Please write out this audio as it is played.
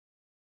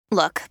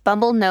Look,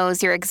 Bumble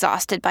knows you're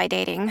exhausted by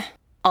dating.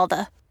 All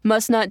the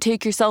must not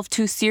take yourself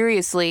too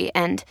seriously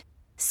and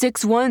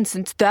 6'1"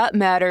 since that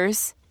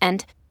matters.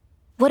 And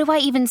what do I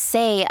even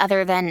say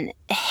other than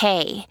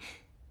hey?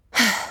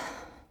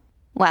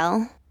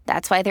 Well,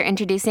 that's why they're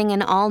introducing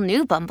an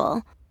all-new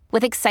Bumble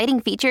with exciting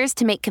features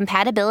to make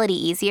compatibility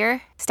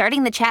easier,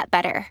 starting the chat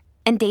better,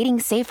 and dating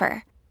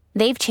safer.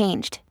 They've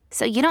changed,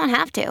 so you don't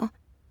have to.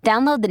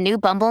 Download the new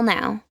Bumble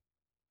now.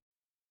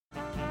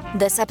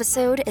 This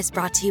episode is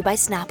brought to you by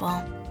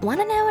Snapple. Want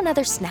to know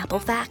another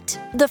Snapple fact?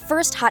 The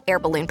first hot air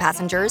balloon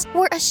passengers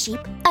were a sheep,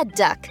 a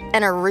duck,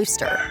 and a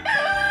rooster.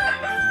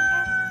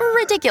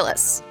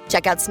 Ridiculous.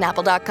 Check out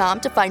Snapple.com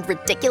to find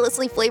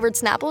ridiculously flavored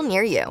Snapple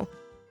near you.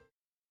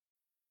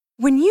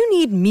 When you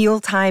need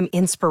mealtime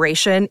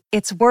inspiration,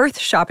 it's worth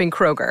shopping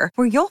Kroger,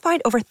 where you'll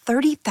find over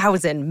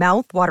 30,000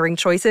 mouth-watering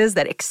choices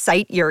that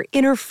excite your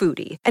inner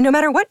foodie. And no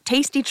matter what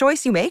tasty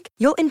choice you make,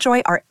 you'll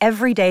enjoy our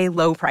everyday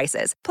low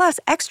prices, plus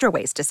extra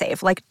ways to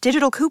save, like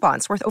digital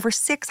coupons worth over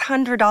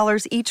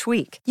 $600 each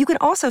week. You can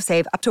also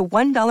save up to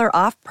 $1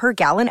 off per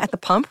gallon at the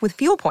pump with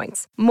fuel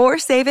points. More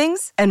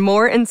savings and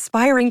more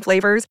inspiring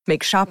flavors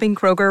make shopping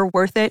Kroger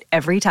worth it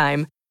every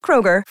time.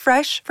 Kroger,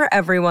 fresh for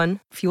everyone.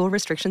 Fuel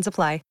restrictions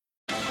apply.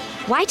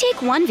 Why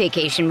take one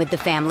vacation with the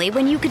family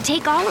when you could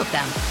take all of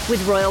them?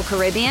 With Royal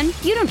Caribbean,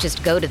 you don't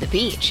just go to the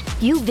beach.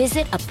 You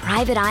visit a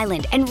private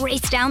island and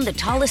race down the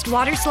tallest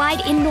water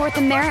slide in North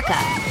America.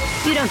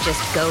 You don't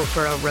just go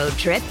for a road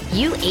trip.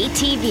 You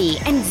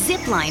ATV and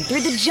zip line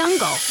through the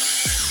jungle.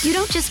 You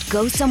don't just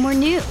go somewhere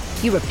new.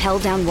 You rappel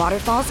down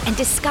waterfalls and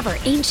discover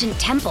ancient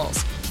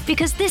temples.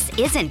 Because this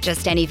isn't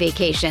just any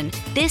vacation.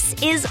 This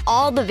is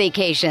all the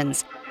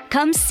vacations.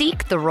 Come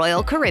seek the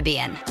Royal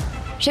Caribbean.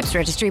 Ships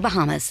Registry,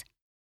 Bahamas.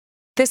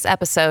 This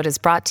episode is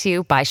brought to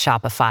you by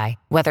Shopify.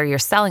 Whether you're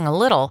selling a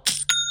little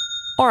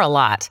or a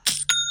lot,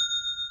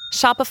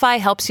 Shopify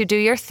helps you do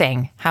your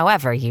thing,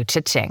 however you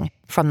cha-ching.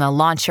 From the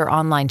launch your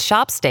online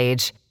shop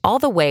stage, all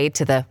the way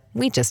to the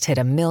we just hit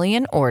 1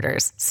 million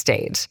orders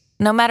stage.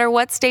 No matter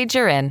what stage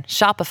you're in,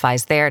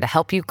 Shopify's there to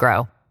help you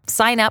grow.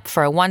 Sign up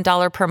for a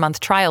 $1 per month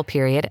trial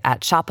period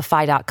at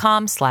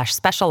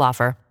shopify.com/special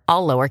offer,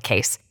 all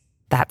lowercase.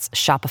 That's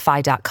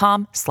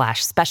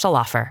shopify.com/special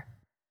offer.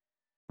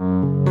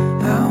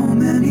 How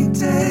many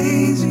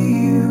days are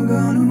you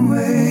gonna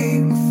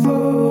wait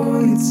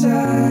before you're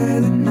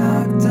tired and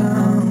knocked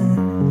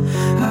down?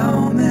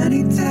 How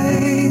many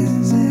days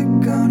is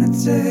it gonna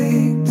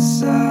take to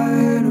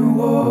decide to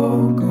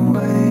walk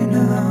away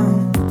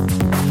now?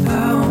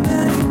 How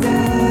many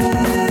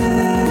days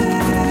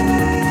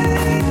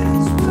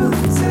will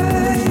it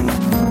take?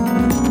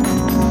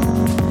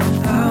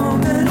 How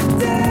many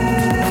days?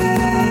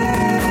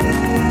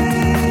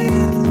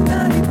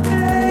 90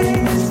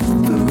 days to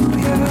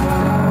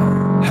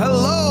booyah.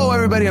 Hello,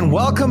 everybody, and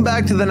welcome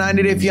back to the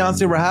 90 Day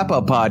Fiance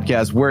Wrap-Up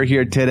Podcast. We're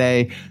here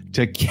today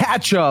to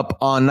catch up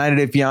on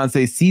 90 Day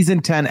Fiance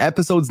Season 10,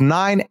 Episodes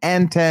 9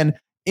 and 10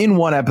 in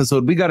one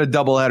episode. We got a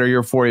doubleheader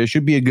here for you.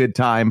 Should be a good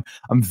time.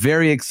 I'm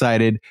very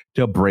excited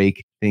to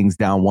break things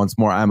down once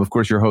more. I'm, of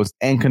course, your host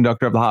and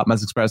conductor of the Hot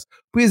Mess Express,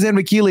 Puyazan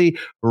Makili,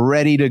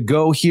 ready to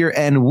go here.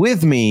 And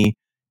with me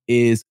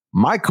is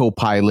my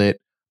co-pilot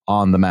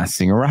on the Masked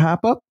Singer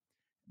Wrap-Up,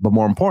 but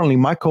more importantly,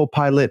 my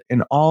co-pilot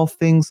in all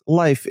things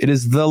life. It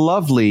is the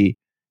lovely,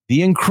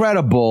 the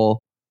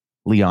incredible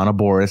Liana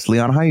Boris.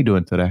 Liana, how you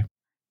doing today?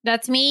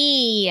 That's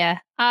me.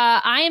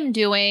 I am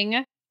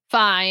doing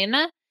fine.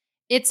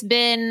 It's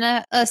been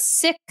a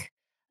sick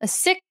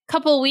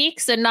couple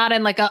weeks, and not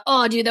in like a,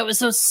 oh, dude, that was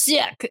so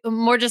sick.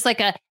 More just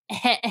like a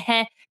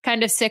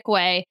kind of sick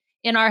way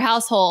in our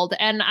household.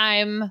 And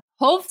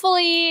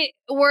hopefully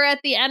we're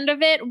at the end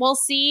of it. We'll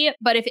see.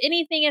 But if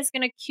anything is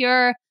going to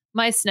cure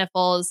my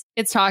sniffles,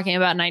 it's talking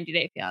about 90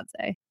 Day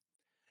Fiance.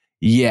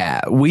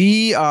 Yeah,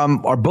 we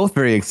are both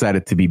very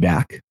excited to be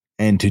back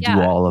and to do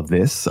all of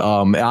this.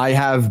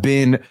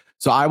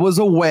 I was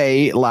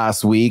away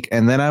last week,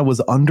 and then I was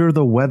under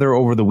the weather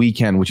over the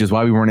weekend, which is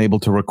why we weren't able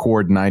to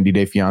record 90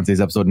 Day Fiance's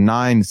episode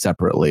 9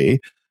 separately.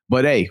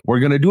 But hey, we're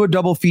going to do a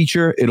double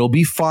feature. It'll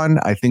be fun.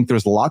 I think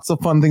there's lots of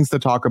fun things to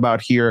talk about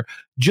here.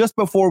 Just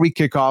before we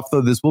kick off,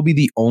 though, this will be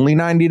the only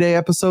 90-day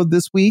episode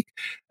this week.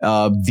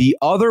 The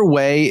Other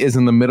Way is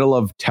in the middle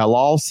of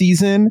tell-all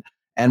season,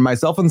 and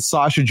myself and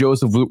Sasha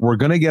Joseph, we're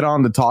going to get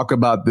on to talk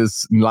about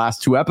this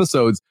last 2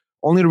 episodes,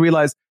 only to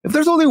realize if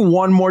there's only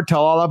one more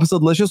tell-all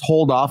episode, let's just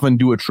hold off and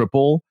do a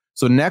triple.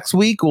 So next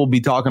week, we'll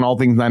be talking all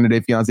things 90 Day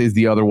Fiance's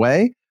The Other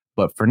Way.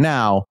 But for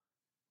now,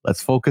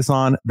 let's focus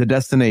on the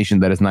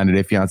destination that is 90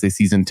 Day Fiance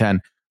Season 10.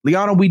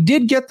 Liana, we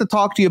did get to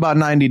talk to you about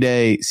 90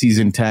 Day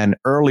Season 10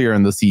 earlier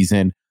in the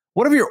season.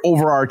 What have your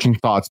overarching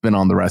thoughts been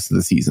on the rest of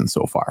the season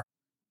so far?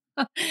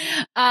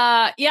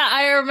 Yeah,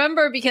 I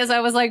remember because I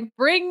was like,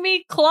 bring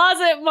me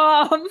Closet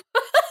Mom.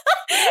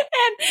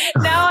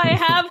 And now I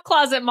have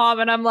Closet Mom,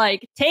 and I'm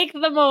like, take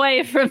them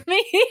away from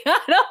me. I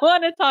don't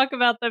want to talk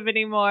about them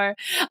anymore.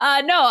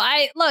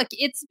 Look,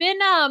 it's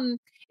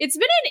It's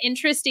been an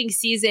interesting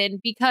season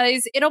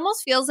because it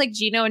almost feels like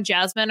Gino and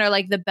Jasmine are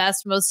like the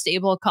best, most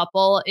stable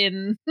couple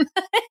in, in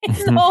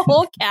the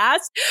whole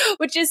cast,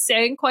 which is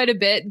saying quite a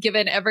bit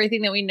given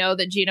everything that we know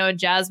that Gino and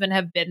Jasmine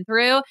have been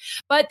through.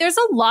 But there's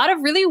a lot of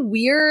really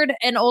weird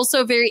and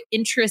also very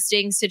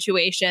interesting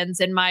situations,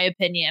 in my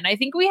opinion. I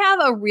think we have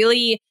a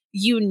really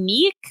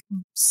unique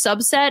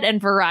subset and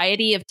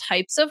variety of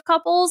types of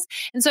couples.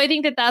 And so I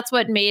think that that's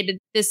what made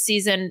this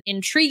season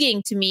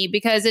intriguing to me,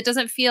 because it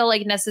doesn't feel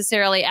like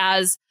necessarily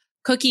as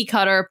cookie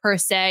cutter per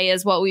se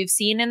as what we've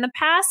seen in the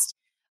past.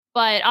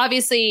 But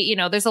obviously, you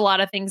know, there's a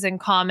lot of things in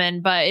common,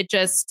 but it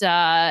just,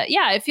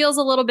 it feels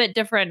a little bit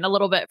different, a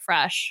little bit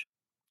fresh.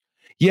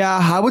 Yeah,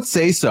 I would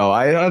say so.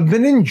 I've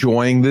been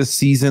enjoying this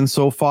season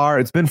so far.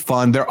 It's been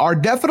fun. There are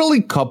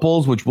definitely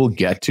couples, which we'll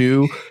get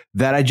to,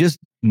 that I just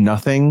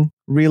nothing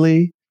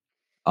really.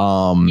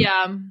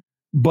 Yeah.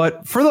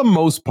 But for the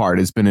most part,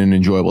 it's been an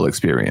enjoyable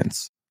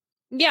experience.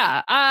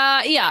 Yeah.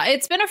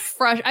 It's been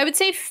I would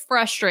say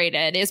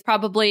frustrated is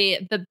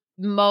probably the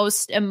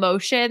most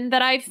emotion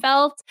that I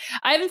felt.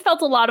 I haven't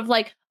felt a lot of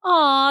like,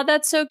 oh,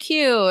 that's so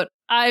cute.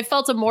 I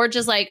felt a more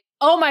just like,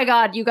 oh my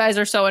God, you guys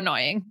are so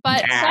annoying.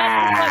 But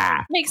that's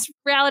what makes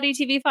reality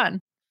TV fun.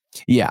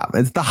 Yeah,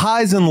 it's the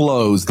highs and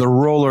lows, the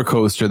roller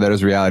coaster that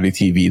is reality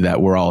TV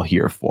that we're all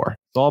here for.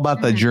 It's all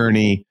about the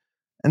journey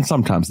and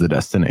sometimes the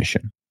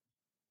destination.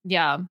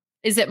 Yeah.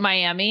 Is it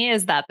Miami?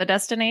 Is that the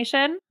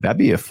destination? That'd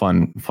be a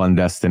fun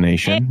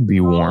destination. Be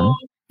warm.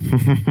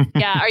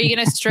 Yeah. Are you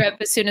going to strip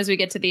as soon as we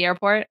get to the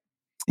airport?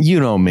 You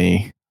know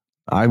me.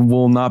 I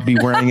will not be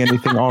wearing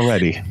anything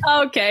already.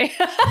 Okay.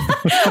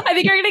 I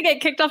think you're going to get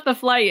kicked off the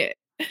flight.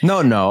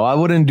 No, I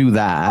wouldn't do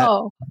that.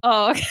 Oh,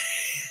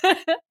 okay.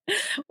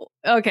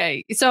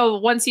 Okay. So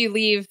once you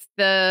leave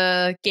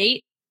the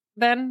gate,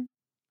 then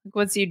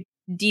once you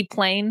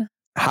deplane.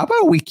 How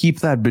about we keep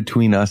that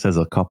between us as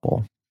a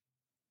couple?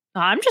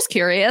 I'm just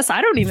curious.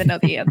 I don't even know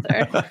the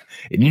answer.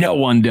 No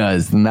one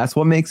does. And that's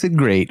what makes it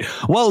great.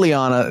 Well,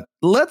 Liana,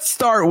 let's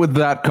start with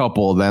that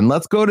couple then.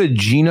 Let's go to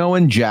Gino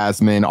and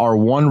Jasmine, our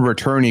one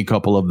returnee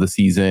couple of the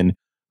season,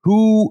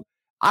 who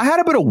I had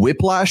a bit of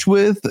whiplash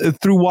with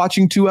through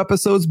watching 2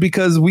 episodes,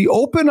 because we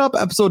open up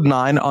episode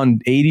 9 on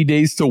 80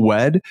 Days to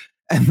Wed.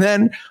 And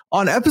then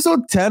on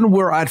episode 10,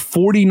 we're at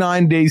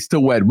 49 Days to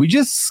Wed. We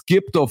just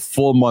skipped a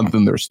full month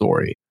in their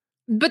story.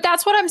 But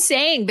that's what I'm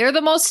saying. They're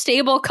the most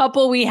stable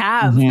couple we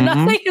have.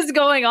 Nothing is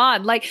going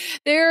on. Like,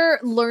 they're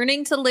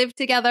learning to live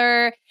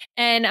together.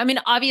 And I mean,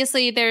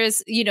 obviously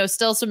there's, you know,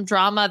 still some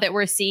drama that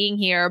we're seeing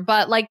here,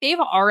 but like they've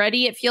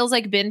already, it feels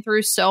like, been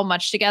through so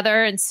much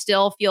together and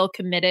still feel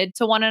committed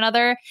to one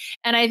another.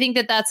 And I think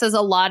that that says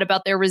a lot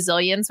about their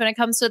resilience when it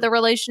comes to the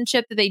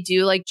relationship, that they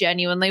do like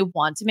genuinely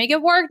want to make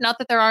it work. Not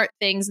that there aren't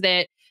things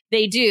that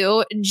they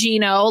do.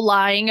 Gino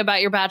lying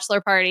about your bachelor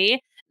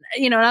party.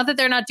 You know, not that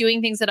they're not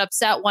doing things that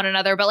upset one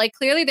another, but like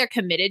clearly they're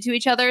committed to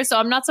each other. So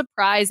I'm not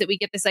surprised that we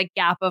get this like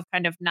gap of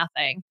kind of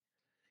nothing.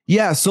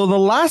 Yeah. So the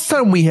last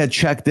time we had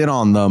checked in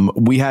on them,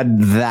 we had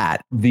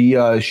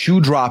the shoe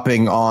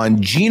dropping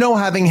on Gino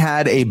having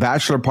had a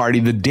bachelor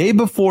party the day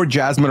before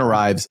Jasmine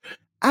arrives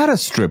at a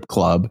strip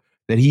club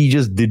that he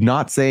just did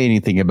not say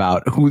anything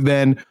about, who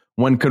then,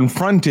 when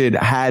confronted,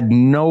 had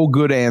no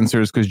good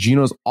answers because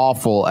Gino's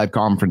awful at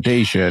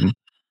confrontation.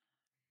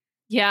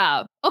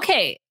 Yeah.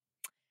 Okay.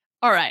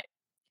 All right.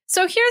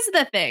 So here's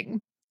the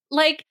thing.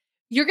 Like,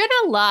 you're going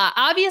to lie.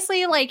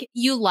 Obviously, like,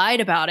 you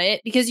lied about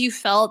it because you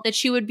felt that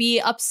she would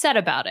be upset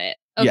about it.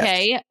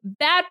 Okay. Yes.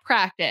 Bad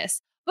practice.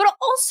 But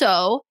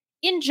also,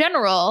 in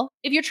general,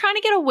 if you're trying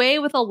to get away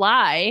with a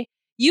lie,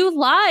 you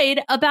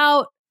lied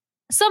about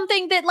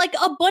something that like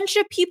a bunch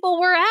of people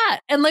were at,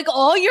 and like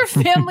all your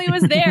family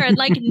was there and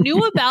like knew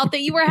about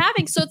that you were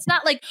having. So it's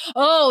not like,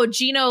 oh,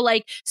 Gino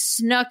like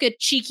snuck a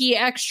cheeky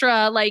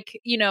extra,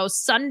 like, you know,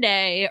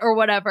 sundae or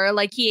whatever.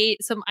 Like he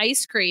ate some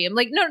ice cream.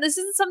 Like, no, this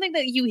isn't something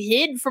that you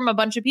hid from a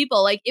bunch of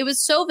people. Like, it was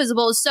so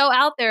visible, it was so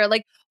out there.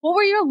 Like, what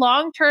were your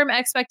long-term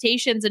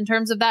expectations in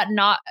terms of that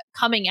not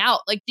coming out?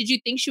 Like, did you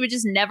think she would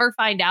just never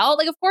find out?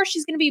 Like, of course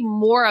she's going to be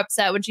more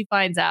upset when she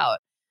finds out.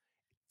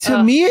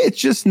 To me, it's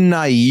just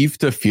naive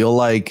to feel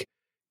like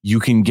you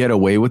can get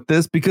away with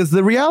this, because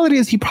the reality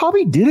is he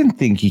probably didn't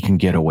think he can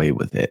get away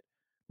with it,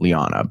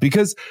 Liana,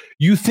 because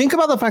you think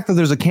about the fact that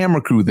there's a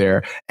camera crew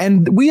there,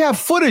 and we have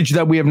footage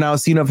that we have now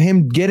seen of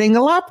him getting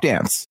a lap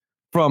dance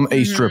from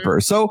a stripper.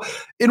 So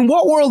in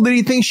what world did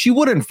he think she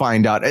wouldn't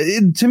find out?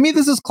 To me,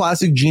 this is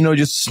classic Gino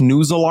just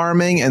snooze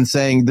alarming and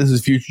saying this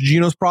is future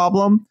Gino's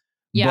problem.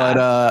 Yeah.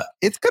 But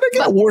it's going to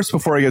get worse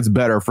before it gets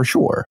better for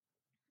sure.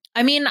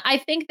 I mean, I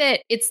think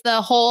that it's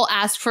the whole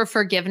ask for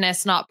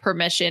forgiveness, not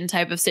permission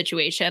type of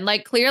situation.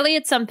 Like, clearly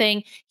it's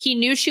something he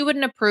knew she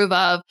wouldn't approve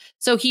of.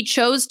 So he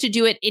chose to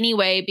do it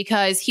anyway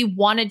because he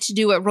wanted to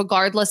do it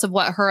regardless of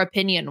what her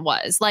opinion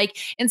was. Like,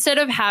 instead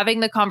of having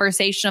the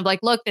conversation of like,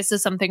 look, this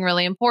is something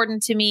really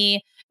important to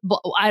me.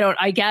 I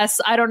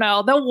don't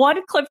know. The one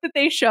clip that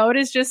they showed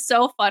is just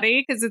so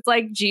funny because it's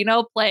like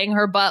Gino playing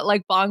her butt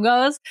like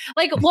bongos.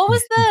 Like, what were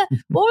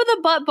the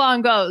butt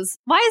bongos?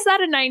 Why is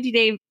that a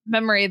 90-day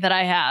memory that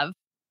I have?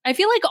 I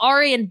feel like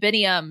Ari and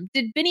Biniam.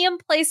 Did Biniam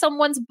play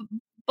someone's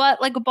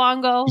butt like a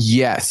bongo?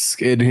 Yes,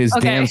 in his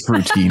dance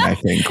routine, I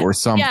think, or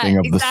something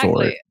of the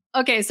sort.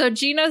 Okay, so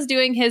Gino's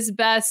doing his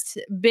best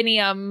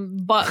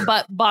Biniam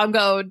butt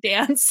bongo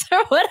dance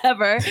or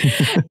whatever.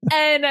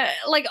 And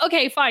like,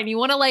 okay, fine. You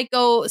want to like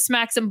go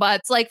smack some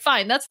butts. Like,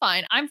 fine, that's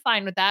fine. I'm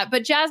fine with that.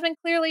 But Jasmine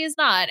clearly is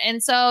not.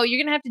 And so you're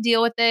going to have to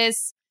deal with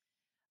this.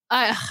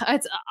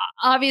 It's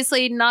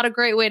obviously not a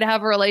great way to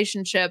have a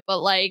relationship, but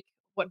like,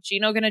 what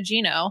Gino gonna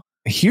Gino?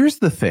 Here's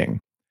the thing.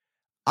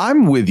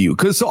 I'm with you.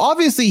 Because so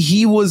obviously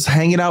he was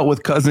hanging out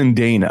with cousin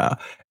Dana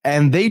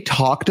and they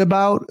talked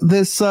about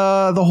this,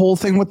 the whole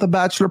thing with the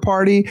bachelor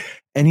party.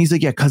 And he's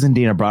like, yeah, cousin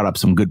Dana brought up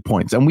some good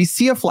points. And we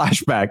see a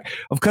flashback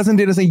of cousin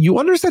Dana saying, you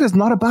understand it's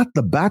not about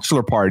the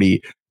bachelor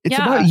party. It's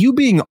about you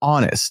being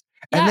honest.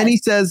 And then he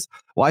says,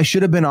 well, I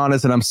should have been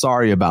honest and I'm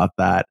sorry about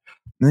that.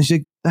 And then she's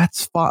like,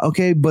 that's fine.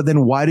 Okay. But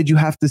then why did you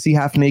have to see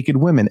half naked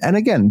women? And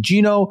again,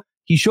 Gino,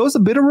 he shows a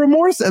bit of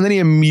remorse and then he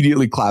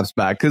immediately claps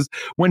back. Because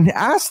when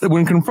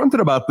confronted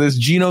about this,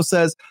 Gino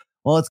says,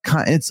 well,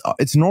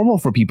 it's normal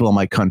for people in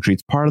my country.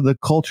 It's part of the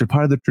culture,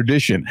 part of the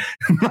tradition.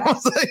 I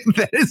was like,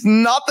 that is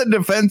not the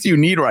defense you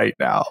need right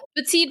now.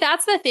 But see,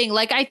 that's the thing.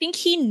 Like, I think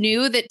he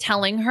knew that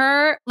telling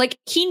her, like,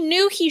 he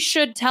knew he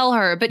should tell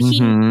her, but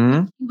he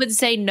would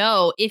say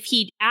no if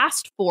he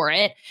asked for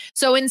it.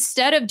 So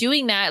instead of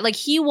doing that, like,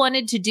 he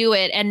wanted to do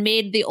it and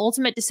made the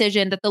ultimate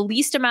decision that the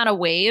least amount of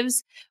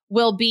waves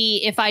will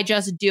be if I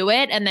just do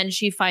it and then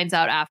she finds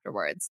out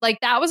afterwards. Like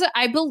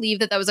I believe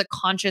that was a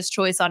conscious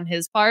choice on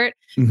his part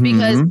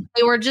because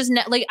they were just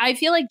like, I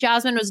feel like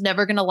Jasmine was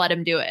never going to let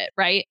him do it.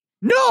 Right.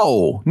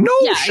 No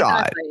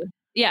shot. Exactly.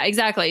 Yeah,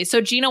 exactly. So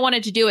Gino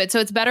wanted to do it.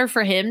 So it's better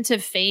for him to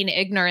feign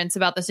ignorance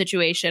about the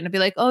situation and be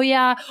like, oh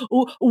yeah,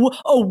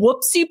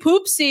 whoopsie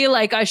poopsie.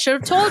 Like I should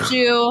have told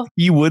you.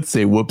 He would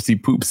say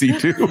whoopsie poopsie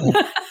too.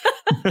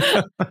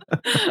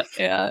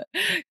 Yeah.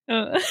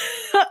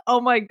 Oh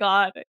my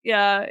God.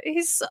 Yeah.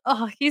 He's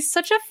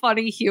such a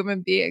funny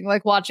human being,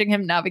 like watching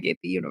him navigate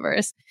the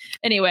universe.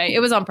 Anyway,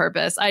 it was on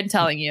purpose. I'm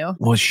telling you.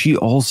 Well, she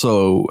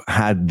also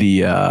had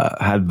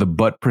the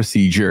butt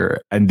procedure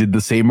and did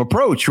the same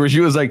approach where she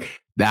was like,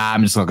 nah,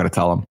 I'm just not going to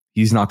tell him.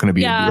 He's not going to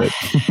be into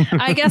it.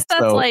 I guess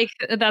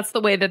that's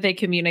the way that they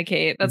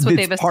communicate. That's what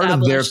they've established. Part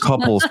of their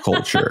couple's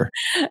culture.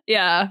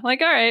 Yeah.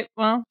 Like, all right,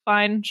 well,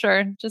 fine,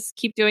 sure. Just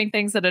keep doing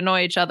things that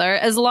annoy each other.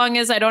 As long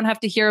as I don't have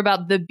to hear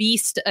about the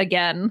Beast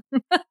again.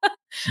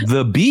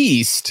 The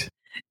Beast?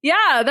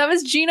 Yeah, that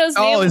was Gino's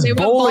name. Oh, his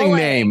bowling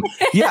name.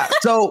 Yeah.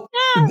 So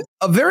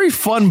a very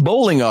fun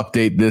bowling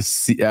update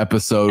this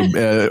episode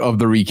of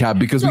the recap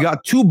because we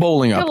got two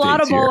bowling updates. A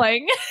lot of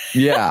bowling.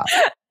 Yeah.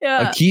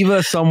 Yeah.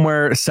 Akiva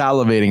somewhere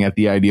salivating at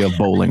the idea of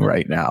bowling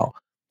right now.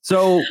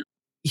 So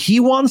he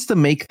wants to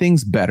make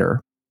things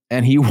better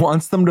and he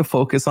wants them to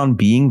focus on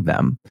being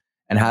them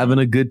and having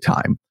a good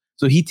time.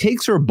 So he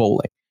takes her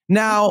bowling.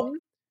 Now,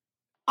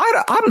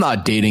 I'm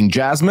not dating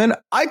Jasmine.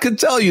 I could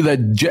tell you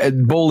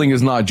that bowling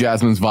is not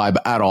Jasmine's vibe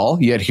at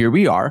all. Yet here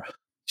we are.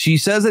 She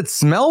says it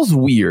smells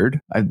weird.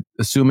 I'm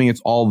assuming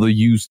it's all the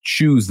used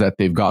shoes that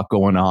they've got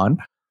going on.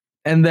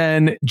 And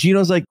then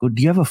Gino's like, well,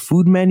 do you have a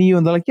food menu?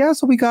 And they're like, yeah,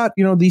 so we got,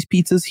 these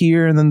pizzas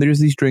here. And then there's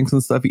these drinks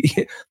and stuff.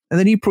 And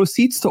then he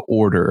proceeds to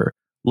order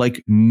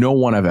like no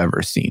one I've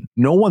ever seen.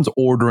 No one's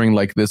ordering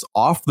like this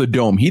off the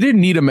dome. He didn't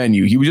need a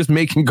menu. He was just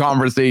making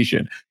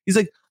conversation. He's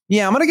like,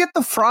 yeah, I'm going to get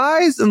the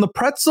fries and the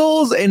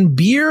pretzels and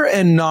beer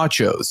and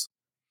nachos.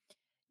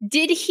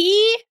 Did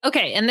he?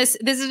 Okay. And this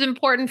is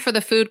important for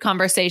the food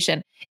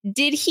conversation.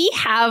 Did he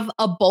have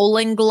a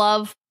bowling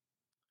glove?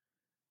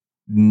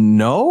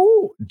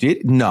 No,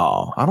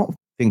 I don't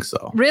think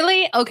so.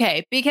 Really?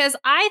 Okay. Because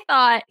I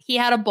thought he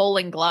had a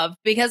bowling glove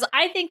because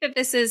I think that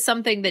this is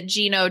something that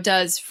Gino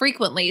does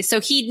frequently.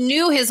 So he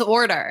knew his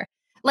order.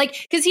 Like,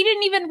 because he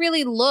didn't even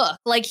really look.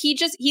 Like he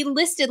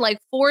listed like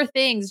 4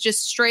 things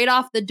just straight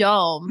off the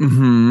dome.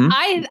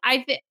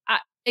 Mm-hmm.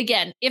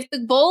 Again, if the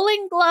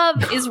bowling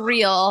glove is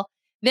real,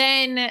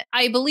 then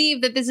I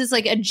believe that this is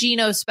like a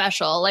Gino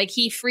special. Like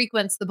he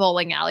frequents the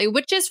bowling alley,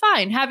 which is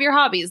fine. Have your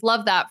hobbies.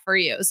 Love that for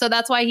you. So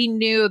that's why he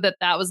knew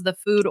that was the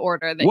food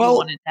order that he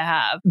wanted to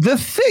have. The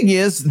thing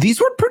is, these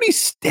were pretty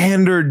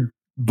standard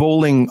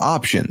bowling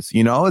options.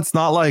 It's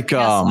not like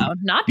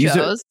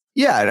nachos.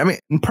 I mean,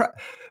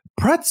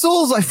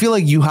 pretzels, I feel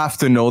like you have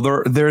to know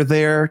they're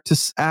there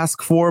to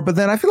ask for. But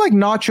then I feel like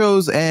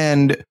nachos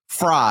and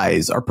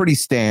fries are pretty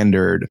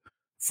standard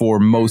for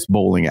most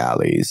bowling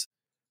alleys.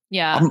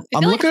 Yeah.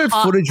 I'm looking at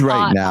footage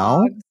right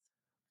now.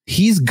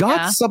 He's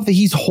got something.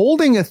 He's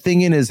holding a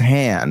thing in his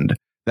hand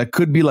that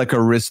could be like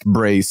a wrist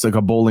brace, like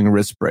a bowling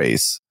wrist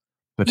brace,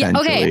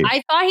 potentially. Yeah, okay.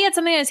 I thought he had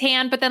something in his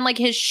hand, but then like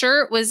his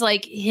shirt was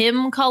like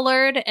him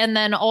colored. And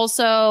then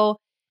also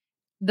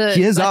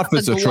his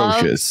outfit's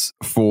atrocious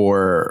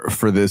for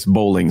this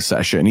bowling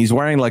session. He's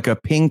wearing like a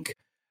pink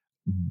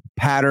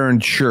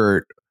patterned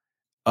shirt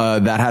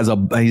that has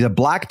he's a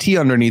black tee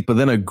underneath, but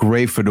then a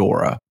gray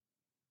fedora.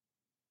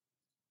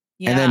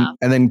 Yeah.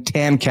 And then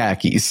tan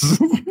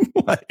khakis.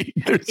 Like,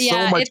 there's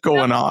so much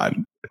going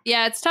on.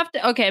 Yeah, it's tough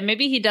to. Okay,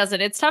 maybe he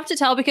doesn't. It's tough to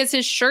tell because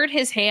his shirt,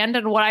 his hand,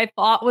 and what I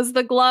thought was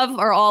the glove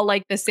are all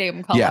like the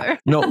same color. Yeah.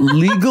 No,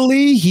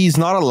 legally, he's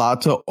not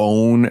allowed to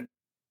own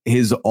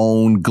his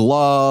own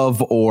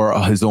glove or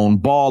his own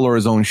ball or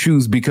his own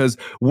shoes, because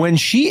when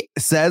she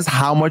says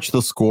how much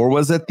the score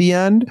was at the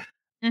end,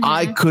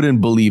 I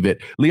couldn't believe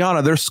it.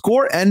 Liana, their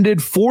score ended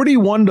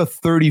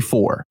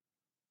 41-34.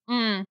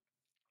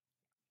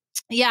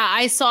 Yeah,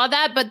 I saw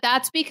that, but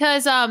that's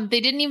because they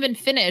didn't even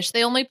finish.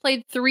 They only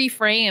played 3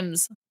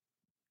 frames.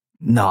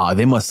 Nah,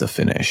 they must have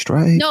finished,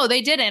 right? No,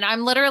 they didn't.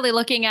 I'm literally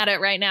looking at it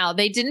right now.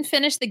 They didn't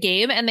finish the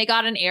game, and they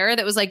got an error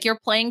that was like, "You're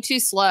playing too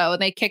slow,"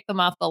 and they kicked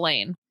them off the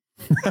lane.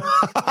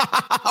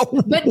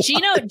 But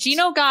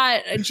Gino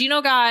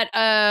got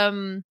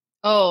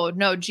oh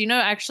no, Gino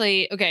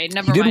actually, okay,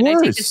 never mind. I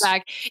take this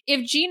back.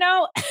 If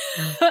Gino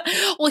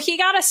well, he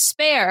got a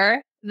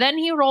spare, then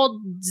he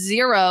rolled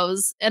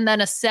zeros and then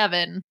a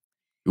 7.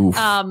 Oof.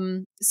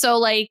 So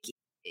like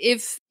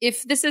if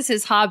this is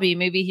his hobby,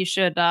 maybe he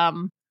should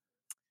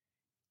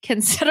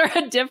consider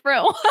a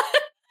different one.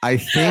 I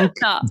think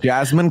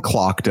Jasmine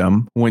clocked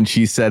him when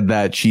she said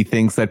that she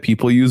thinks that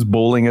people use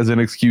bowling as an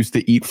excuse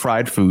to eat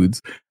fried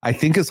foods. I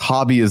think his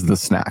hobby is the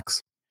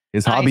snacks.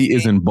 His hobby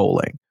isn't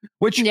bowling,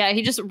 which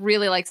he just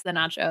really likes the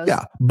nachos.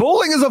 Yeah.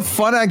 Bowling is a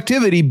fun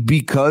activity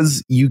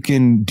because you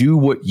can do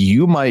what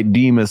you might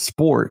deem as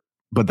sport,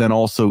 but then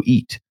also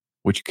eat,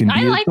 which can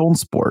be its own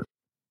sport.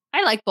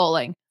 I like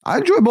bowling. I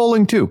enjoy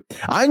bowling too.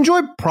 I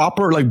enjoy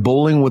proper like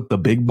bowling with the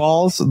big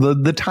balls.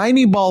 The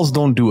tiny balls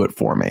don't do it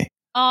for me.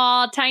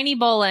 Oh, tiny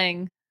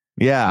bowling.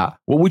 Yeah.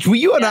 Well, which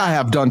you and I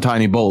have done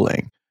tiny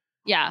bowling.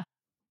 Yeah.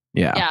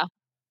 Yeah.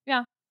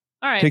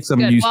 All right. Take some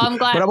use. Well, I'm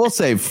glad. But I will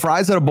say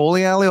fries at a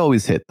bowling alley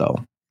always hit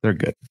though. They're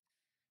good.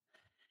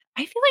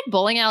 I feel like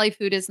bowling alley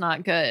food is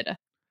not good.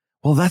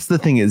 Well, that's the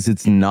thing is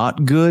it's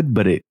not good,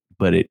 but it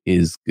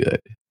is good.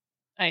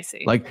 I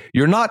see. Like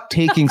you're not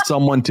taking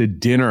someone to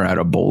dinner at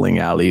a bowling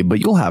alley, but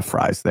you'll have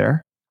fries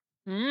there.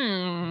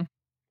 Bowl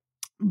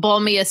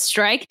me a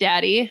strike,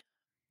 daddy.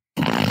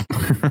 I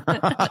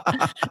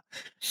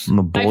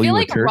feel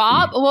like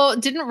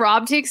Rob, didn't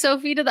Rob take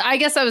Sophie to I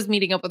guess I was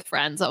meeting up with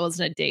friends. That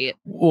wasn't a date.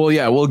 Well,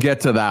 yeah, we'll get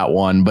to that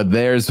one, but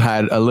theirs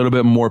had a little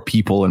bit more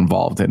people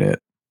involved in it.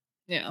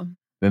 Yeah.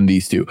 Than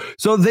these two.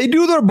 So they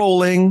do their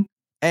bowling.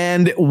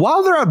 And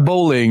while they're at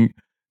bowling,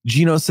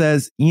 Gino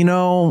says,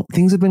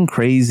 things have been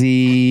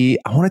crazy.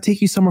 I want to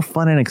take you somewhere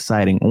fun and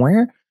exciting.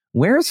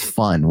 Where's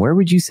fun? Where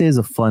would you say is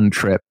a fun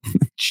trip?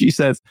 She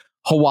says,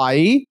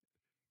 Hawaii.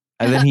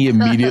 And then he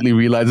immediately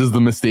realizes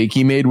the mistake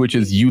he made, which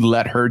is you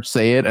let her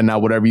say it. And now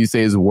whatever you say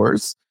is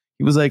worse.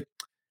 He was like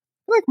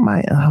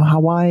my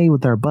Hawaii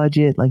with our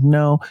budget. Like,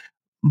 no,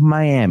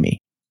 Miami.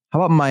 How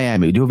about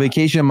Miami? Do a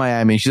vacation in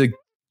Miami. And she's like,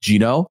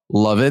 Gino,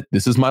 love it.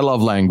 This is my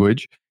love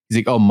language. He's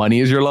like, oh, money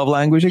is your love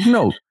language? Like,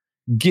 no,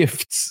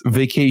 gifts,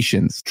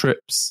 vacations,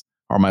 trips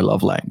are my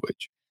love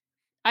language.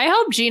 I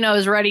hope Gino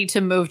is ready to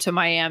move to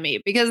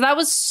Miami because that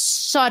was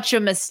such a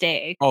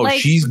mistake. Oh,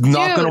 she's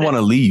not going to want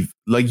to leave.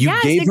 Like you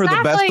gave her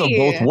the best of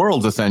both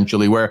worlds,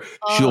 essentially, where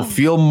she'll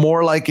feel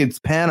more like it's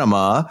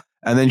Panama.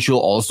 And then she'll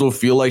also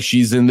feel like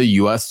she's in the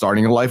U.S.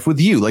 starting a life with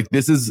you. Like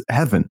this is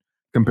heaven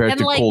compared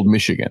to cold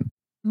Michigan.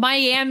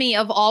 Miami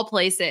of all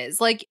places,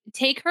 like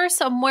take her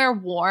somewhere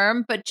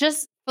warm, but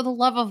just for the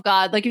love of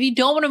God, like if you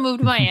don't want to move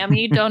to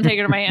Miami, don't take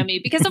her to Miami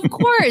because of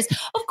course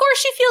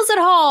she feels at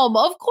home.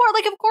 Of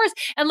course.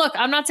 And look,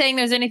 I'm not saying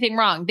there's anything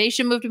wrong. They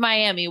should move to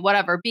Miami,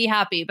 whatever, be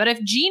happy. But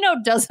if Gino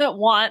doesn't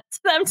want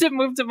them to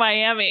move to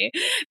Miami,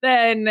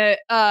 then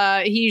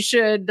he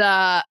should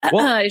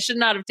I should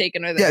not have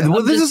taken her there. Yeah,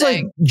 well, this is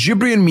like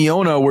Jibri and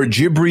Miona, where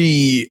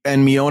Jibri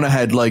and Miona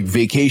had like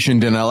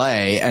vacationed in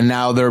LA and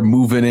now they're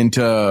moving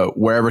into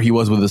wherever he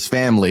was with his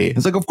family.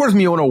 It's like, of course,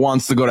 Miona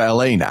wants to go to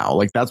LA now.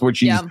 Like that's what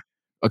she's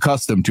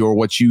accustomed to or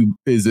what she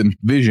is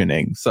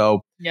envisioning.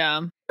 So bit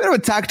of a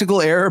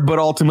tactical error, but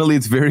ultimately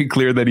it's very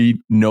clear that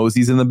he knows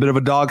he's in a bit of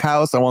a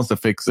doghouse and wants to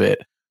fix it.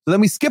 So then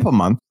we skip a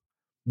month.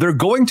 They're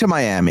going to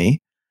Miami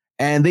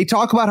and they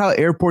talk about how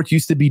airports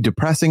used to be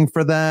depressing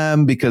for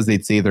them because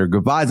they'd say their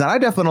goodbyes. And I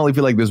definitely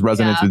feel like this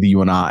resonates with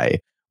you and I.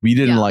 We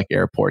didn't like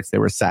airports. They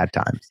were sad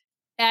times.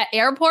 At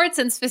airports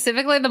and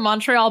specifically the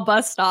Montreal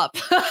bus stop.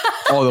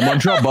 Oh, the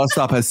Montreal bus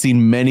stop has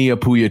seen many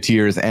Apuya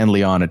tears and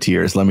Liana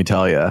tears, let me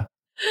tell you.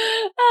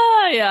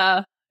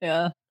 Yeah.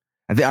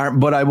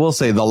 But I will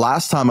say the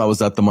last time I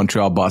was at the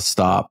Montreal bus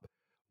stop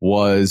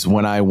was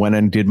when I went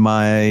and did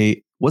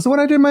was it when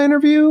I did my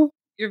interview?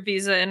 Your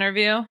visa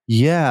interview?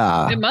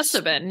 Yeah. It must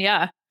have been,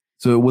 yeah.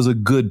 So it was a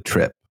good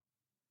trip.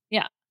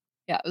 Yeah,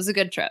 it was a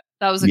good trip.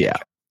 That was a good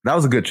trip. That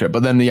was a good trip.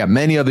 But then,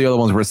 many of the other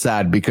ones were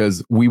sad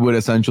because we would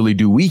essentially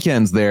do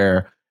weekends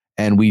there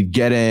and we'd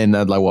get in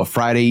at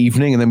Friday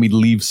evening and then we'd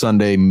leave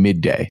Sunday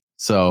midday.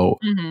 So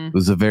it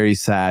was a very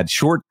sad,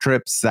 short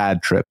trips,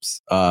 sad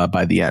trips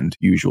by the end,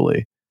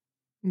 usually.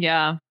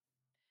 Yeah.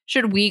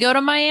 Should we go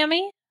to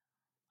Miami?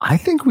 I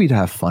think we'd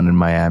have fun in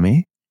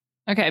Miami.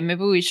 Okay,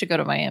 maybe we should go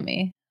to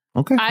Miami.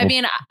 Okay. I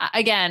mean,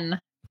 again,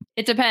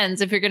 It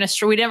depends if you're going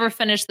to we never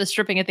finished the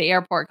stripping at the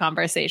airport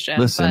conversation.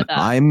 Listen, but,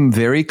 I'm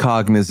very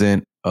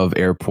cognizant of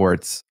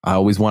airports. I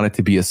always want it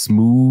to be a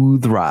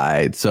smooth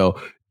ride.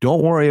 So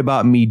don't worry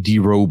about me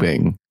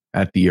derobing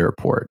at the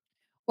airport.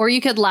 Or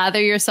you could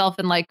lather yourself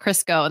in like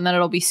Crisco and then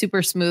it'll be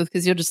super smooth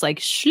because you'll just like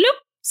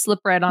slip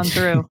right on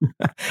through.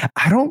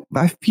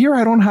 I fear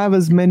I don't have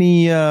as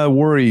many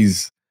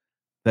worries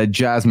that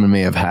Jasmine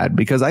may have had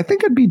because I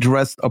think I'd be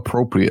dressed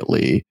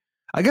appropriately.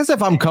 I guess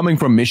if I'm coming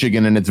from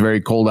Michigan and it's very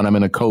cold and I'm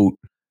in a coat,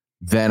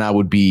 then I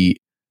would be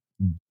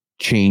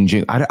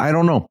changing. I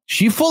don't know.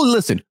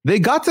 Listen, they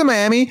got to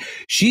Miami.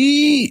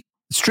 She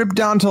stripped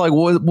down to like,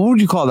 what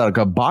would you call that? Like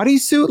a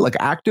bodysuit, like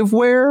active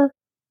wear?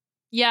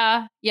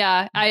 Yeah.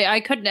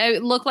 I couldn't.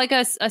 It looked like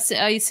a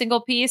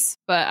single piece,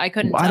 but I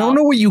couldn't. I don't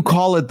know what you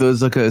call it.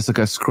 There's like it's like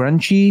a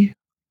scrunchy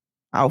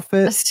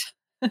outfit.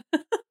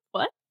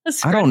 What?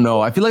 I don't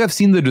know. I feel like I've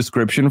seen the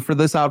description for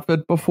this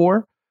outfit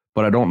before,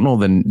 but I don't know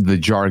the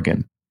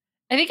jargon.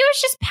 I think it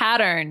was just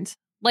patterned.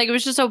 Like it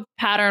was just a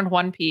patterned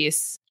one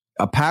piece.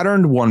 A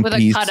patterned one with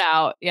piece a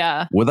cutout.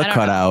 Yeah. With a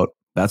cutout.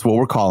 That's what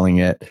we're calling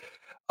it.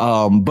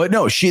 But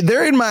no,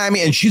 they're in Miami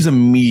and she's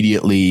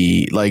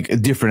immediately like a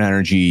different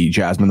energy,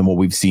 Jasmine, than what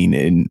we've seen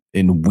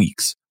in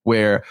weeks,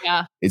 where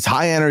it's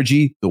high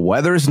energy. The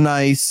weather's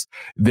nice.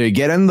 They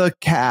get in the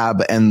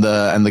cab and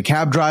the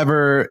cab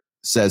driver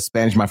says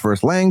Spanish, my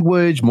first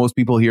language. Most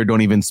people here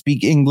don't even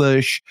speak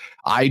English.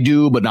 I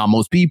do, but not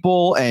most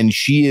people. And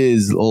she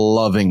is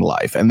loving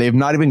life. And they've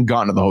not even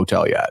gotten to the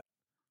hotel yet.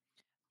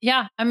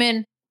 Yeah. I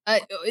mean,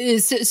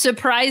 is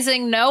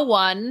surprising no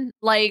one.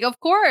 Like, of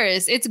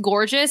course, it's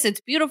gorgeous.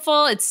 It's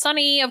beautiful. It's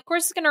sunny. Of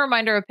course, it's going to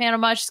remind her of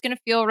Panama. She's going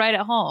to feel right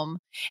at home.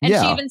 And she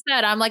even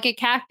said, I'm like a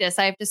cactus.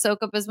 I have to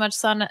soak up as much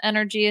sun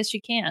energy as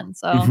she can.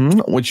 So,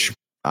 which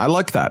I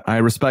like that. I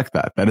respect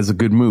that. That is a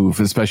good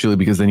move, especially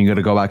because then you got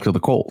to go back to the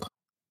cold.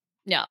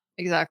 Yeah,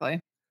 exactly.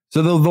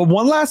 So the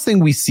one last thing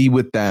we see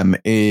with them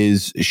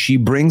is she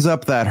brings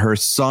up that her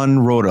son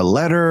wrote a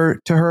letter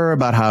to her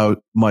about how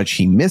much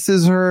he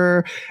misses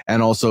her.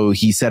 And also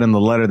he said in the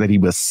letter that he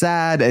was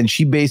sad. And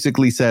she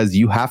basically says,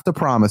 you have to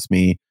promise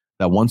me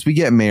that once we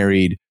get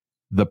married,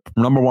 the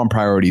number one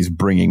priority is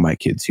bringing my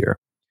kids here.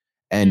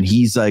 And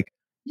he's like,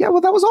 yeah,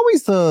 well, that was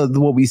always the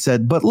what we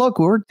said. But look,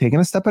 we're taking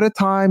a step at a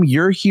time.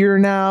 You're here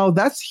now.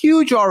 That's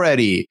huge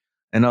already.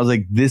 And I was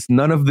like,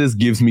 none of this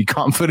gives me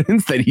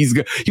confidence that he's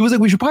good. He was like,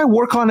 we should probably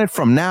work on it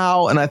from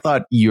now. And I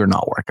thought, you're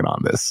not working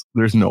on this.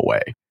 There's no way.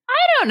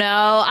 I don't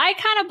know. I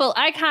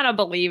kind of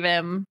believe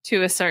him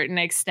to a certain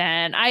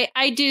extent.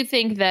 I do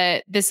think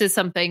that this is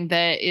something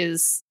that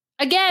is,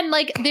 again,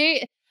 like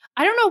I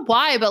don't know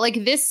why, but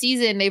like this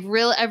season,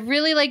 I've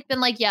really like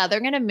been like, yeah, they're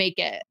going to make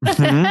it.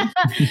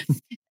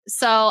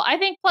 So I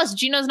think plus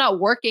Gino's not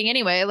working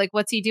anyway. Like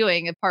what's he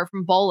doing apart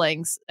from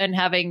bowlings and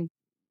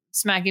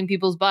smacking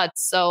people's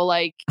butts? So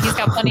like he's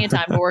got plenty of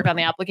time to work on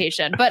the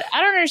application. But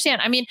I don't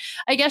understand. I mean,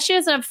 I guess she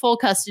doesn't have full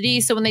custody.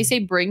 So when they say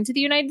bring to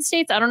the United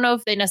States, I don't know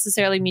if they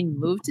necessarily mean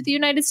move to the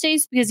United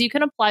States, because you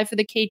can apply for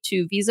the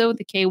K2 visa with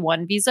the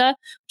K1 visa,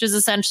 which is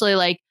essentially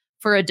like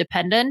for a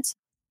dependent.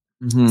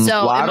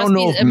 So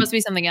it must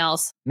be something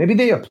else. Maybe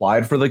they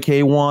applied for the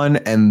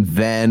K1 and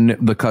then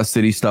the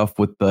custody stuff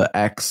with the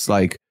ex,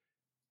 like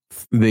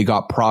they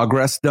got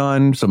progress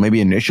done. So maybe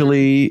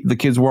initially the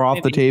kids were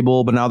off the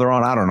table, but now they're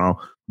on. I don't know.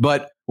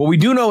 But what we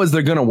do know is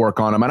they're going to work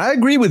on them. And I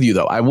agree with you,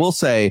 though. I will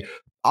say,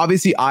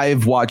 obviously,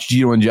 I've watched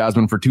Gino and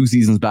Jasmine for 2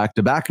 seasons back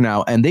to back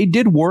now, and they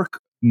did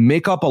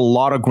make up a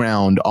lot of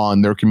ground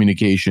on their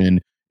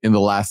communication in the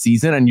last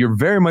season. And you're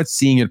very much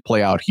seeing it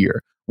play out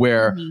here,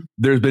 where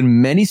there's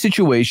been many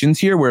situations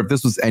here where if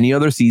this was any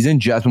other season,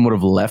 Jasmine would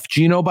have left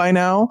Gino by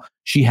now.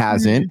 She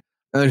hasn't.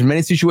 And there's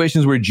many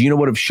situations where Gino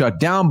would have shut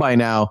down by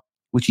now,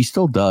 which he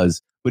still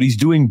does, but he's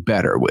doing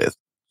better with.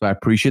 So I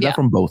appreciate that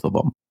from both of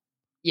them.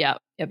 Yep.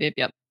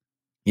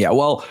 Yeah,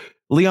 well,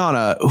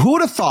 Liana, who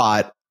would have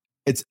thought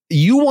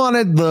you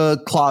wanted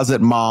the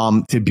closet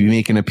mom to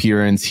make an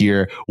appearance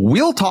here?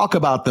 We'll talk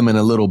about them in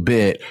a little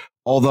bit,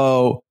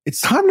 although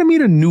it's time to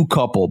meet a new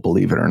couple,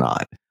 believe it or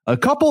not. A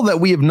couple that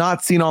we have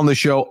not seen on the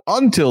show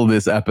until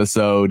this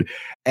episode,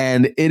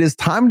 and it is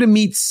time to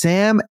meet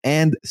Sam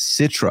and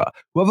Citra,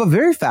 who have a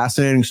very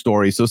fascinating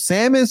story. So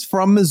Sam is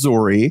from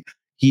Missouri.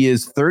 He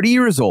is 30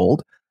 years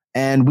old,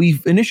 and we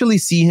initially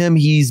see him.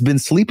 He's been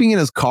sleeping in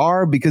his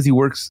car because he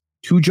works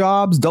 2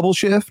 jobs, double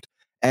shift,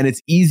 and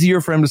it's easier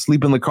for him to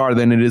sleep in the car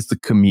than it is to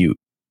commute.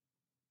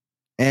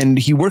 And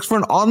he works for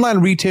an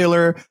online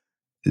retailer.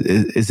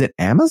 Is it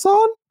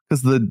Amazon?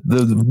 Because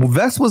the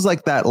vest was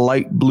like that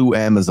light blue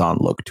Amazon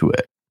look to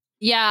it.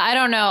 Yeah, I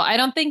don't know. I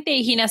don't think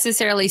he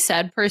necessarily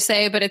said per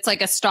se, but it's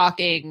like a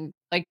stocking,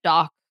 like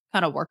dock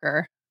kind of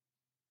worker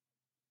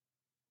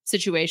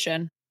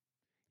situation.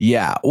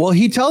 Yeah, well,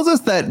 he tells us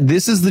that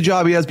this is the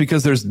job he has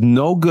because there's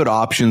no good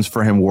options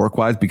for him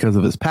work-wise because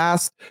of his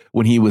past.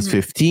 When he was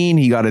 15,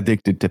 he got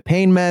addicted to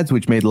pain meds,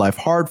 which made life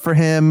hard for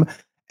him.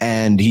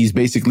 And he's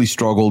basically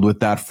struggled with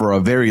that for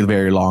a very,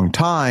 very long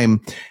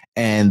time.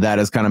 And that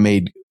has kind of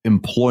made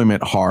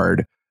employment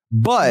hard.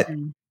 But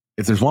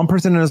if there's one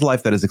person in his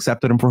life that has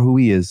accepted him for who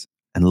he is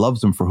and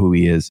loves him for who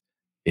he is,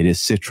 it is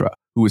Citra,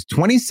 who is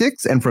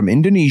 26 and from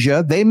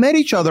Indonesia. They met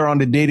each other on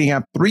the dating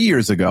app 3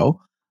 years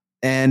ago,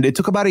 and it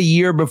took about a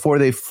year before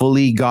they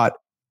fully got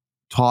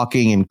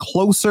talking and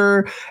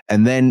closer.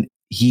 And then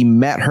he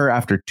met her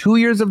after 2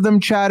 years of them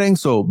chatting,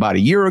 so about a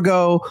year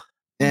ago.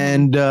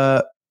 And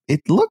they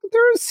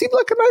seemed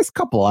like a nice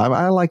couple.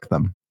 I like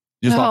them.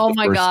 Just oh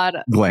my God.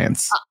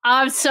 Glance.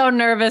 I'm so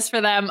nervous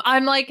for them.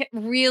 I'm like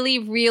really,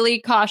 really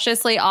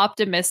cautiously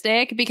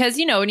optimistic because,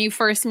 you know, when you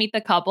first meet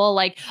the couple,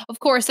 like, of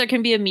course, there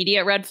can be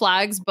immediate red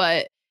flags,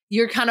 but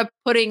you're kind of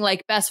putting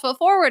like best foot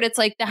forward. It's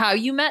like the how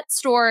you met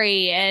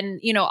story. And,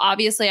 you know,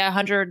 obviously I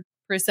 100%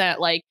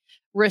 like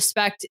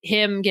respect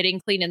him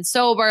getting clean and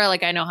sober.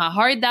 Like, I know how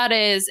hard that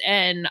is.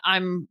 And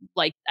I'm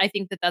like, I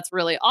think that that's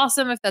really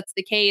awesome if that's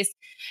the case.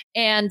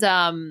 And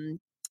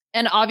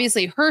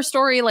obviously her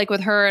story, like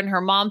with her and her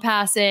mom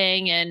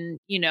passing and,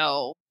 you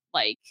know,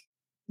 like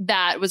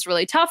that was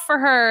really tough for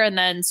her. And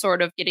then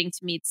sort of getting to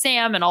meet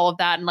Sam and all of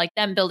that and like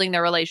them building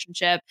their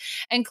relationship.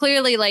 And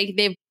clearly like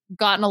they've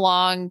gotten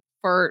along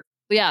for,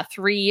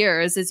 3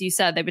 years. As you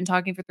said, they've been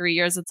talking for 3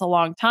 years. It's a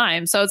long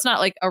time. So it's not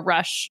like a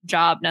rush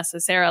job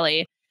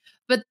necessarily.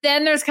 But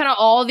then there's kind of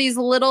all these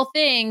little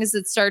things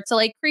that start to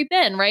like creep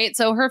in, right?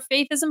 So her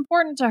faith is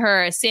important to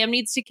her. Sam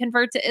needs to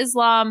convert to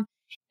Islam.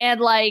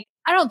 And like,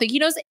 I don't think he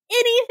knows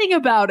anything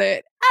about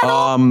it at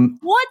all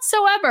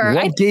whatsoever.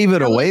 What gave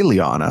it away,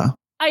 Liana?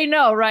 I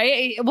know,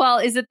 right? Well,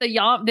 is it the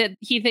Yom that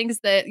he thinks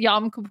that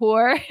Yom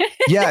Kippur?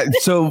 Yeah.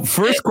 So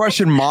first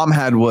question mom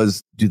had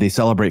was, do they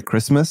celebrate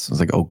Christmas? I was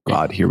like, oh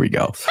God, here we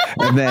go.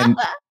 And then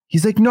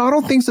he's like, no, I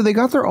don't think so. They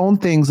got their own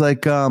things.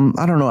 Like, I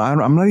don't know.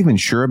 I'm not even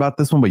sure about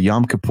this one, but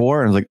Yom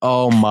Kippur. And I was like,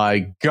 oh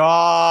my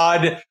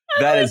God,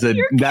 that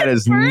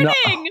is not.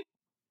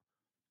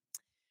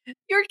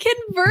 You're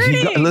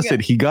converting.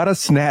 He got a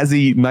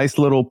snazzy, nice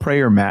little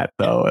prayer mat,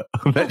 though,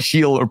 that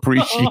she'll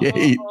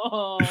appreciate.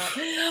 Oh,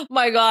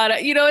 my God.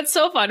 You know, it's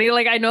so funny.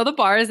 Like, I know the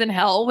bar is in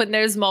hell when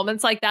there's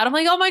moments like that. I'm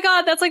like, oh my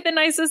God, that's like the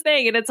nicest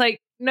thing. And it's like,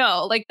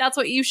 no, like that's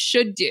what you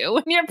should do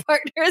when your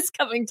partner is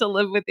coming to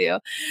live with you.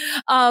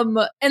 And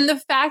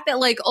the fact that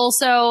like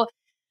also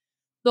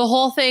the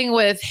whole thing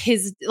with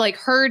his, like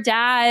her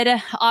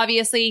dad,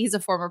 obviously he's a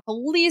former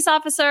police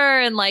officer.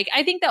 And like,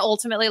 I think that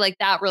ultimately like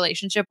that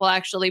relationship will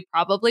actually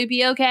probably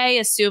be okay,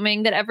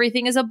 assuming that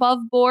everything is above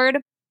board.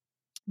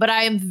 But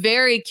I am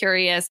very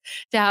curious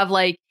to have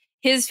like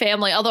his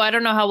family, although I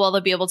don't know how well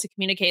they'll be able to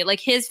communicate, like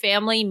his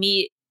family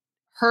meet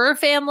her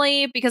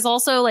family, because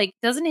also like,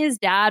 doesn't his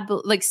dad,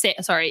 like,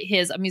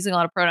 I'm using a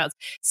lot of pronouns,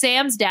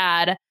 Sam's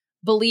dad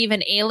believe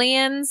in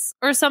aliens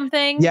or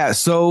something? Yeah.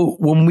 So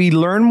when we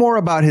learn more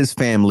about his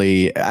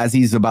family, as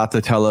he's about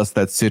to tell us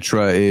that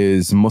Citra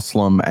is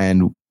Muslim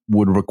and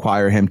would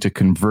require him to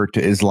convert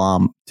to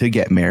Islam to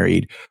get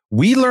married,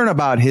 we learn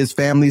about his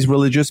family's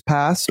religious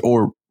past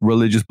or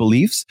religious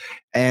beliefs.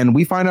 And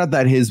we find out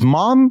that his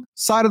mom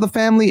side of the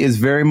family is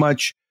very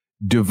much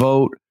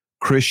devout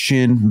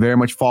Christian, very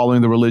much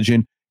following the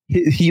religion.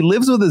 He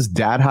lives with his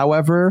dad,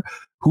 however,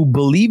 who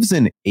believes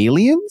in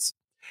aliens.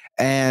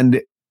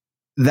 And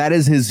that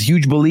is his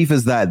huge belief,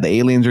 is that the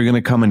aliens are going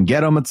to come and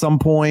get him at some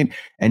point.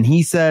 And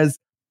he says,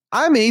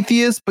 I'm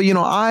atheist, but, you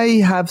know,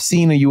 I have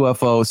seen a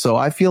UFO, so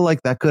I feel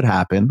like that could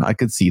happen. I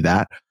could see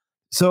that.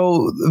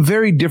 So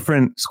very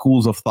different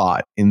schools of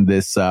thought in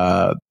this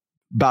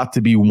about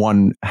to be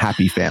one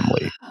happy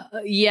family.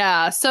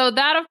 Yeah. So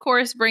that, of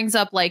course, brings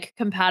up like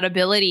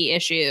compatibility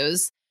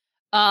issues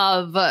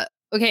of,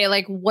 okay,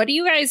 like, what do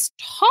you guys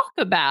talk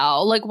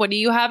about? Like, what do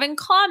you have in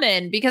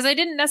common? Because I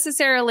didn't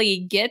necessarily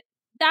get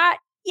that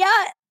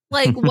yet,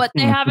 like what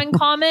they have in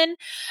common.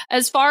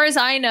 As far as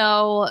I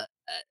know,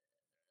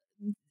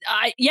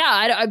 I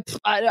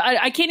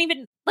can't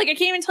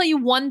even tell you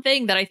one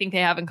thing that I think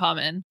they have in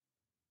common.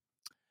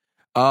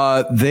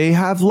 They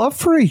have love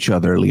for each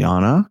other,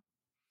 Liana.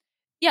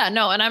 Yeah,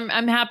 no, and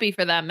I'm happy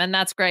for them, and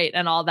that's great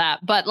and all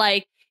that. But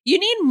like, you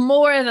need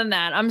more than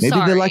that. Maybe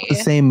sorry. they like the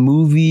same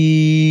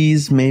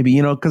movies. Maybe,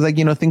 you know, because like,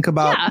 you know, think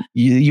about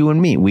you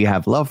and me. We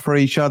have love for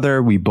each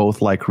other. We both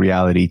like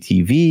reality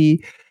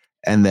TV.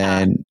 And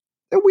then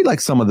we like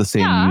some of the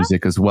same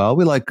music as well.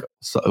 We like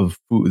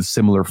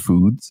similar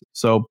foods.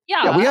 So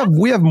yeah,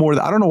 we have more.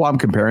 I don't know why I'm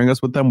comparing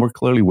us with them. We're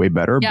clearly way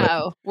better. Yeah,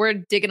 but we're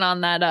digging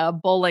on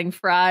that bowling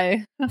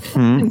fry.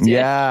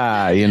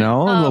 Yeah, you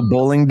know, a little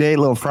bowling date,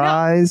 little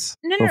fries,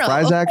 little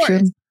fries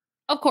action.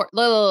 Of course.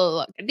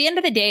 Look, at the end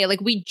of the day,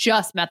 like, we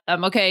just met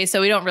them. Okay. So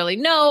we don't really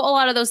know a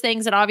lot of those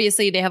things. And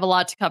obviously they have a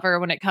lot to cover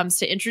when it comes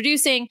to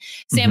introducing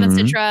Sam and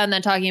Citra and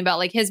then talking about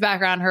like his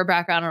background, her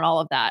background, and all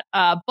of that.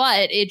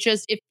 But it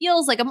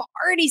feels like I'm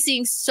already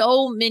seeing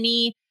so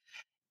many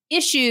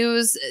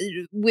issues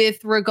with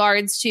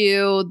regards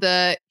to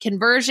the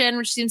conversion,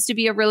 which seems to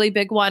be a really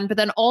big one. But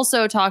then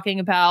also talking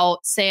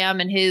about Sam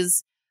and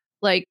his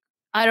like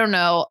I don't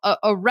know,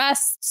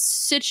 arrest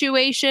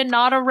situation,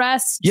 not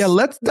arrest. Yeah,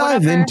 let's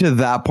dive into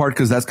that part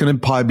because that's going to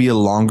probably be a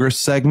longer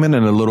segment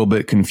and a little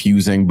bit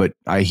confusing, but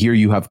I hear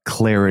you have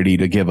clarity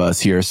to give us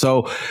here.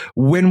 So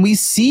when we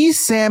see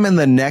Sam in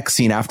the next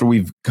scene after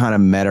we've kind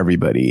of met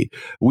everybody,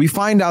 we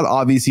find out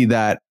obviously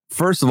that,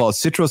 first of all,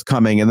 Citra's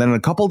coming. And then a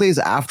couple days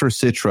after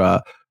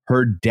Citra,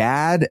 her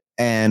dad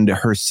and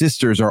her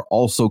sisters are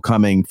also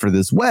coming for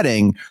this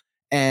wedding.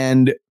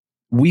 And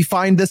we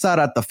find this out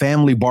at the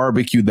family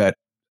barbecue that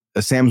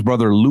Sam's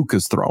brother Luke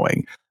is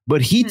throwing.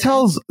 But he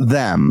tells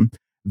them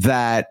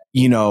that,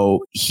 you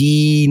know,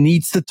 he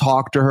needs to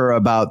talk to her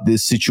about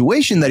this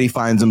situation that he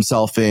finds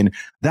himself in.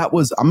 That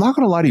was, I'm not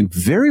going to lie to you,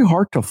 very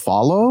hard to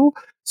follow.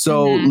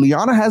 So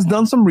Liana has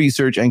done some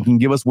research and can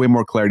give us way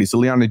more clarity. So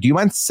Liana, do you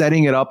mind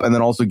setting it up and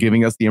then also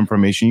giving us the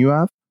information you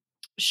have?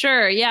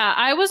 Sure. Yeah.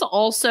 I was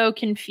also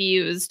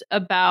confused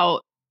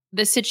about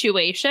the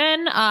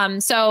situation.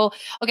 So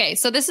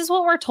this is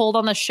what we're told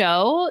on the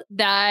show,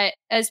 that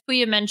as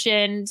Puya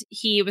mentioned,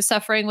 he was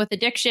suffering with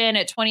addiction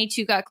at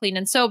 22, got clean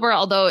and sober,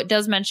 although it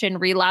does mention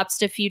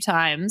relapsed a few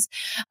times.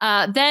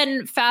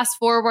 Then fast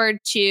forward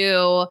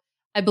to,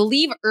 I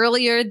believe,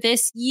 earlier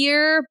this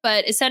year,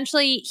 but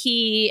essentially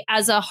he,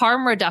 as a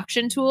harm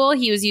reduction tool,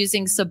 he was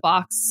using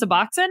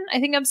Suboxone. I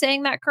think I'm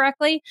saying that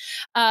correctly.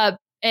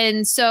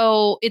 And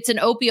so it's an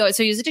opioid.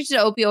 So he's addicted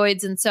to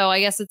opioids. And so I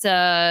guess it's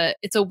a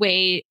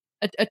way,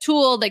 a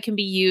tool that can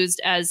be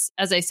used as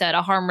I said,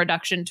 a harm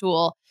reduction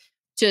tool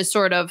to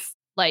sort of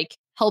like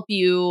help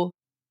you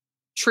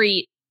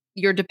treat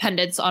your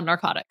dependence on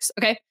narcotics.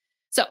 Okay.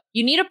 So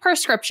you need a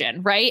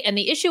prescription, right? And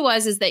the issue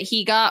is that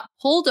he got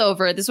pulled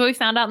over. This is what we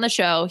found out in the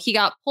show. He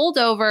got pulled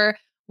over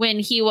when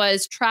he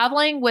was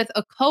traveling with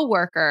a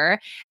coworker,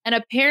 and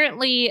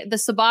apparently the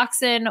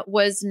Suboxone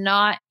was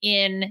not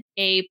in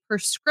a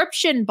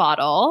prescription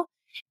bottle.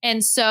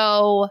 And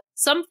so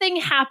something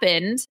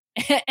happened.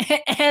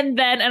 And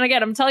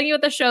again, I'm telling you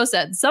what the show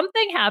said.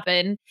 Something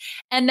happened.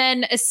 And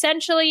then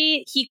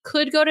essentially he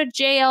could go to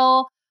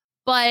jail,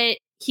 but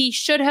he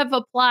should have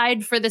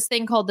applied for this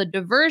thing called the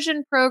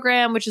diversion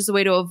program, which is a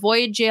way to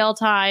avoid jail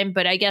time.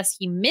 But I guess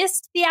he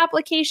missed the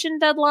application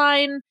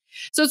deadline.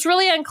 So it's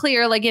really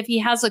unclear, like, if he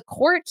has a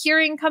court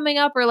hearing coming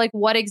up or like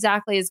what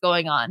exactly is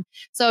going on.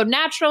 So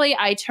naturally,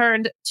 I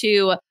turned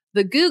to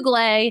the Google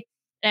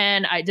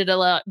and I did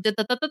a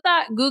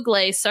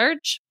Google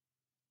search.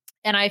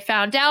 And I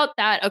found out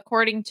that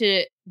according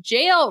to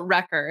jail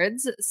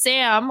records,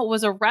 Sam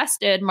was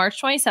arrested March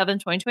 27,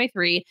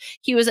 2023.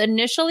 He was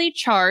initially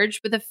charged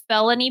with a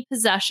felony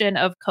possession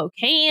of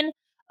cocaine,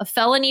 a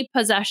felony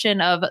possession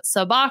of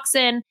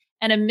Suboxone,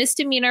 and a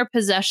misdemeanor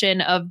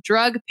possession of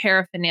drug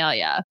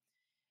paraphernalia.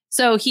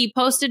 So he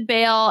posted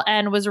bail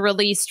and was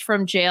released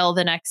from jail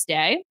the next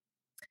day.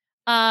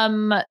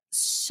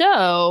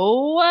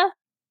 So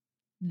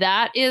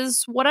that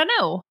is what I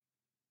know.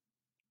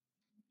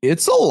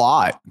 It's a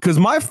lot, because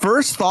my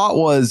first thought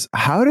was,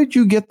 how did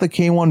you get the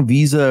K1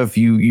 visa if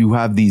you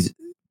have these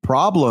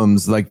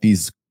problems, like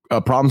these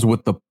problems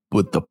with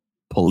the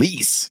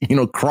police,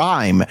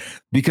 crime?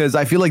 Because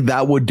I feel like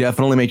that would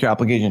definitely make your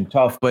application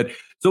tough. But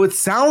so it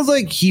sounds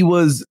like he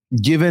was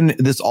given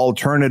this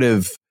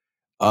alternative.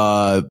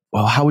 How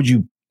would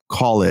you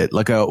call it?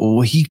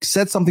 He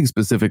said something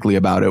specifically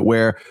about it,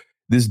 where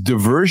this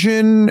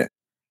diversion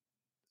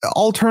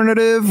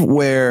alternative,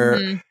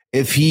 where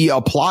if he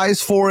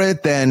applies for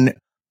it, then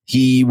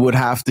he would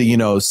have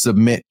to,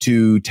 submit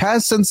to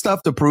tests and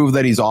stuff to prove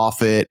that he's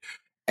off it.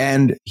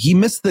 And he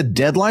missed the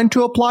deadline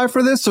to apply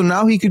for this. So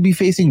now he could be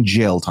facing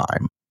jail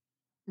time.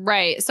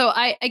 Right. So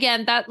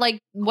that like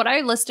what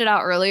I listed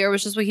out earlier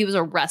was just what he was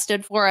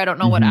arrested for. I don't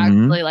know what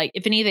actually, like,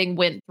 if anything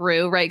went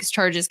through, right? Because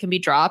charges can be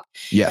dropped.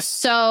 Yes.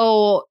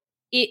 So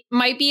it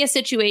might be a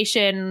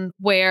situation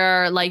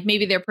where like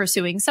maybe they're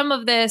pursuing some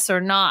of this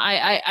or not.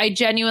 I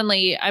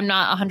genuinely, I'm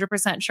not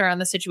 100% sure on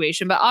the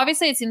situation, but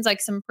obviously it seems like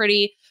some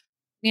pretty,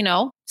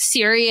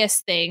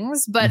 serious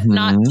things, but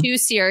not too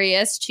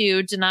serious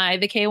to deny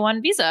the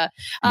K1 visa.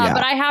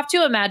 But I have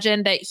to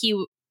imagine that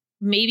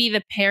maybe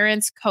the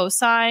parents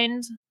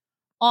co-signed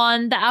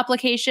on the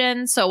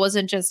application. So it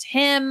wasn't just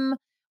him,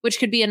 which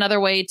could be another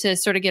way to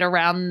sort of get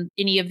around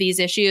any of these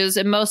issues.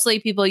 And mostly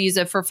people use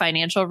it for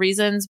financial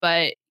reasons,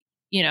 but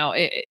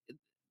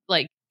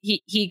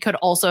he could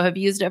also have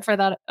used it for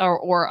that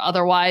or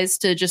otherwise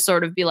to just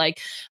sort of be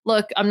like,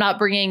 look, I'm not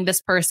bringing this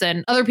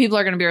person. Other people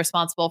are going to be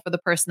responsible for the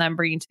person I'm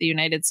bringing to the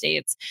United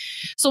States.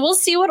 So we'll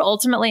see what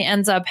ultimately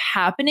ends up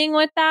happening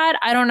with that.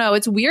 I don't know.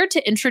 It's weird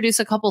to introduce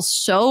a couple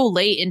so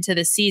late into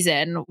the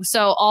season.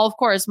 So of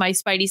course, my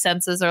spidey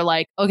senses are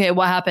like, okay,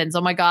 what happens?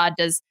 Oh my God,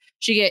 does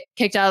she get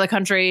kicked out of the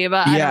country?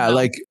 But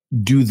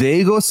do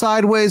they go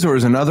sideways, or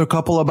is another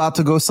couple about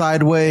to go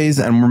sideways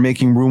and we're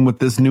making room with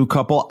this new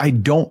couple? I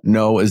don't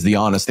know is the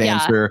honest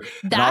answer.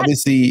 And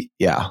obviously,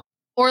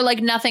 or like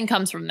nothing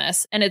comes from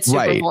this and it's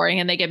super boring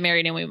and they get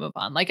married and we move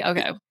on. Like,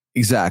 okay.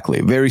 Exactly.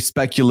 Very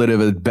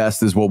speculative at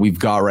best is what we've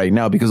got right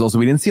now, because also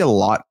we didn't see a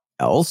lot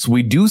else.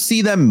 We do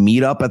see them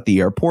meet up at the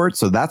airport.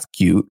 So that's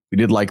cute. We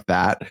did like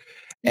that.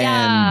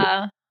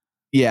 Yeah.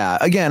 yeah,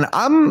 again,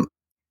 I'm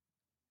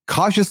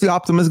cautiously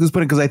optimistic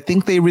because I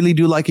think they really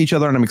do like each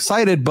other and I'm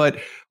excited. But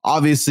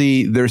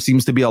obviously, there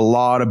seems to be a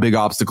lot of big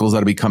obstacles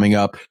that'll be coming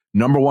up.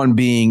 Number one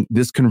being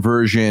this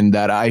conversion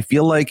that I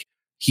feel like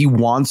he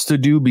wants to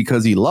do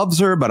because he loves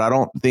her, but I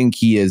don't think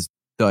he has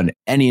done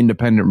any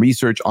independent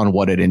research on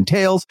what it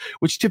entails,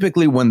 which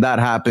typically when that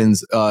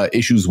happens,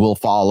 issues will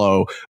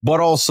follow.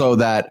 But also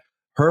that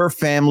her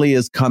family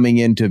is coming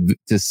in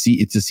to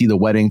see the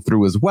wedding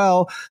through as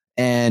well.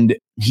 And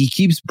he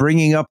keeps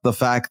bringing up the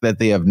fact that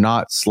they have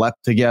not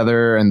slept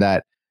together and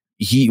that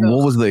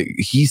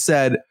he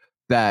said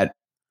that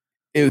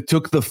it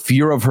took the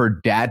fear of her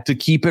dad to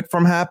keep it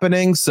from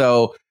happening.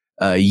 So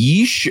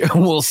yeesh,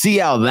 we'll see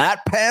how that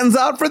pans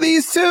out for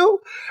these two.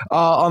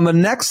 On the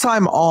next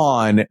time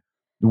on,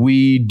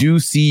 we do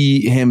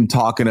see him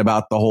talking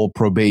about the whole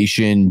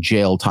probation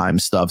jail time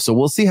stuff. So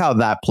we'll see how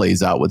that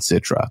plays out with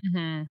Citra.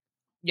 Mm-hmm.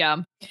 Yeah,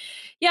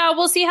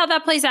 we'll see how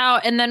that plays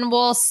out. And then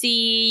we'll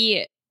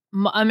see.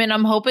 I mean,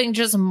 I'm hoping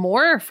just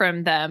more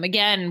from them.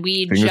 Again,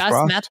 we Fingers just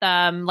crossed. met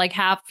them like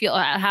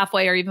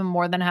halfway or even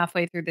more than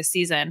halfway through the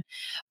season.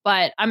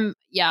 But I'm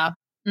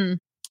a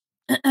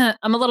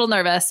little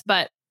nervous,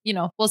 but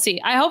we'll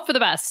see. I hope for the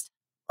best.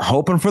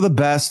 Hoping for the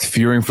best,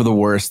 fearing for the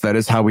worst. That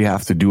is how we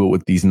have to do it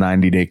with these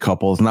 90-day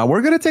couples. Now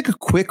we're going to take a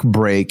quick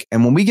break.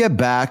 And when we get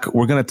back,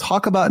 we're going to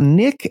talk about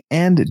Nick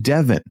and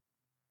Devin.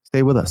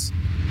 Stay with us.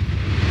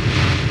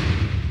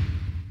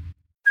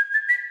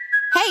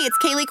 Hey, it's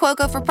Kaylee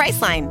Cuoco for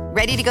Priceline.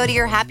 Ready to go to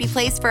your happy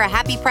place for a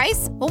happy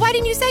price? Well, why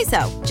didn't you say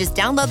so? Just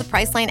download the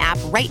Priceline app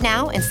right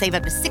now and save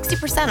up to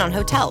 60% on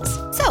hotels.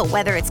 So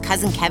whether it's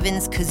Cousin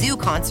Kevin's Kazoo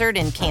Concert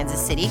in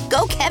Kansas City,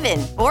 go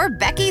Kevin, or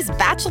Becky's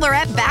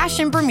Bachelorette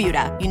Bash in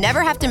Bermuda, you never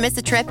have to miss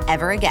a trip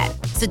ever again.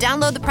 So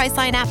download the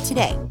Priceline app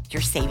today.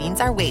 Your savings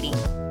are waiting.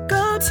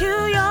 Go to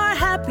your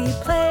happy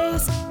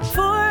place for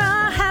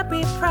a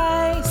happy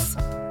price.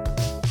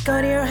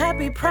 Go to your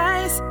happy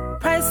price,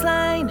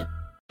 Priceline.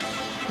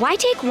 Why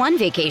take one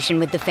vacation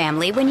with the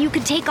family when you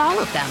could take all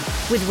of them?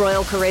 With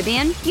Royal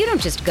Caribbean, you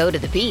don't just go to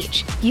the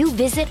beach. You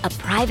visit a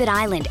private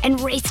island and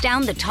race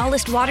down the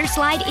tallest water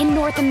slide in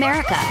North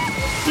America.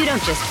 You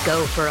don't just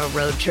go for a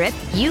road trip.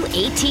 You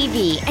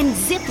ATV and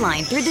zip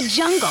line through the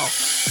jungle.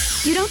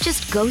 You don't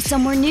just go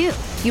somewhere new.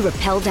 You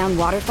rappel down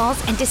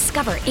waterfalls and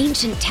discover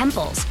ancient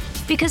temples.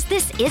 Because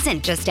this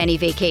isn't just any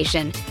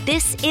vacation.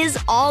 This is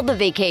all the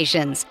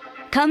vacations.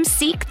 Come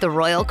seek the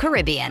Royal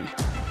Caribbean.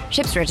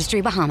 Ships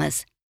Registry,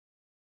 Bahamas.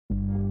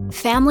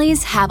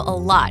 Families have a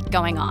lot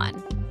going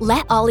on.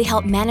 Let Ollie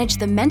help manage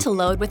the mental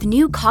load with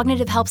new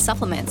cognitive help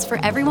supplements for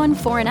everyone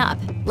 4 and up,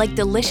 like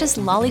delicious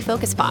Lolly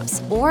Focus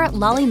Pops or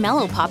Lolly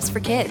Mellow Pops for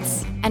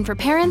kids. And for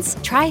parents,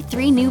 try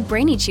 3 new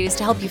Brainy Chews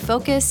to help you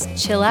focus,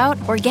 chill out,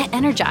 or get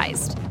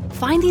energized.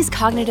 Find these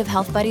cognitive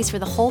health buddies for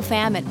the whole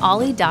fam at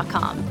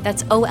ollie.com.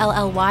 That's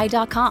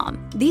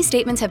OLLY.com. These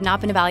statements have not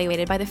been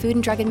evaluated by the Food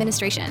and Drug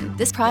Administration.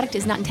 This product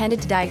is not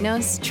intended to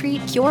diagnose,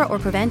 treat, cure, or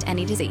prevent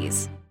any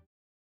disease.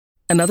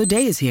 Another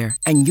day is here,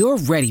 and you're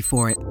ready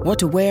for it. What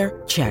to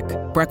wear? Check.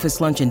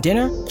 Breakfast, lunch, and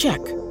dinner? Check.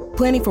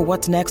 Planning for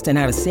what's next and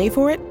how to save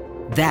for it?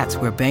 That's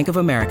where Bank of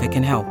America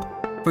can help.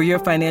 For your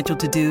financial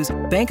to-dos,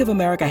 Bank of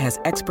America has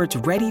experts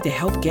ready to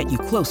help get you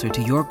closer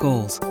to your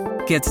goals.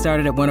 Get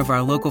started at one of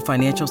our local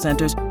financial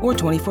centers or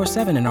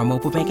 24/7 in our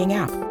mobile banking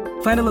app.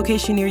 Find a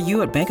location near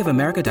you at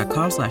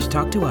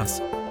bankofamerica.com/talktous.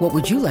 What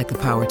would you like the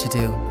power to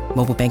do?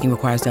 Mobile banking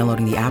requires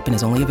downloading the app and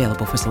is only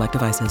available for select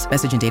devices.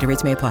 Message and data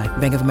rates may apply.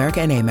 Bank of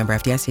America NA, member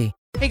FDIC.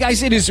 Hey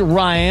guys, it is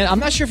Ryan. I'm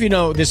not sure if you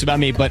know this about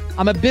me, but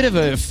I'm a bit of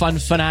a fun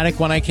fanatic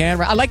when I can.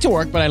 I like to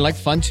work, but I like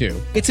fun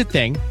too. It's a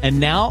thing. And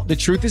now the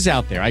truth is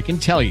out there. I can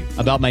tell you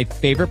about my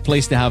favorite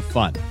place to have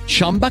fun.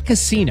 Chumba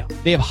Casino.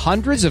 They have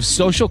hundreds of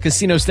social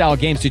casino style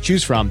games to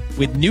choose from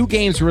with new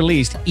games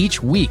released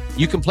each week.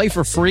 You can play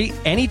for free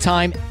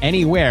anytime,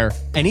 anywhere.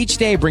 And each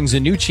day brings a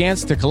new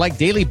chance to collect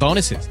daily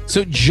bonuses.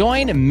 So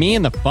join me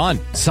in the fun.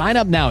 Sign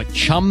up now at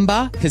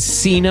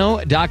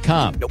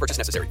ChumbaCasino.com. No purchase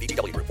necessary.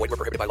 VGW. Void where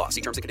prohibited by law.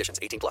 See terms and conditions.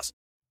 18+.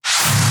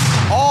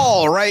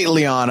 All right,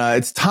 Liana,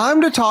 it's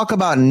time to talk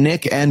about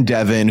Nick and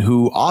Devin,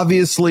 who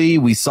obviously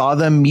we saw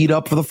them meet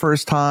up for the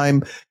first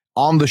time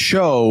on the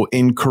show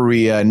in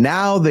Korea.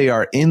 Now they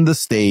are in the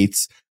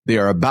States. They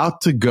are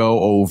about to go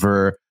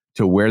over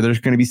to where they're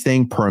going to be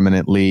staying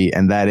permanently,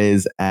 and that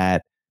is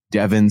at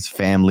Devin's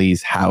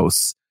family's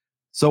house.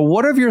 So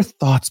what have your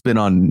thoughts been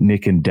on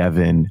Nick and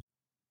Devin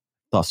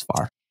thus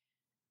far?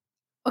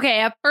 Okay,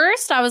 at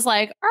first I was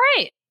like, all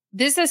right,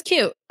 this is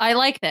cute. I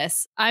like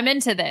this. I'm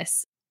into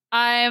this.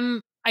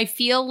 I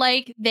feel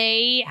like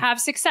they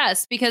have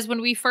success because when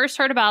we first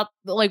heard about,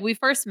 we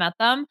first met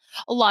them,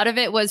 a lot of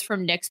it was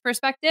from Nick's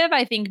perspective.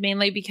 I think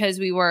mainly because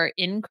we were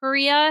in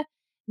Korea.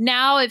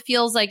 Now it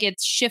feels like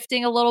it's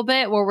shifting a little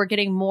bit where we're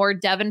getting more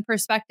Devin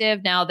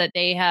perspective now that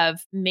they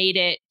have made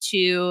it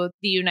to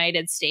the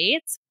United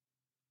States.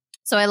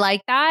 So I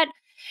like that.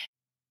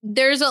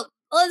 There's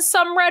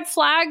some red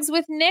flags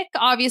with Nick,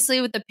 obviously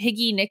with the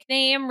Piggy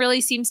nickname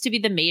really seems to be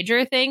the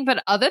major thing.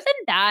 But other than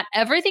that,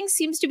 everything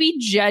seems to be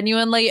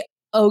genuinely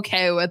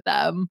okay with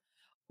them,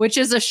 which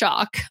is a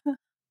shock.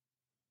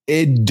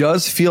 It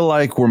does feel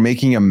like we're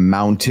making a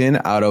mountain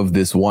out of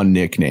this one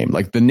nickname.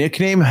 Like the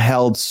nickname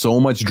held so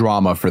much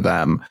drama for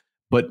them,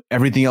 but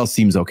everything else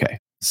seems okay.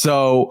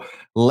 So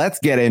let's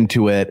get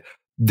into it.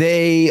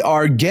 They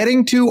are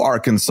getting to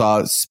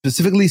Arkansas,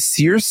 specifically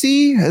Circe,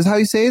 is how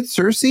you say it?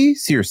 Circe?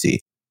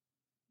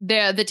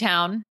 The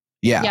town.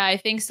 Yeah. Yeah, I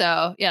think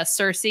so. Yeah,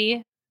 Circe.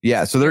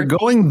 Yeah, so they're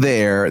going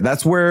there.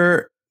 That's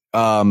where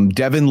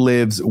Devin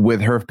lives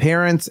with her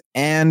parents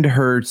and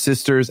her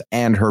sisters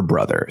and her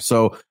brother.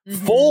 So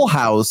full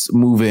house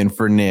move in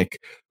for Nick,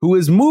 who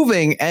is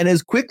moving and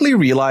is quickly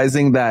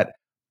realizing that,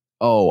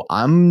 oh,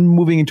 I'm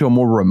moving into a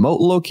more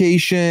remote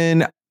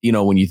location. You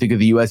know, when you think of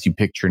the US, you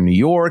picture New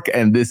York,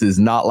 and this is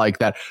not like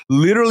that.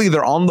 Literally,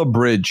 they're on the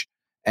bridge.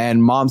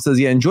 And mom says,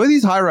 yeah, enjoy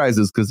these high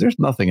rises because there's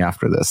nothing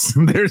after this.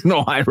 There's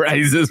no high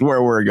rises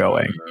where we're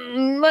going.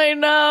 I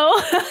know.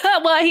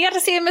 Well, he got to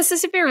see the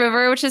Mississippi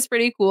River, which is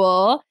pretty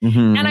cool.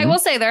 And I will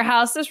say their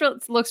house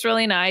looks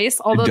really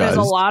nice, although there's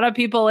a lot of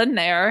people in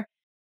there.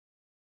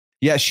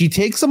 Yeah, she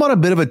takes him on a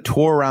bit of a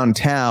tour around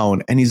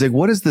town. And he's like,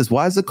 what is this?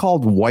 Why is it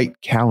called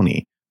White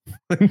County?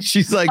 And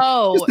she's like,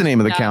 it's the name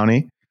of the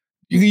county.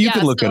 You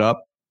can look it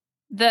up.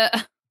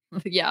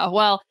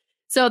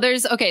 So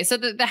there's so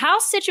the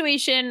house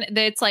situation,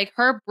 that's like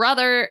her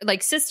brother,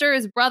 like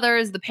sisters,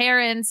 brothers, the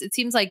parents, it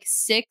seems like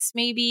 6,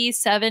 maybe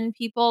 7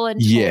 people in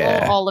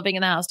total, all living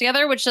in the house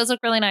together, which does look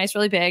really nice,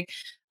 really big,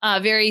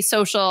 very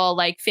social,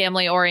 like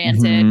family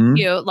oriented,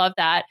 cute, love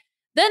that.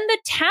 Then the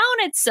town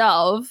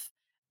itself,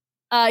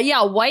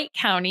 White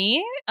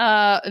County,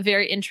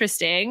 very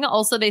interesting.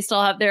 Also, they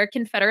still have their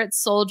Confederate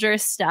soldier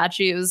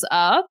statues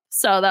up,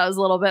 so that was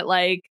a little bit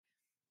like,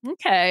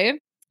 okay.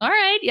 All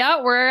right.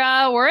 Yeah,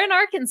 we're in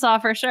Arkansas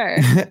for sure.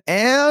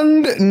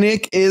 And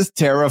Nick is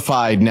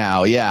terrified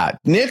now. Yeah.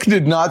 Nick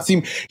did not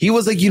seem, he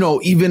was like,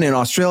 even in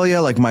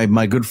Australia, like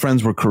my good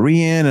friends were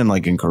Korean, and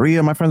like in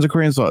Korea, my friends are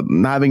Korean. So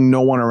having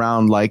no one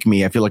around like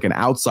me, I feel like an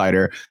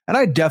outsider. And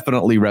I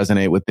definitely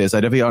resonate with this.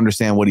 I definitely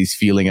understand what he's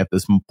feeling at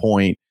this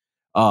point.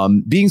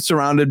 Being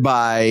surrounded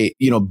by,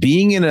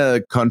 being in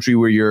a country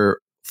where you're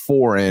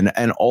foreign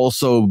and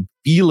also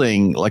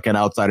feeling like an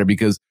outsider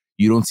because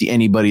you don't see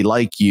anybody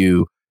like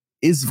you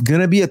is going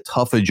to be a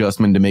tough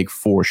adjustment to make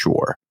for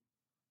sure.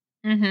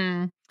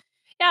 Yeah,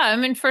 I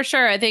mean, for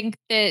sure. I think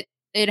that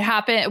it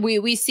happened.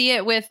 We see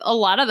it with a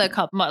lot of the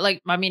couple,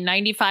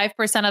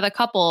 95% of the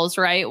couples,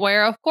 right?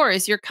 Where, of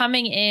course, you're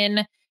coming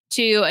in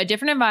to a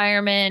different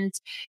environment.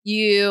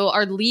 You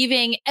are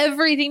leaving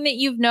everything that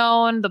you've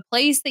known, the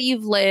place that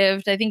you've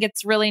lived. I think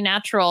it's really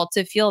natural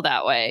to feel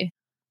that way.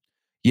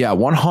 Yeah,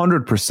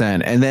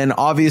 100%. And then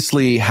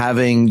obviously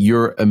having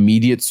your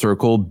immediate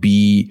circle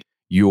be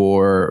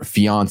your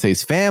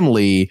fiance's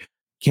family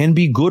can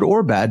be good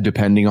or bad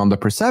depending on the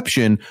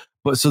perception.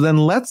 But so then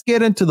let's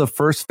get into the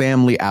first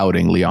family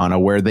outing, Liana,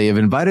 where they have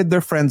invited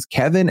their friends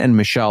Kevin and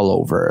Michelle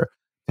over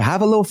to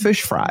have a little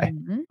fish fry.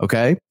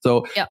 Okay.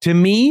 So to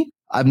me,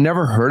 I've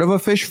never heard of a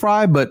fish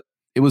fry, but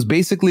it was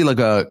basically like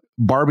a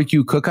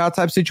barbecue cookout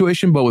type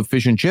situation, but with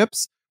fish and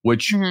chips,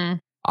 which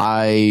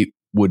I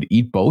would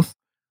eat both.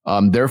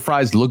 Their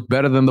fries look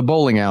better than the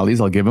bowling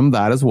alleys. I'll give them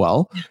that as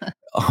well.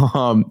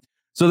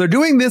 So they're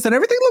doing this and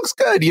everything looks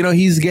good.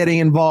 He's getting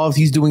involved.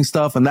 He's doing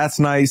stuff and that's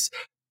nice.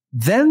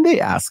 Then they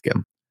ask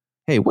him,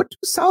 hey, what do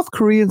South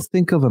Koreans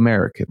think of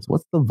Americans?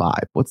 What's the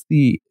vibe? What's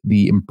the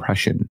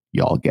impression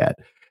y'all get?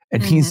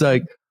 And he's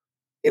like,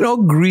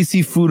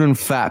 greasy food and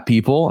fat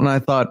people. And I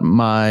thought,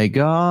 my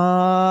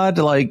God,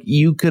 like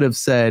you could have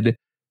said,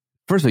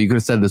 first of all, you could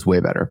have said this way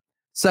better.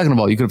 Second of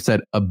all, you could have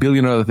said a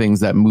billion other things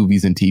that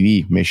movies and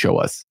TV may show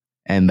us.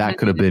 And that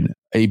could have been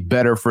a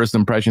better first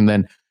impression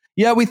than,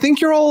 yeah, we think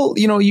you're all,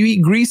 you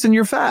eat grease and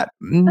you're fat.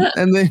 And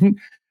then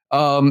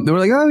they were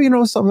like,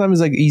 oh,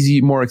 sometimes it's like easy,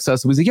 more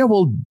accessible. He's like, yeah,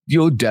 well,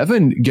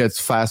 Devin gets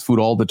fast food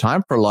all the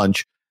time for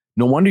lunch.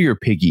 No wonder you're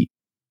piggy.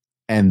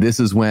 And this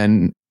is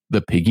when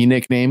the piggy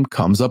nickname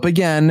comes up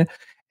again.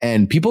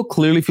 And people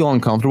clearly feel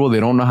uncomfortable. They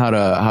don't know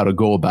how to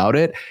go about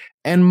it.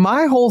 And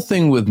my whole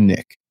thing with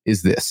Nick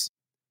is this.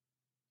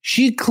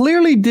 She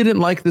clearly didn't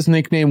like this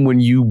nickname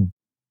when you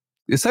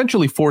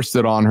essentially forced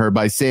it on her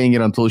by saying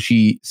it until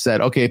she said,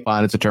 okay,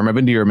 fine, it's a term of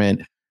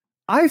endearment.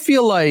 I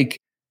feel like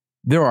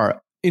there are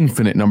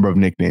infinite number of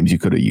nicknames you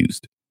could have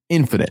used.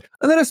 Infinite.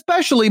 And then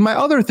especially my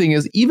other thing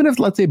is, even if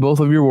let's say both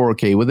of you were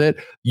okay with it,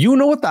 you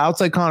know what the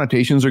outside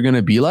connotations are going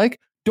to be like.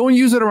 Don't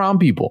use it around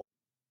people.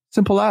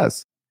 Simple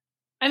as.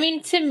 I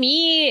mean, to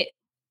me,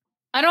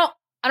 I don't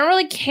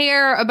really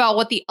care about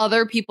what the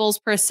other people's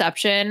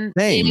perception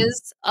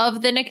is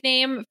of the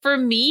nickname. For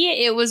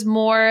me, it was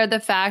more the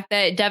fact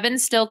that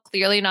Devin's still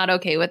clearly not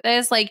okay with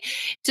this. Like,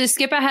 to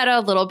skip ahead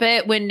a little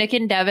bit, when Nick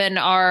and Devin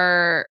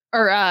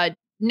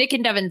Nick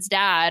and Devin's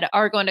dad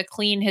are going to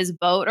clean his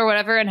boat or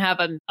whatever and have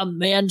a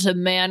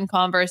man-to-man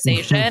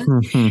conversation.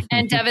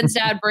 And Devin's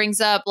dad brings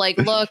up like,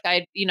 look,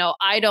 I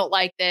don't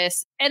like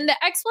this. And the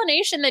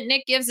explanation that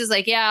Nick gives is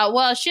like, yeah,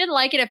 well, she didn't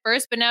like it at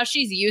first, but now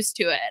she's used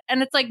to it.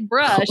 And it's like,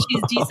 bruh,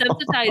 she's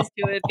desensitized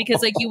to it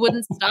because like you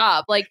wouldn't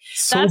stop. Like,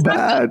 so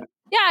bad.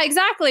 Yeah,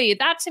 exactly.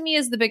 That to me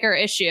is the bigger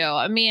issue.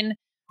 I mean,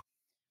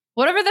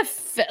 whatever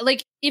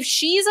like, if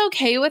she's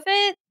okay with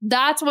it,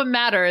 that's what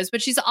matters.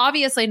 But she's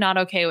obviously not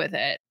okay with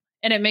it,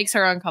 and it makes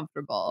her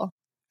uncomfortable.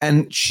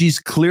 And she's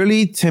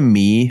clearly, to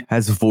me,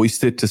 has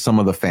voiced it to some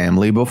of the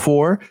family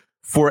before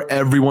for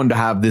everyone to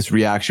have this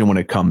reaction when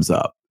it comes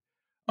up.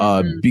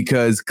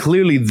 Because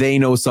clearly they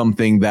know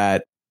something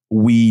that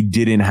we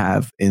didn't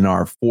have in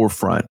our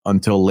forefront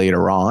until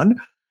later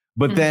on.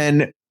 But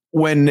then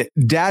when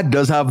dad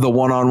does have the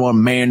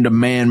one-on-one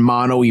man-to-man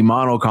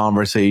mano-y-mano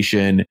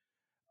conversation,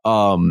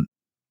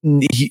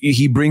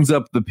 he brings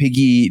up the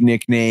Piggy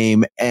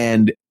nickname,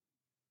 and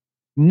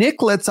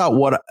Nick lets out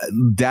what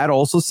dad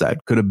also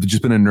said could have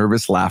just been a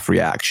nervous laugh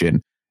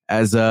reaction.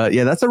 As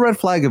that's a red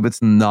flag if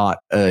it's not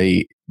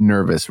a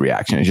nervous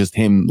reaction. It's just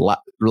him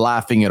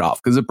laughing it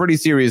off, because it's a pretty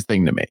serious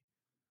thing to me.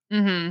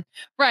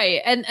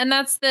 Right. And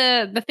that's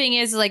the thing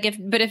is, like,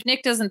 if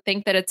Nick doesn't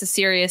think that it's a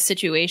serious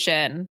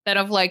situation, then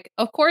of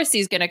course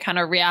he's going to kind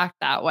of react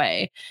that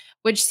way,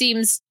 which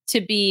seems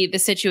to be the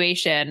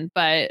situation,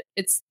 but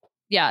it's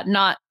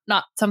not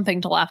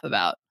something to laugh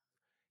about.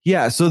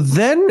 Yeah. So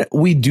then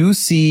we do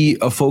see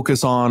a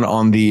focus on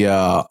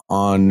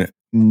Devin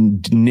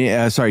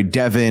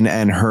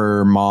and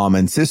her mom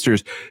and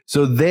sisters.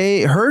 So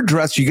her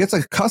dress, she gets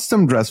a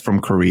custom dress from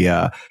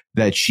Korea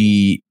that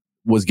she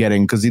was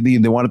getting because they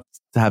wanted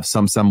to have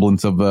some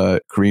semblance of a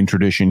Korean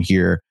tradition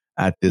here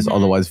at this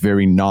otherwise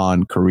very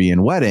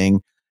non-Korean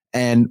wedding.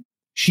 And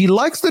she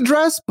likes the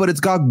dress, but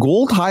it's got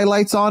gold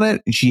highlights on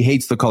it, and she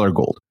hates the color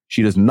gold.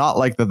 She does not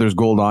like that there's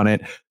gold on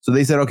it. So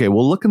they said, okay,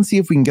 we'll look and see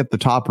if we can get the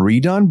top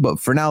redone. But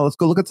for now, let's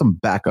go look at some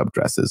backup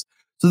dresses.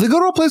 So they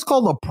go to a place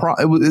called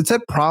it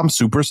said Prom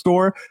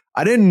Superstore.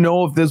 I didn't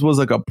know if this was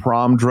like a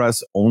prom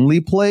dress only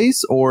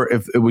place or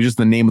if it was just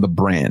the name of the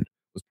brand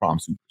was Prom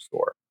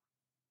Superstore.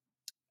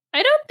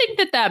 I don't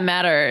think that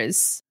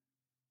matters.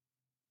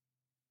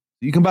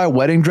 You can buy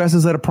wedding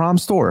dresses at a prom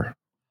store.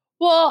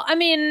 Well, I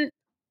mean,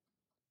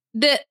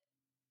 it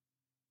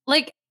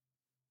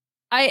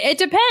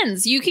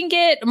depends. You can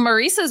get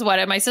Marissa's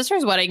wedding. My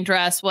sister's wedding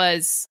dress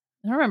was,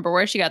 I don't remember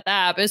where she got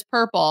that, but it was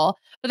purple.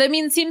 But I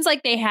mean, it seems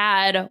like they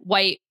had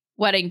white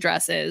wedding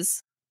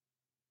dresses.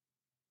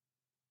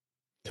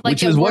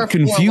 Which is what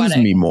confused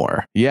me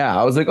more. Yeah,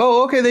 I was like,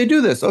 oh, okay, they do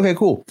this. Okay,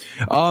 cool.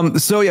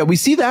 So yeah, we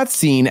see that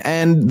scene,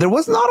 and there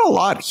was not a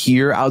lot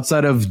here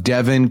outside of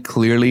Devin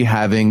clearly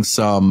having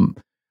something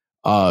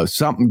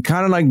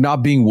kind of like not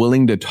being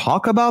willing to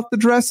talk about the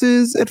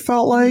dresses, it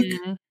felt like.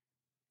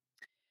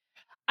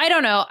 I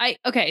don't know.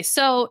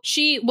 So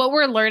what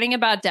we're learning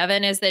about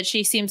Devin is that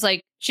she seems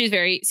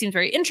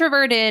very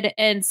introverted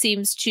and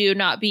seems to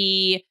not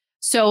be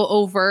so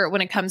overt when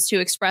it comes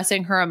to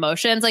expressing her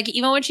emotions. Like,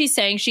 even when she's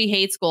saying she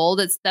hates gold,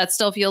 that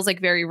still feels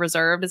like very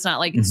reserved. It's not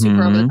like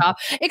super over the top.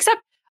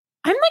 Except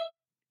I'm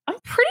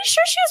pretty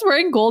sure she was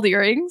wearing gold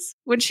earrings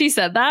when she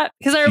said that,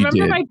 because I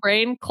remember my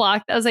brain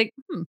clocked. I was like,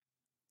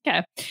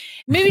 okay,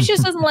 maybe she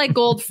just doesn't like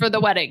gold for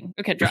the wedding.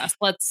 Okay, dress.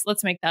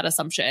 Let's make that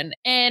assumption.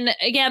 And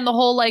again, the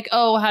whole like,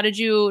 oh, how did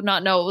you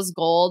not know it was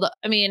gold?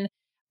 I mean,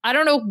 I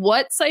don't know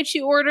what site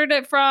she ordered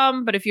it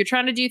from, but if you're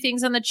trying to do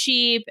things on the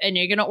cheap and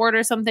you're going to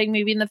order something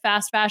maybe in the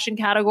fast fashion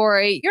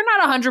category, you're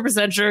not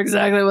 100% sure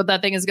exactly what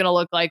that thing is going to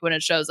look like when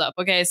it shows up.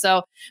 Okay,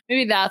 so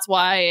maybe that's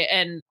why,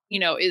 and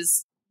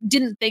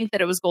didn't think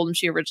that it was gold when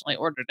she originally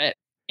ordered it.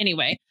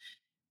 Anyway,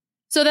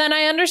 so then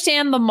I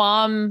understand the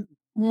mom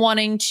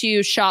wanting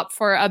to shop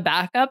for a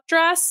backup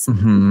dress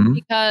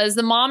because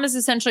the mom is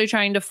essentially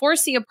trying to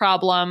foresee a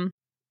problem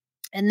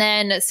and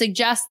then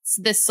suggests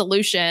this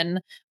solution.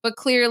 But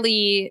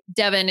clearly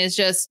Devin is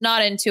just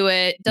not into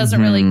it,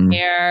 doesn't really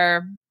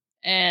care,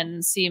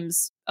 and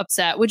seems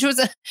upset, which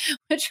was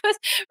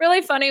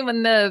really funny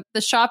when the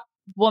shop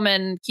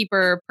woman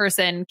keeper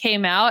person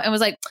came out and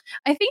was like,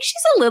 I think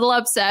she's a little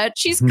upset.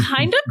 She's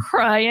kind of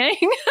crying.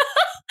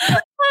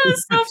 That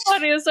was so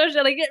funny.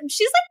 Especially like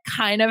she's like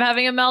kind of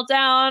having a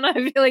meltdown. I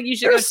feel like you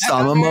should. There's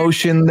some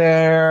emotion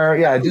there.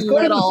 Yeah, just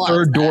go to the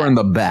third door in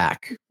the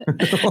back.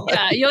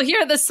 Yeah, you'll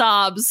hear the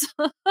sobs.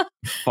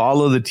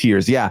 Follow the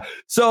tears. Yeah.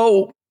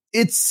 So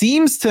it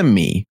seems to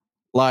me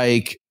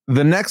like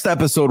the next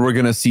episode we're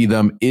going to see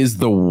them is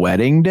the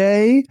wedding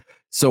day.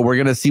 So we're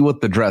going to see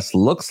what the dress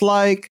looks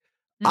like.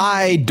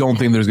 I don't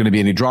think there's going to be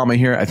any drama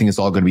here. I think it's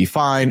all going to be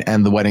fine,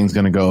 and the wedding's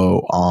going to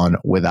go on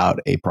without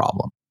a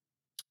problem.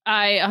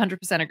 I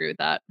 100% agree with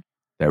that.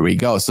 There we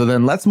go. So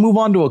then let's move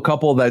on to a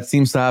couple that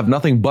seems to have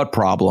nothing but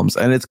problems,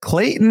 and it's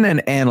Clayton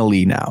and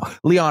Annalie now.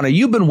 Liana,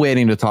 you've been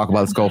waiting to talk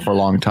about this couple for a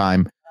long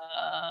time.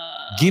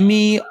 Give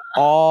me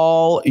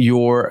all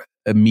your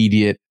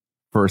immediate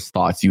first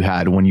thoughts you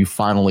had when you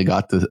finally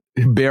got to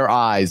bear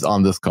eyes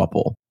on this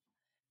couple.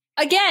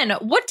 Again,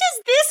 what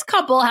does this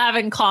couple have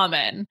in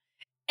common?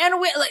 And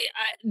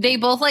they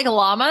both like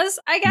llamas,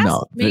 I guess.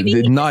 No,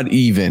 maybe not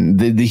even.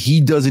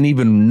 He doesn't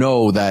even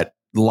know that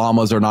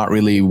llamas are not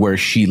really where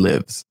she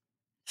lives.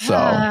 So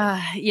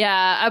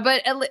yeah,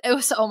 but it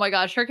was, oh my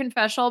gosh, her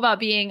confessional about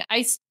being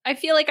I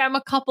feel like I'm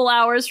a couple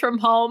hours from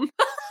home.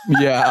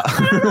 Yeah.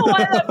 I don't know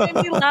why that made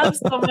me laugh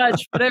so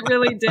much, but it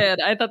really did.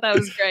 I thought that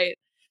was great.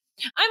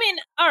 I mean,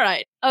 all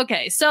right.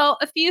 Okay. So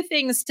a few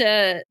things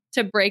to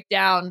break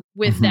down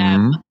with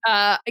them.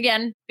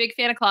 Again, big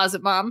fan of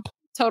Closet Mom.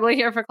 Totally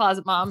here for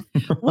Closet Mom.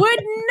 Would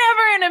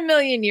never in a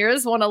million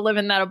years want to live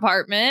in that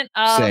apartment.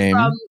 Same.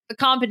 From the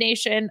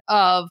combination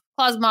of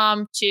Closet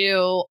Mom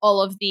to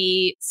all of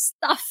the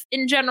stuff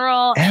in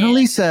general.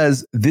 Annalie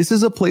says this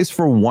is a place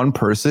for one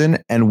person,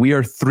 and we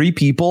are 3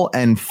 people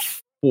and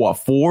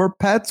 4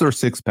 pets or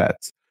 6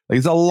 pets. Like,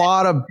 it's a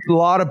lot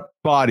of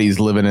bodies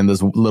living in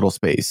this little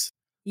space.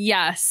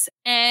 Yes.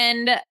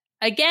 And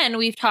again,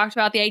 we've talked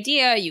about the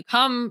idea you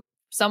come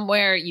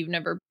somewhere you've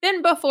never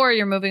been before,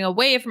 you're moving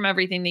away from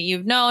everything that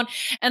you've known.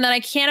 And then I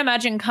can't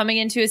imagine coming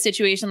into a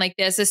situation like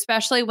this,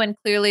 especially when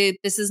clearly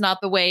this is not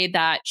the way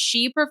that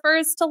she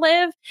prefers to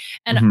live.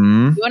 And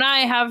you and I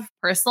have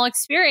personal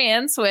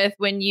experience with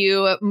when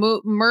you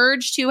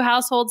merge 2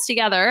 households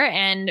together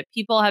and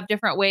people have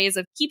different ways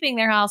of keeping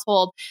their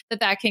household,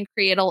 that can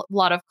create a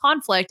lot of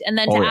conflict. And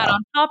then to add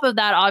on top of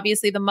that,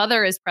 obviously the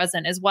mother is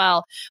present as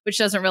well, which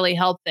doesn't really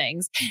help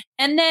things.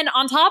 And then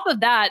on top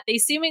of that, they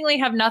seemingly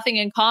have nothing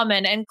in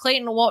common. And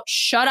Clayton won't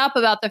shut up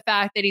about the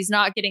fact that he's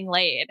not getting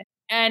laid.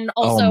 And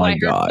also, I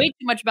heard way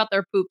too much about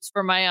their poops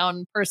for my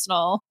own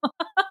personal.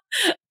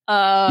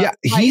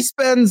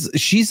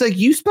 She's like,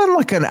 you spend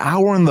like an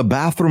hour in the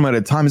bathroom at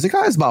a time. He's like,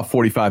 it's about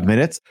 45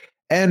 minutes.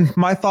 And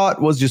my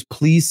thought was just,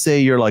 please say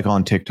you're like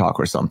on TikTok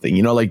or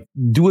something, like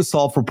do a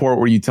self report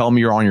where you tell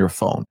me you're on your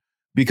phone,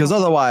 because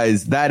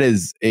otherwise that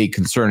is a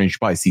concern and you should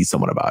probably see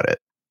someone about it.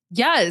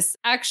 Yes,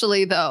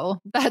 actually, though,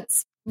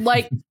 that's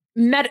like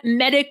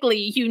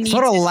medically you need. It's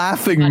not a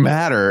laughing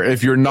matter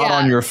if you're not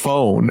on your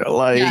phone.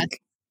 Like, yes.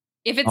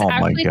 If it's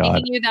actually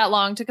taking you that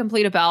long to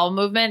complete a bowel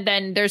movement,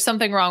 then there's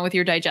something wrong with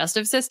your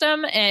digestive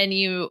system, and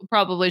you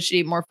probably should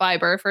eat more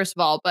fiber, first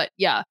of all. But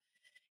yeah,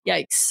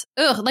 yikes!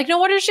 Ugh, like no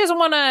wonder she doesn't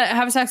want to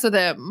have sex with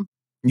him.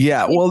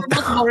 Yeah, well, for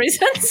multiple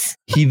reasons.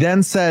 He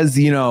then says,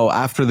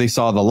 after they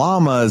saw the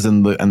llamas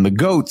and the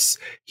goats,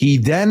 he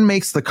then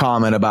makes the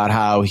comment about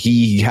how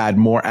he had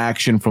more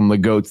action from the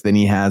goats than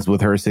he has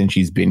with her since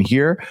she's been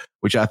here,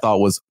 which I thought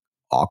was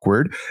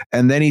awkward.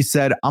 And then he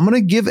said, I'm going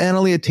to give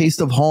Annalie a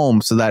taste of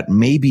home so that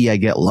maybe I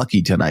get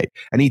lucky tonight.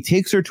 And he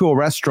takes her to a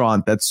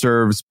restaurant that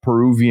serves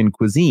Peruvian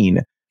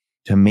cuisine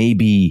to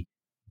maybe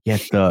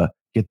get the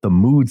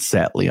mood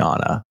set,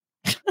 Liana.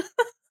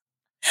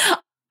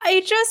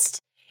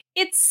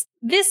 It's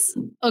this.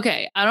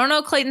 Okay. I don't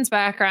know Clayton's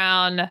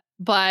background,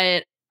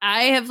 but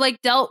I have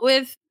dealt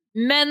with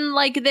men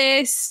like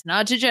this,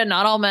 not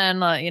all men,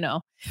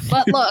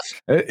 but look,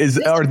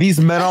 are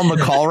these men on the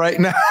call right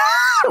now?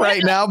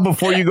 Right now,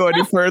 before you go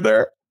any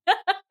further?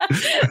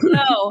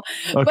 No.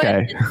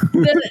 Okay.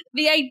 But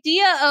the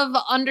idea of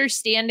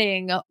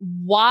understanding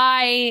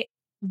why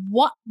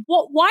do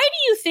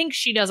you think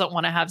she doesn't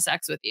want to have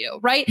sex with you?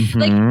 Right?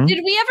 Like,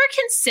 did we ever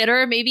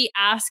consider maybe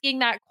asking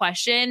that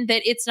question,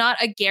 that it's not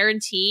a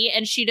guarantee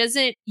and she does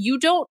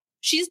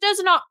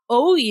not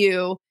owe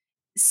you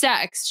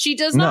sex. She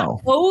does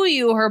not owe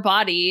you her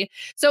body.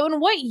 So in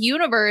what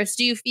universe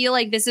do you feel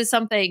like this is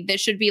something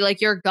that should be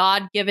like your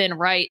God-given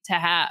right to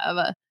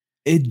have?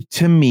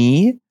 To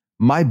me,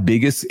 my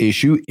biggest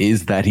issue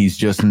is that he's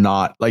just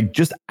not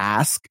just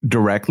ask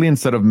directly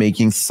instead of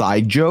making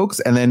side jokes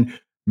and then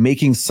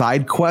making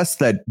side quests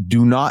that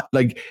do not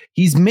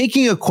he's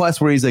making a quest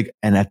where he's like,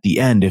 and at the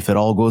end, if it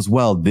all goes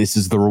well, this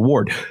is the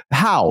reward.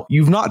 How?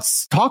 You've not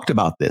talked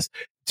about this.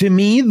 To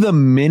me, the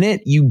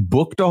minute you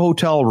booked a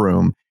hotel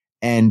room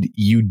and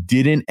you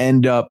didn't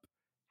end up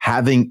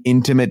having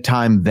intimate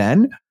time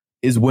then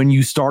is when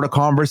you start a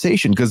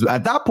conversation. Because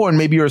at that point,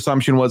 maybe your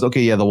assumption was,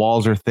 okay, yeah, the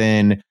walls are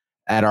thin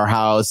at our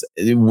house.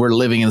 We're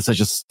living in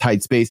such a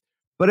tight space.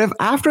 But if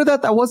after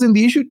that wasn't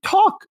the issue,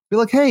 talk. Be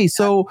like, hey,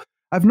 so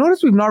I've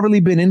noticed we've not really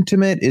been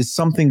intimate. Is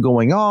something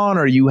going on?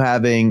 Are you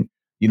having,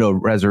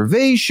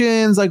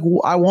 reservations? I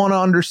want to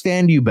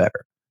understand you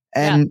better.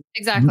 And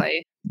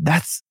exactly.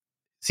 That's,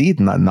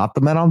 not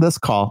the men on this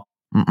call.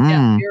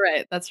 Yeah, you're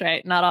right. That's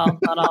right. Not all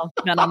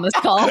men on this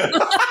call.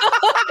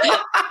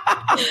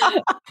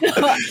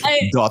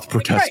 Doth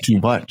protest too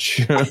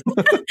much. No,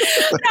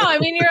 I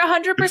mean, you're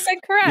 100%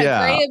 correct, Yeah.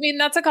 right? I mean,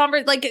 that's a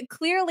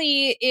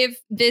clearly, if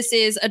this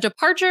is a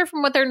departure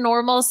from what their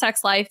normal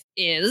sex life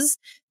is,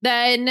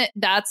 then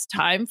that's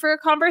time for a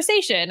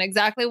conversation.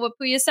 Exactly what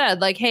Puya said.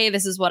 Like, hey,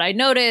 this is what I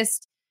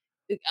noticed.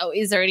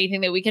 Is there anything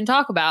that we can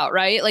talk about?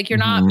 Right? Like, you're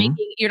not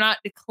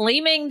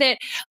claiming that,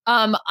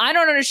 I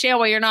don't understand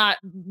why you're not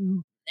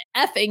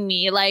effing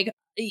me. Like,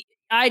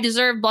 I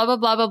deserve blah, blah,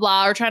 blah, blah,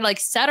 blah, or trying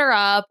to set her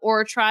up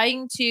or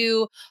trying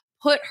to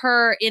put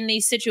her in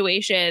these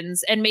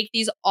situations and make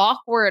these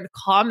awkward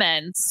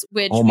comments,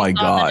 which oh my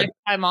God. the next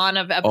time on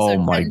of episode Oh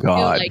my 10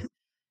 God. too,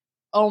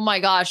 oh my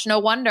gosh, no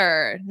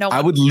wonder.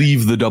 I would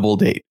leave the double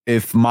date.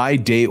 If my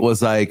date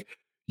was like,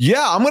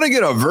 yeah, I'm going to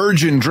get a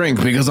virgin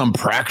drink because I'm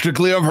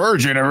practically a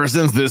virgin ever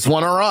since this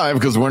one arrived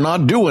because we're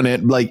not doing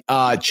it.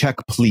 Check,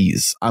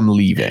 please. I'm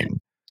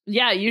leaving.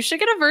 Yeah, you should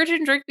get a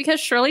virgin drink because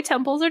Shirley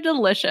Temples are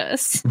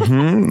delicious.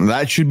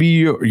 That should be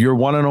your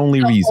one and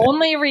only reason.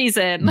 Only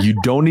reason. You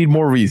don't need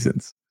more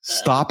reasons.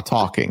 Stop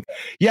talking.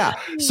 Yeah.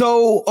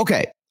 So,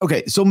 okay.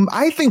 So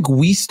I think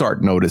we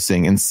start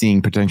noticing and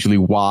seeing potentially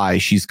why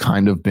she's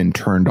kind of been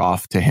turned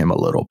off to him a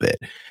little bit.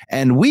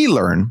 And we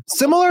learn,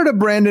 similar to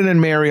Brandon and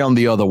Mary on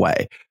the other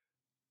way,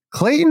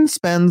 Clayton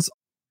spends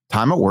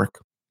time at work.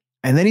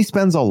 And then he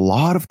spends a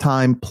lot of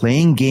time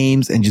playing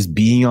games and just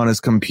being on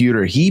his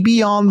computer. He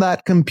be on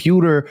that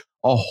computer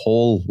a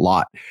whole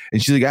lot.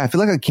 And she's like, I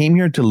feel like I came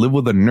here to live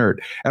with a nerd.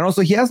 And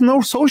also, he has no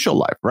social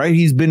life, right?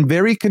 He's been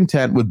very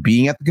content with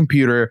being at the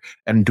computer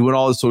and doing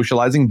all his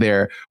socializing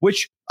there,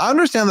 which I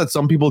understand that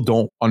some people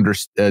don't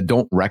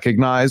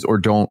recognize or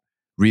don't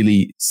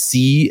really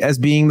see as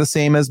being the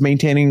same as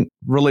maintaining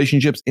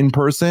relationships in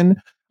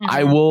person.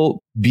 I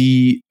will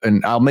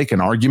I'll make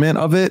an argument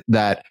of it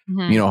that,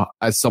 you know,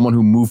 as someone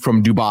who moved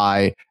from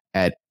Dubai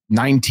at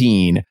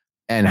 19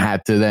 and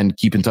had to then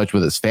keep in touch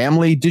with his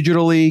family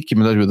digitally, keep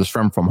in touch with his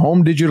friend from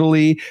home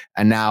digitally,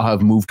 and now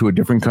have moved to a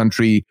different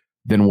country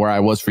than where I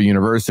was for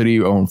university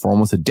for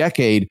almost a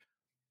decade.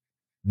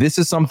 This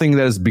is something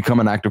that has become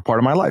an active part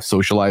of my life,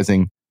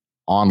 socializing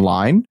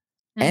online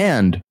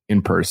and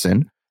in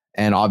person.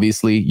 And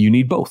obviously you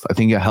need both. I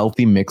think a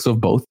healthy mix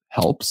of both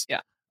helps.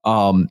 Yeah.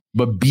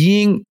 But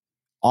being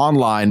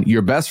online,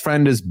 your best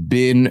friend has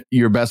been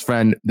your best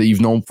friend that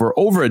you've known for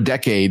over a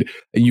decade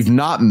and you've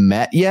not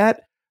met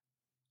yet.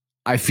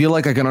 I feel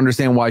like I can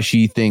understand why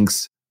she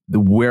thinks,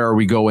 where are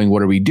we going?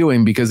 What are we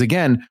doing? Because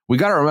again, we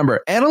got to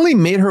remember, Annalie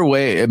made her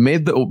way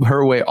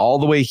all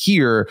the way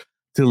here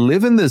to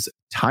live in this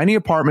tiny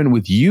apartment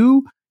with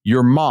you,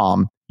 your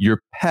mom,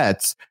 your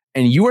pets,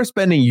 and you are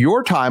spending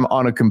your time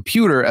on a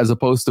computer as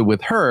opposed to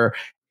with her.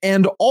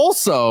 And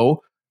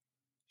also,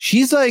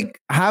 she's like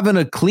having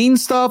to clean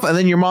stuff. And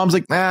then your mom's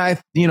like,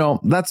 you know,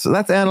 that's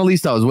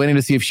Annalise. I was waiting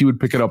to see if she would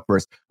pick it up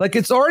first. Like,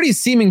 it's already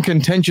seeming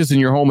contentious in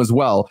your home as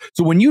well.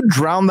 So when you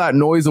drown that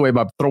noise away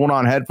by throwing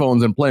on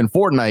headphones and playing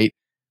Fortnite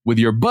with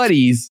your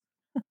buddies,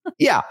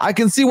 yeah, I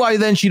can see why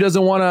then she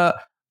doesn't want to,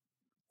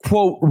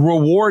 quote,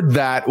 reward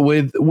that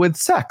with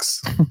sex.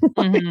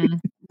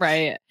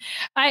 Right.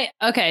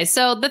 Okay.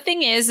 So the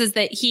thing is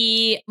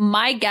that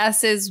my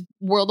guess is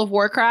World of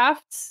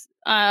Warcraft.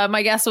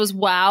 My guess was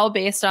WoW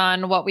based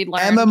on what we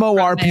learned.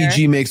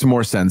 MMORPG makes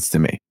more sense to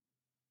me.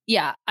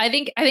 Yeah, I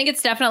think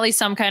it's definitely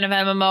some kind of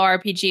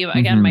MMORPG.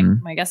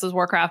 Again, my guess is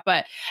Warcraft,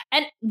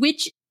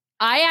 which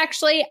I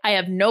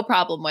have no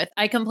problem with.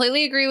 I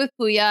completely agree with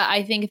Puya.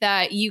 I think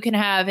that you can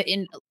have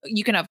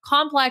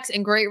complex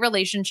and great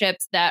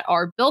relationships that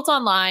are built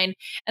online.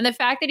 And the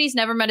fact that he's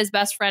never met his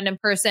best friend in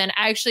person,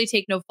 I actually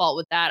take no fault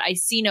with that. I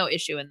see no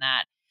issue in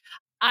that.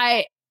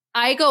 I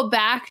go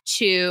back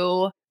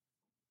to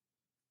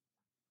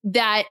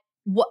that.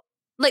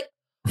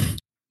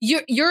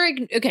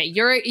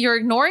 You're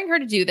ignoring her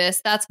to do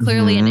this. That's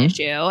clearly an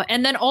issue.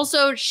 And then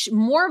also,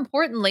 more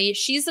importantly,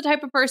 she's the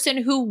type of person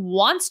who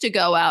wants to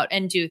go out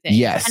and do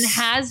things and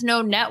has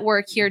no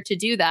network here to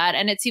do that.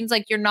 And it seems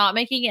like you're not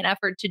making an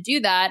effort to do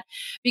that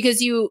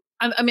because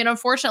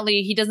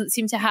unfortunately, he doesn't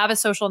seem to have a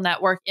social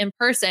network in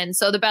person.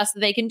 So the best that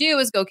they can do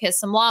is go kiss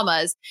some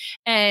llamas.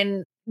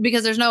 And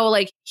because there's no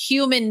like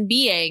human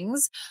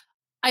beings,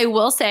 I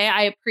will say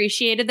I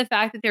appreciated the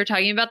fact that they're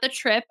talking about the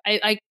trip.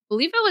 I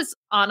believe it was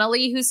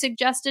Annalie who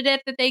suggested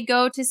it, that they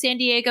go to San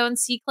Diego and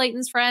see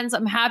Clayton's friends.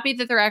 I'm happy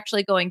that they're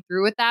actually going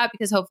through with that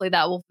because hopefully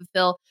that will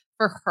fulfill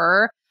for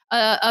her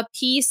a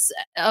piece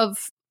of,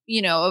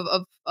 you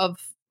know, of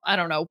I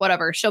don't know,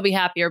 whatever. She'll be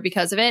happier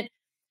because of it.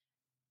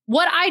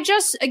 What I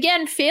just,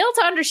 again, fail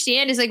to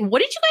understand is like, what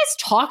did you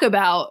guys talk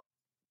about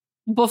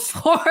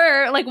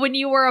before, like when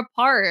you were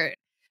apart?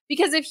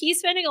 Because if he's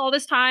spending all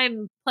this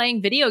time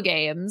playing video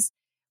games,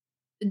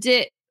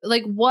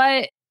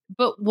 what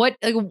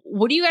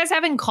do you guys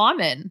have in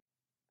common?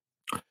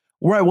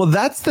 Right. Well,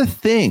 that's the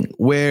thing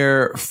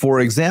where, for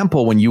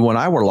example, when you and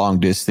I were long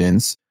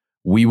distance,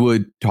 we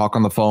would talk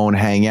on the phone,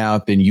 hang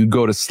out, then you'd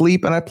go to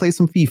sleep and I'd play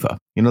some FIFA.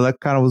 You know, that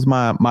kind of was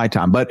my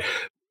time. But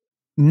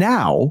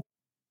now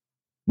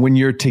when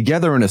you're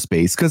together in a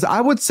space, because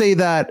I would say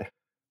that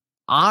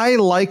I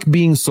like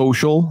being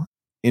social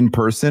in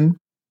person.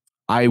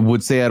 I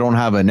would say I don't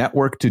have a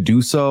network to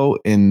do so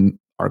in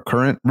our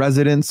current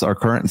residence, our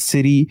current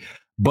city,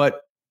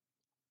 but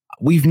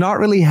we've not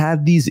really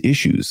had these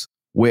issues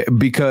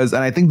because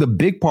I think the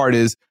big part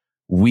is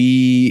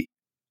we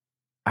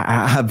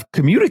have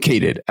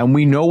communicated and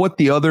we know what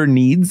the other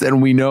needs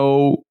and we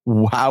know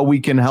how we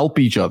can help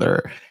each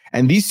other.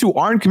 And these two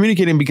aren't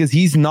communicating because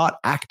he's not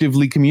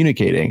actively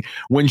communicating.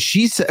 When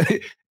she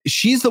said,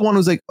 she's the one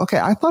who's like, okay,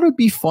 I thought it'd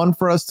be fun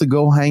for us to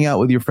go hang out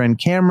with your friend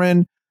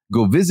Cameron,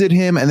 go visit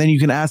him, and then you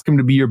can ask him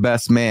to be your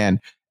best man.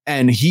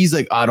 And he's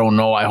like, I don't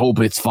know. I hope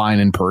it's fine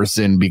in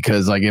person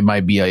because like it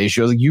might be an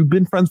issue. I was like, you've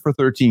been friends for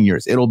 13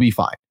 years. It'll be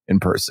fine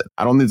in person.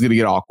 I don't think it's going to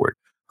get awkward.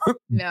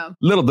 Yeah.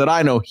 Little did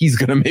I know he's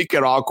going to make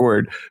it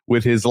awkward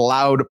with his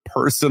loud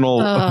personal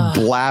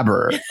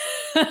blabber.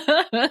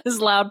 His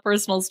loud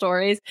personal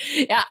stories.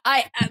 Yeah,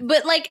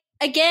 but like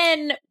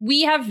again,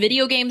 we have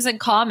video games in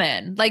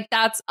common. Like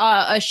that's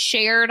a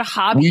shared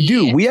hobby. We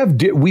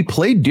do. We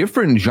play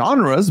different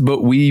genres,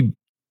 but we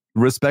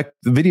respect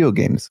the video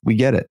games. We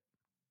get it.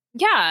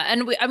 Yeah,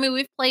 and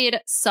we've played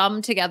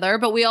some together,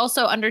 but we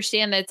also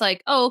understand that it's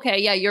like, oh, okay,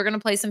 yeah, you're gonna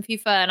play some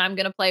FIFA, and I'm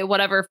gonna play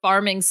whatever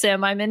farming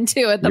sim I'm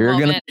into at the moment.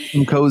 You're gonna play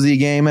some cozy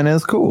game, and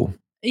it's cool.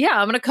 Yeah,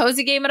 I'm gonna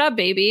cozy game it up,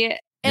 baby.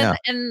 But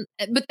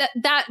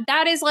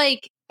that is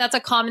like that's a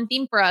common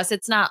theme for us.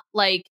 It's not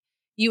like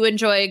you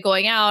enjoy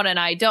going out and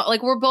I don't.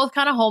 Like we're both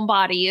kind of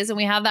homebodies and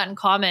we have that in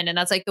common, and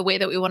that's like the way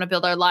that we want to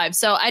build our lives.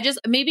 So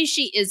maybe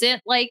she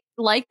isn't like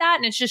that,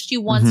 and it's just she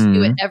wants to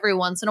do it every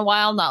once in a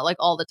while, not like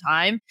all the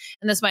time.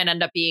 And this might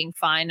end up being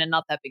fine and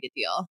not that big a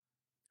deal.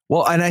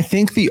 Well, and I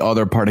think the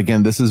other part,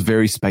 again, this is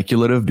very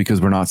speculative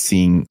because we're not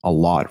seeing a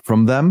lot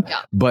from them.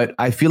 Yeah. But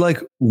I feel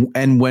like,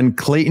 and when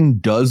Clayton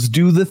does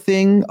do the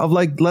thing of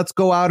like, let's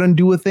go out and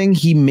do a thing,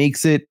 he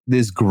makes it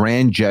this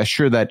grand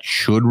gesture that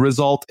should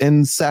result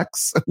in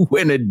sex.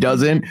 When it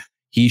doesn't,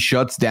 he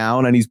shuts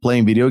down and he's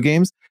playing video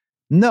games.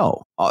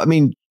 No, I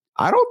mean,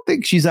 I don't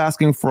think she's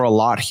asking for a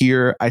lot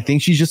here. I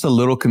think she's just a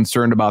little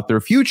concerned about their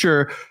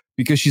future.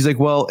 Because she's like,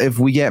 well, if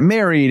we get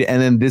married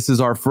and then this is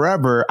our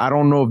forever, I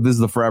don't know if this is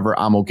the forever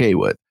I'm okay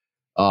with.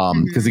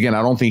 Because again,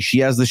 I don't think she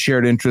has the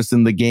shared interest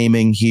in the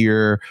gaming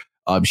here.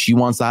 She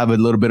wants to have a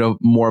little bit of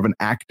more of an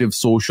active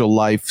social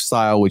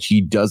lifestyle, which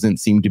he doesn't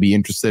seem to be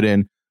interested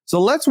in.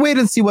 So let's wait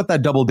and see what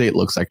that double date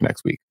looks like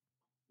next week.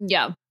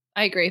 Yeah,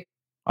 I agree.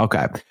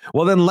 Okay.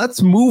 Well, then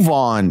let's move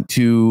on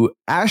to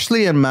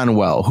Ashley and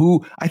Manuel,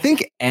 who I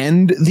think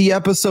end the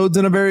episodes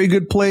in a very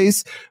good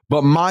place.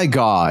 But my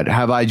God,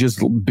 have I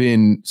just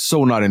been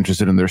so not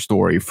interested in their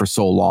story for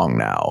so long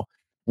now.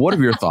 What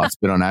have your thoughts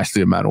been on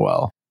Ashley and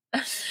Manuel?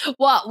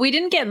 Well, we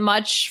didn't get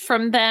much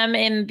from them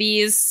in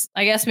these,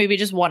 I guess maybe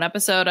just one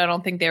episode. I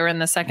don't think they were in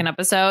the second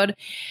episode.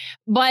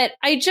 But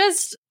I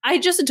just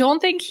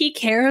don't think he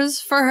cares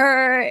for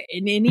her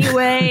in any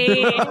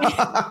way.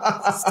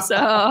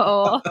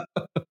 So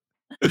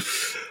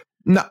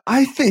no,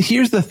 I think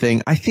here's the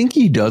thing. I think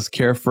he does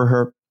care for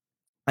her.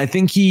 I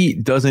think he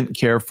doesn't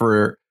care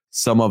for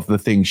some of the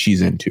things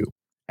she's into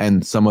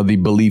and some of the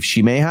beliefs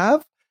she may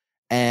have.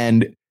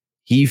 And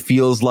he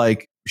feels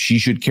like she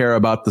should care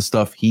about the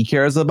stuff he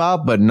cares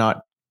about, but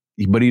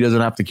he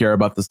doesn't have to care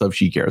about the stuff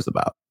she cares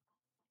about.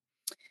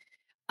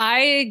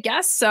 I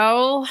guess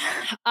so.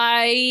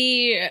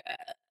 He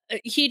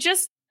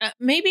just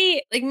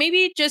maybe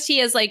just he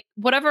has like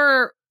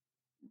whatever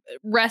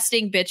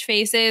resting bitch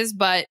face is,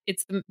 but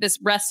it's this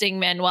resting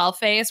Manuel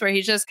face where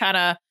he just kind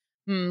of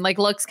like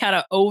looks kind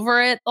of over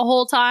it the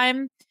whole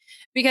time,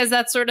 because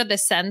that's sort of the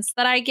sense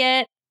that I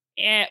get.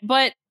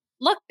 But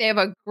look, they have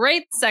a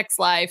great sex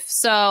life,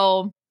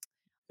 so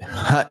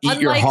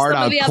eat your heart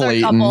out, Clayton.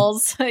 Other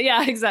couples.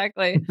 Yeah,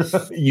 exactly.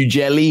 You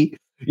jelly.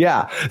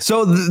 Yeah.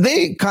 So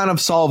they kind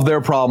of solve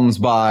their problems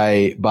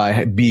by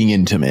being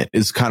intimate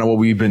is kind of what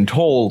we've been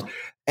told.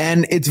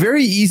 And it's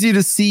very easy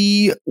to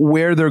see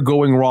where they're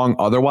going wrong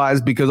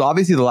otherwise, because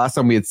obviously the last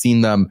time we had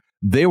seen them,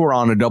 they were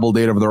on a double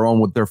date of their own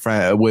with their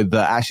friend, with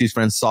Ashley's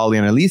friends, Solly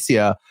and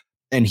Alicia.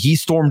 And he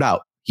stormed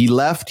out. He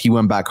left. He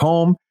went back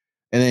home.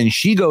 And then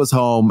she goes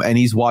home and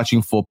he's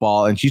watching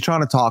football and she's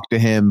trying to talk to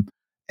him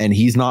and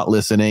he's not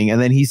listening.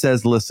 And then he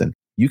says, listen,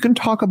 you can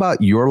talk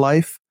about your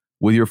life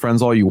with your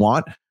friends all you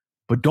want,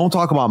 but don't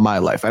talk about my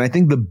life. And I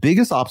think the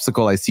biggest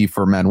obstacle I see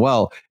for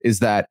Manuel is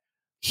that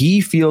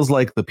he feels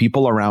like the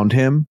people around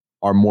him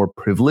are more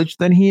privileged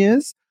than he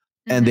is,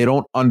 and they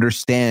don't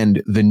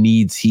understand the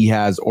needs he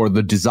has or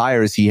the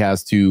desires he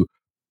has to,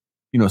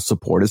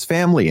 support his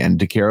family and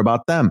to care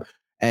about them.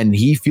 And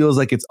he feels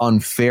like it's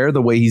unfair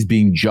the way he's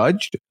being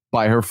judged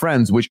by her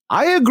friends, which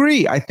I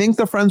agree. I think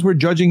the friends were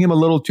judging him a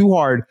little too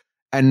hard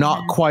and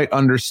not quite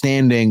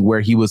understanding where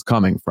he was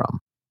coming from.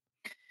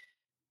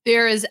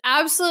 There is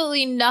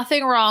absolutely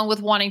nothing wrong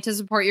with wanting to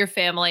support your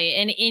family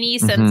in any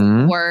sense of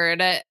the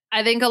word.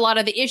 I think a lot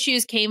of the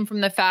issues came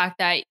from the fact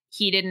that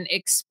he didn't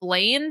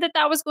explain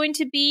that was going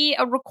to be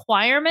a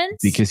requirement.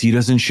 Because he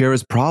doesn't share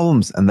his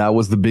problems. And that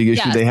was the big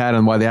issue they had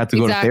and why they had to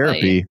go to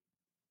therapy.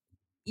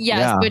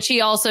 Yes, which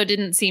he also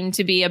didn't seem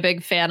to be a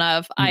big fan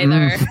of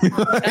either.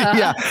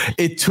 Yeah,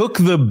 it took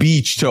the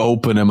beach to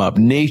open him up.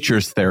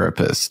 Nature's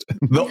therapist,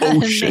 the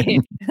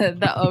ocean.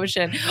 The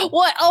ocean.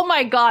 What? Oh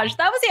my gosh,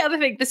 that was the other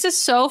thing. This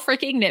is so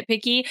freaking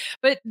nitpicky.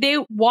 But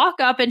they walk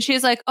up and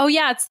she's like, "Oh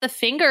yeah, it's the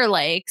Finger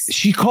Lakes."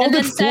 She called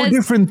it four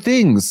different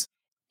things.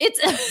 It's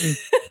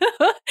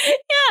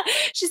yeah.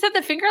 She said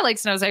the Finger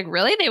Lakes, and I was like,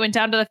 really? They went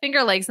down to the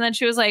Finger Lakes, and then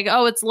she was like,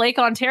 oh, it's Lake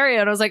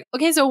Ontario, and I was like,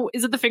 okay, so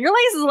is it the Finger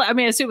Lakes? I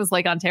mean, I assume it's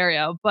Lake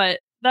Ontario, but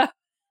is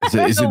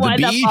it the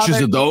beach? Is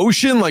it the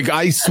ocean? Like,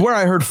 I swear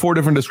I heard four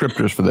different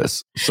descriptors for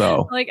this.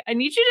 So, like, I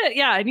need you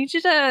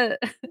to.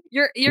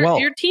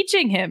 You're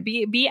teaching him.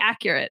 Be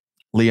accurate,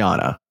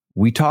 Liana.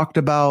 We talked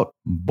about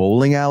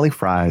bowling alley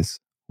fries.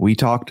 We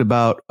talked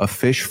about a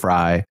fish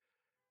fry.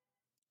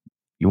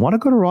 you want to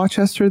go to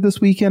Rochester this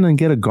weekend and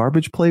get a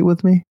garbage plate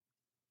with me?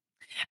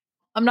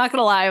 I'm not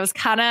gonna lie, I was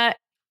kind of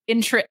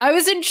intrigued. I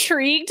was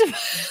intrigued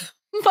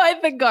by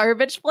the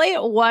garbage plate.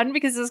 One,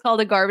 because it's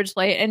called a garbage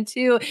plate, and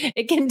two,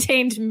 it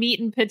contained meat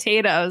and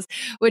potatoes,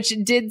 which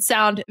did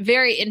sound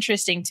very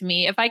interesting to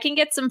me. If I can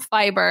get some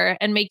fiber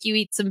and make you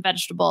eat some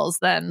vegetables,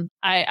 then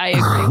I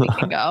agree we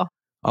can go.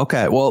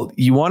 Okay, well,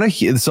 you want to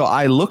hear? So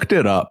I looked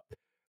it up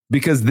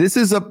because this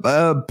is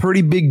a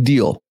pretty big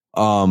deal.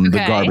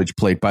 The garbage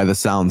plate, by the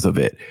sounds of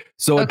it.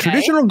 So a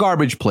traditional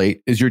garbage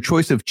plate is your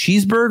choice of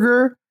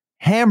cheeseburger,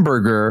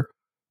 hamburger,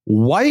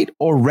 white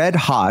or red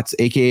hots,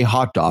 aka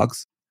hot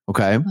dogs.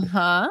 Okay.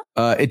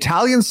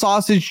 Italian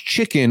sausage,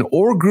 chicken,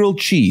 or grilled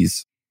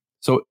cheese.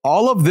 So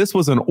all of this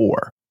was an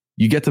or.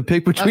 You get to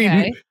pick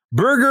between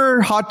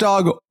burger, hot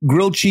dog,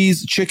 grilled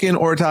cheese, chicken,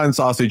 or Italian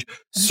sausage,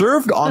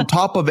 served on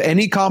top of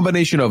any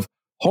combination of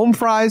home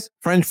fries,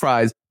 French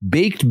fries,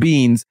 baked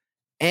beans,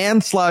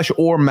 and /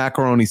 or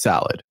macaroni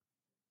salad.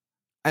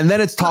 And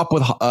then it's topped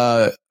with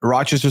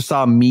Rochester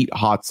style meat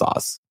hot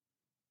sauce.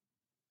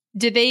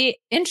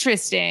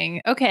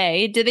 Interesting.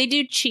 Okay. Do they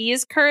do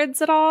cheese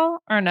curds at all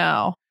or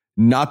no?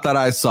 Not that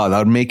I saw. That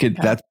would make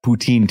it, that's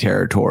poutine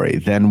territory.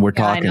 Then we're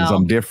talking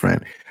something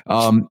different.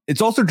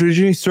 It's also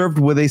traditionally served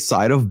with a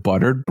side of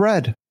buttered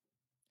bread.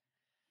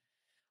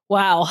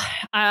 Wow.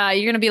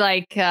 You're going to be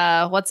like,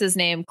 what's his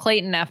name?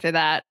 Clayton after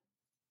that.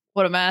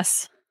 What a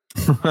mess.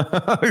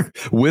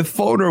 With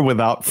phone or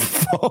without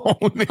phone?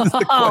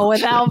 Oh,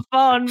 without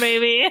phone,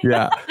 baby.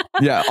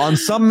 Yeah. On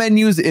some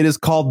menus, it is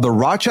called the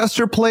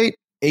Rochester plate,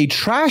 a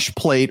trash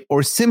plate,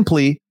 or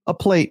simply a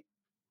plate.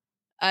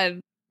 I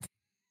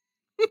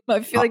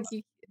feel like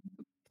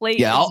plate.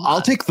 Yeah,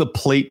 I'll take the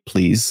plate,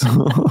 please.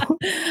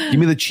 Give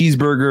me the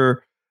cheeseburger,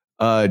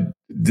 the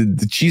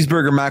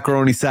cheeseburger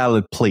macaroni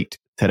salad plate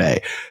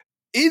today.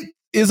 It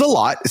is a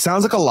lot. It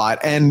sounds like a lot,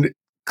 and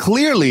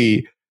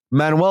clearly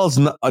Manuel's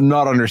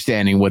not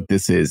understanding what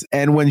this is.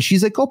 And when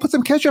she's like, "Oh, put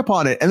some ketchup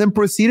on it," and then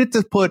proceeded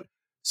to put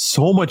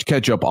so much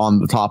ketchup on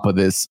the top of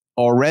this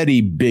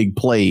already big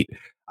plate,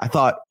 I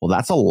thought, well,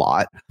 that's a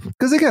lot.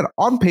 Because again,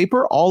 on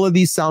paper, all of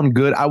these sound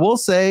good. I will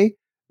say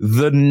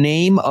the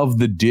name of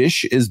the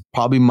dish is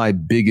probably my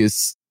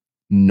biggest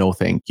no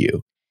thank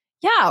you.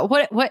 Yeah.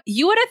 What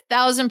you would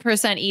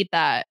 1,000% eat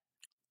that.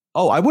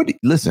 Oh, I would.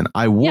 Listen,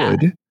 I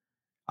would. Yeah.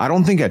 I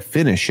don't think I'd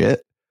finish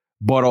it.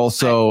 But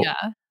also,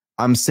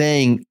 I'm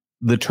saying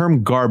the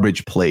term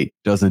garbage plate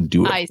doesn't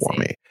do it for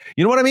me.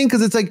 You know what I mean?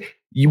 Because it's like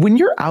when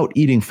you're out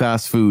eating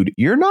fast food,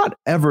 you're not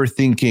ever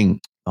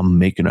thinking, I'm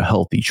making a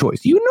healthy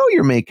choice. You know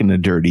you're making a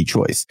dirty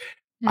choice.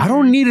 Mm-hmm. I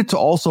don't need it to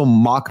also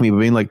mock me by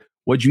being like,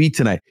 what'd you eat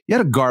tonight? You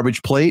had a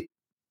garbage plate.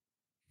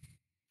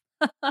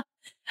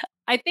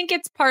 I think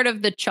it's part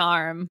of the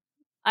charm.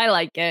 I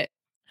like it.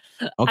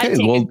 Okay, I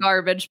take a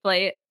garbage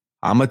plate.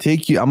 I'm gonna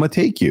take you.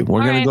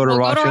 We're gonna go to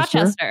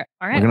Rochester.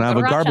 All right, we're gonna have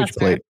a garbage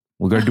plate.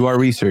 We're gonna do our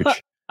research.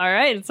 All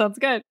right, sounds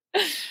good.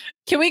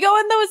 Can we go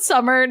in the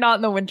summer, not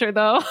in the winter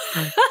though?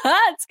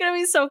 It's gonna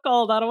be so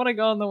cold. I don't want to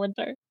go in the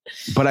winter.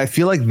 But I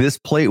feel like this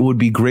plate would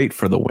be great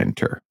for the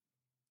winter.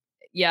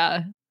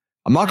 Yeah.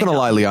 I'm not gonna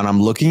lie, Leon. I'm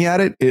looking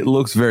at it. It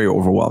looks very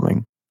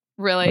overwhelming.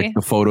 Really? Like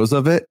the photos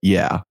of it.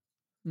 Yeah.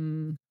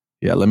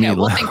 Yeah. Let me.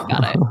 We'll think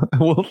about it.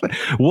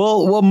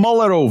 we'll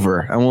mull it over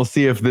and we'll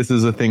see if this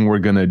is a thing we're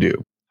gonna do.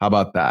 How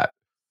about that?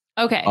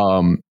 Okay.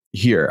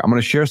 Here, I'm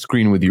gonna share a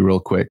screen with you real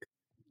quick.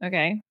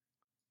 Okay.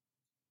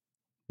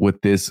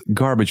 With this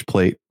garbage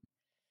plate.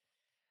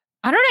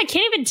 I don't know. I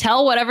can't even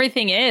tell what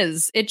everything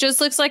is. It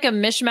just looks like a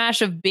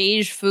mishmash of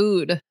beige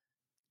food.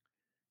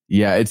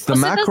 Yeah, it's the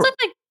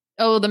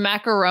the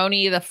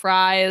macaroni, the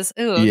fries.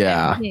 Ooh, okay.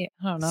 Yeah. I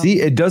don't know.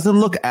 See, it doesn't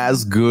look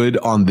as good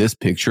on this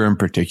picture in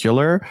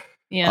particular.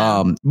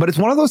 Yeah. But it's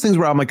one of those things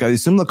where I'm like, I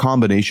assume the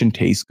combination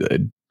tastes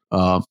good.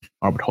 I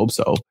would hope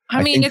so.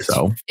 I mean,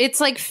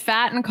 it's like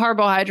fat and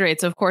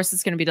carbohydrates. Of course,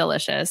 it's going to be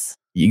delicious.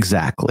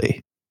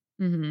 Exactly.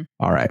 Mm-hmm.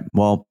 All right.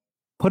 Well,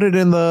 put it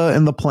in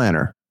the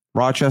planner.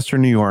 Rochester,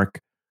 New York,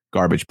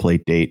 garbage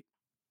plate date.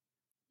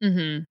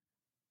 Mm-hmm.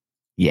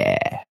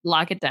 Yeah.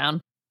 Lock it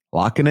down.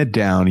 Locking it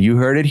down. You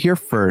heard it here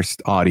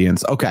first,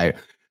 audience. Okay.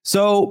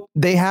 So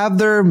they have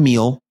their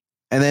meal,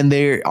 and then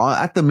they're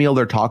at the meal,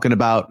 they're talking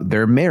about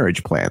their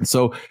marriage plan.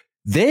 So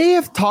they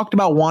have talked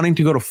about wanting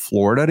to go to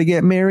Florida to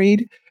get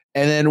married.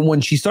 And then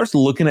when she starts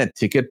looking at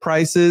ticket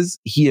prices,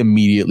 he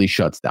immediately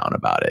shuts down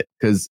about it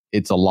because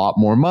it's a lot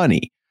more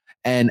money.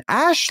 And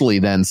Ashley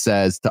then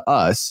says to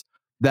us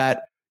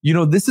that,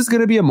 this is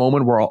going to be a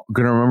moment we're all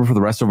going to remember for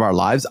the rest of our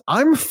lives.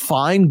 I'm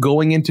fine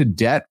going into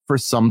debt for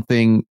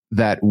something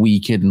that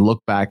we can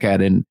look back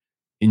at and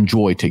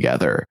enjoy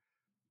together.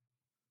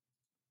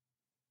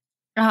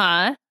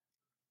 Uh-huh.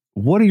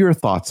 What are your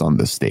thoughts on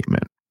this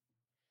statement?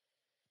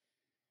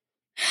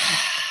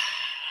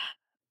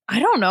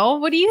 I don't know.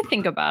 What do you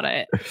think about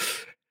it?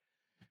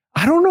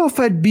 I don't know if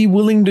I'd be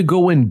willing to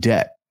go in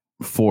debt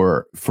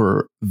for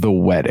the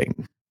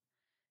wedding.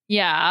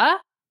 Yeah.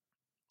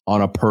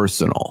 On a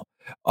personal.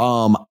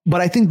 But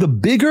I think the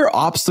bigger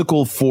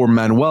obstacle for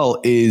Manuel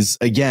is,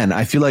 again,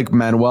 I feel like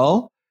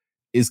Manuel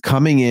is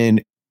coming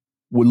in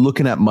were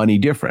looking at money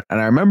different. And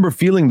I remember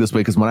feeling this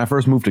way because when I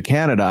first moved to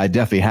Canada, I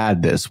definitely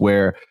had this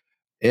where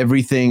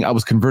I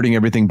was converting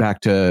everything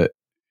back to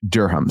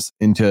dirhams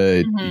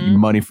into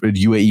money for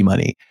UAE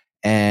money.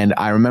 And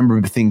I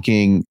remember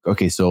thinking,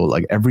 okay, so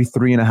like every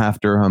 3.5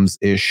 dirhams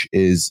ish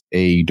is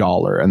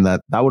 $1. And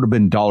that would have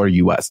been dollar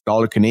US.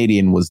 Dollar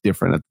Canadian was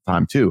different at the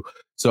time too.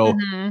 So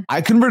I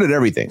converted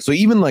everything. So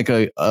even like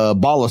a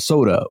bottle of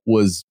soda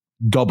was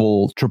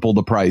triple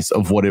the price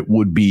of what it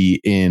would be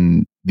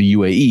in the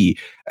UAE.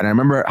 And I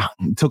remember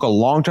it took a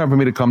long time for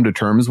me to come to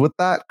terms with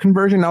that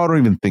conversion. Now I don't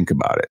even think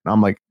about it.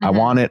 I'm like, I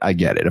want it. I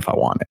get it if I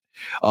want it.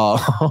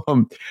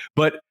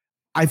 But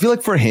I feel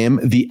like for him,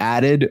 the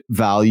added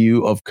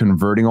value of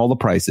converting all the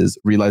prices,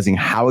 realizing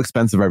how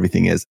expensive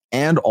everything is,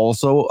 and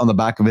also on the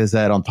back of his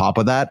head, on top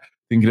of that,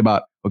 thinking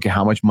about, okay,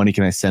 how much money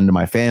can I send to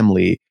my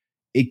family?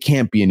 It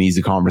can't be an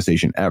easy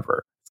conversation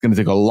ever. It's going to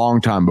take a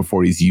long time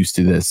before he's used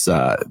to this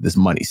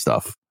money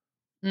stuff.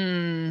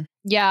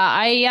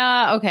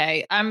 Yeah,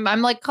 okay.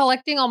 I'm like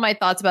collecting all my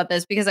thoughts about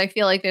this because I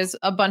feel like there's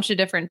a bunch of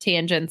different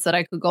tangents that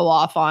I could go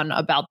off on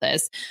about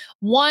this.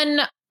 One,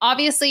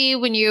 obviously,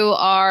 when you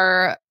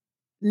are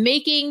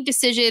making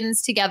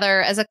decisions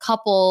together as a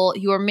couple,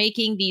 you are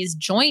making these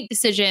joint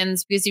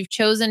decisions because you've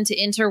chosen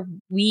to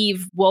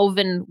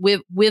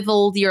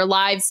wiveled your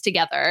lives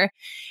together.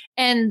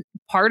 And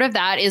part of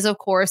that is, of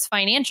course,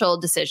 financial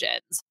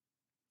decisions.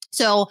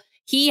 So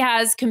he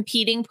has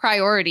competing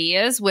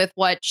priorities with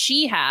what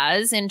she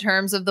has in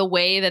terms of the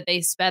way that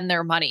they spend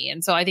their money.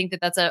 And so I think that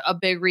that's a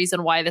big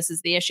reason why this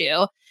is the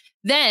issue.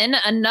 Then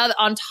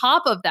on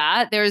top of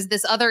that, there's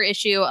this other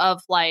issue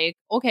of like,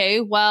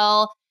 okay,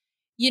 well,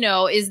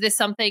 is this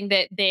something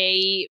that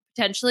they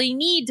potentially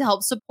need to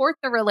help support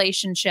the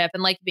relationship?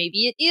 And like,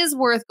 maybe it is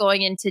worth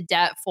going into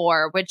debt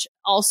for, which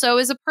also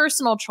is a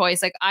personal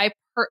choice. Like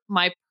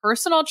my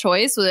personal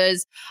choice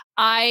was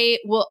I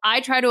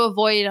try to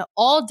avoid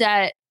all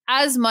debt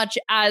as much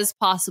as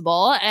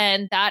possible.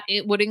 And that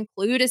it would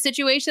include a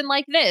situation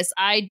like this.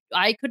 I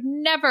could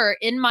never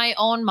in my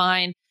own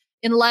mind,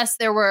 unless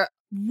there were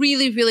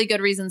really, really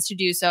good reasons to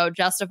do so,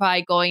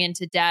 justify going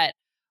into debt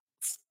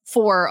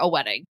for a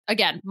wedding.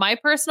 Again, my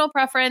personal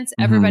preference,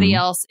 everybody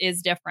else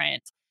is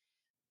different.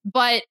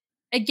 But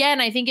again,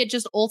 I think it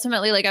just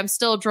ultimately, like, I'm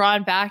still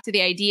drawn back to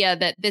the idea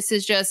that this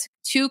is just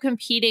two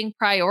competing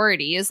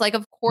priorities. Like,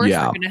 of course, we're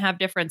going to have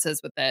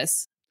differences with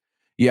this.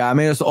 Yeah, I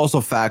mean, it's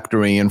also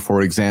factoring in,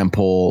 for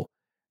example,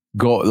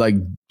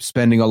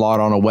 spending a lot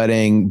on a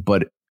wedding,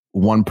 but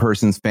one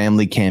person's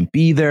family can't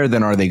be there.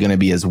 Then are they going to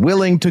be as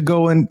willing to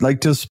go and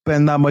like to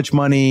spend that much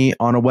money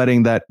on a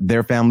wedding that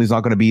their family's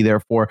not going to be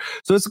there for?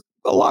 So it's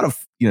a lot of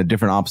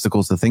different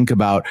obstacles to think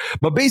about.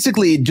 But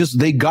basically, just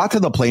they got to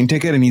the plane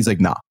ticket and he's like,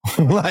 nah,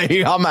 like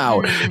I'm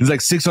out. It's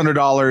like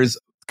 $600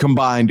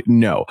 combined.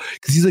 No,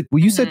 because he's like,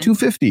 well, you said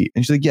 $250,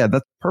 and she's like, yeah,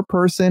 that's per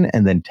person,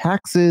 and then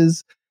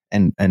taxes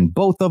and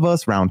both of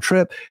us round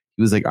trip.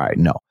 He was like, all right,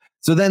 no.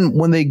 So then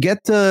when they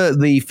get to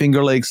the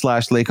Finger Lake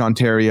 / Lake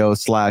Ontario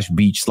 /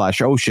 beach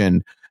 /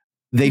 ocean,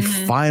 they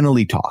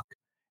finally talk.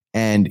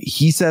 And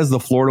he says the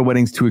Florida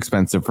wedding's too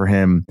expensive for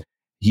him.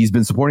 He's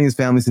been supporting his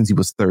family since he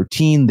was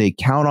 13. They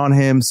count on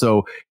him.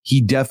 So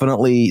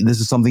this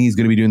is something he's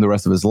going to be doing the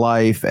rest of his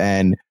life.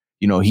 And,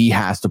 he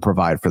has to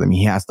provide for them.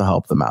 He has to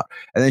help them out.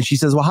 And then she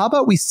says, well, how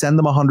about we send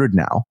them 100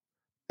 now?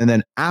 And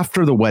then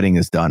after the wedding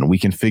is done, we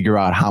can figure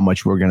out how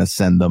much we're going to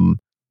send them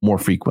more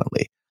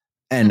frequently.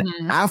 And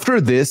after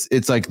this,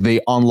 it's like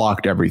they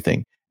unlocked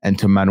everything. And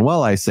to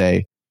Manuel, I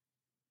say,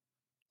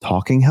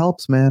 talking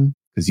helps, man,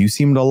 because you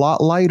seemed a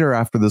lot lighter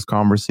after this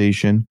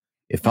conversation.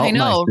 It felt I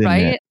know, nice,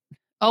 right? It?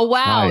 Oh,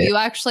 wow. You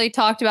actually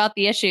talked about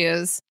the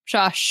issues.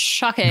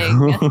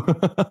 Shocking.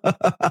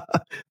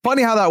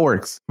 Funny how that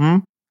works.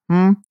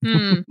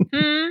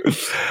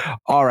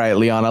 All right,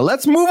 Liana,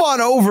 let's move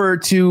on over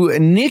to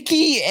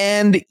Nikki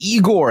and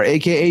Igor,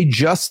 aka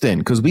Justin,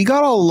 because we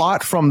got a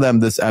lot from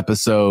them this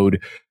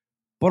episode.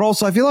 But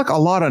also, I feel like a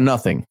lot of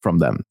nothing from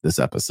them this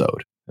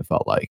episode, it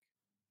felt like.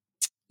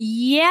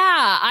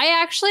 Yeah, I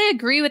actually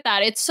agree with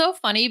that. It's so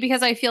funny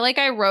because I feel like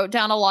I wrote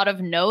down a lot of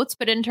notes,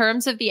 but in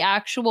terms of the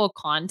actual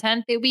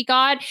content that we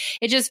got,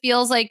 it just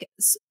feels like,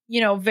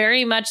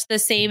 very much the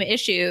same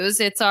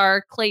issues. It's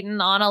our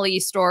Clayton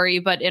Annalise story,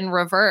 but in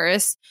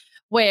reverse,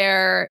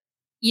 where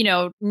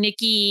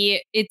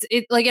Nikki,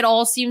 it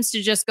all seems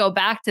to just go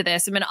back to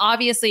this. I mean,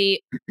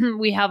 obviously,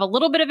 we have a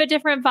little bit of a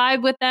different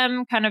vibe with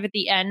them kind of at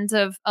the end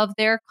of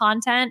their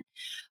content.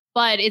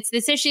 But it's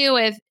this issue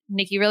with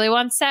Nikki really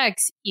wants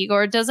sex.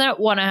 Igor doesn't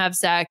want to have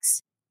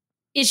sex.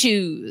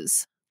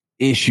 Issues,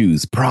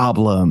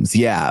 problems.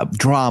 Yeah.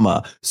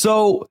 Drama.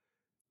 So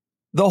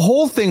the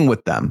whole thing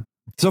with them.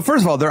 So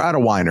first of all, they're at a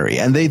winery,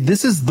 and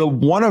this is the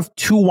one of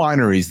two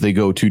wineries they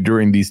go to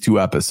during these two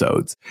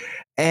episodes.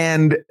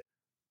 And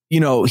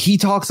he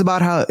talks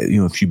about how,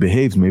 if she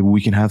behaves, maybe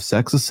we can have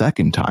sex a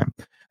second time.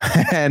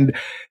 And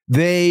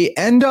they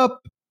end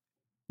up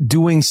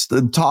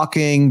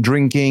talking,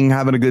 drinking,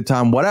 having a good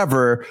time,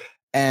 whatever.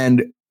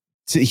 And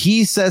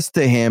he says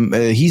for him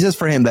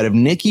that if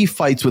Nikki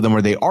fights with him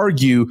or they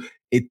argue,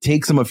 it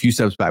takes him a few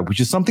steps back, which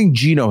is something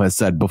Gino has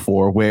said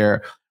before,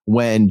 where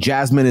when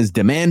Jasmine is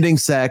demanding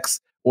sex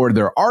or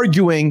they're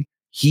arguing,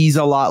 he's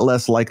a lot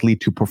less likely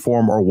to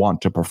perform or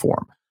want to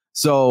perform.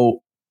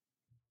 So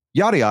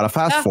yada, yada,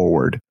 fast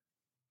forward.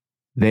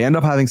 They end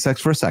up having sex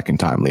for a second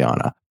time,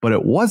 Liana, but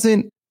it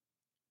wasn't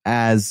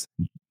as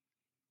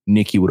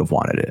Nikki would have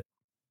wanted it.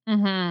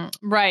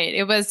 Mm-hmm. Right.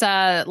 It was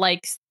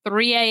like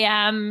 3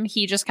 a.m.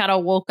 He just kind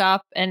of woke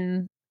up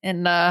and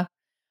I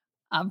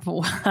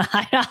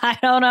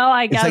don't know.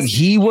 I guess it's like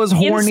he was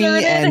horny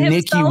and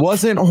Nikki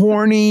wasn't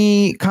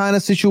horny kind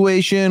of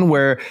situation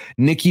where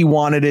Nikki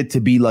wanted it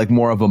to be like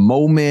more of a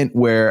moment,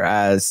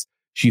 whereas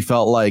she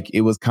felt like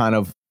it was kind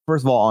of,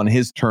 first of all, on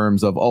his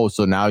terms of, oh,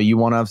 so now you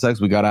want to have sex?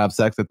 We got to have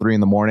sex at 3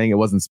 a.m. It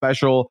wasn't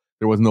special.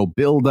 There was no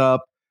build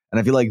up. And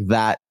I feel like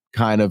that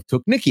kind of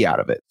took Nikki out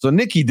of it. So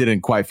Nikki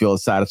didn't quite feel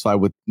as satisfied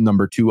with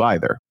number 2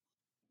 either.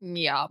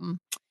 Yeah.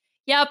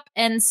 Yep.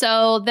 And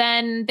so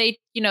then they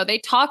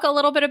talk a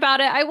little bit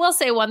about it. I will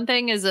say one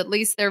thing is at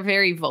least they're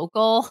very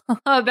vocal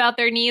about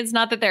their needs.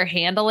 Not that they're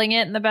handling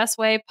it in the best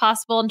way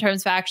possible in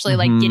terms of actually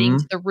like getting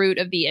to the root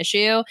of the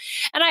issue.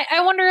 And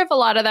I wonder if a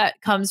lot of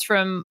that comes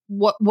from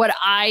what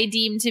I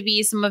deem to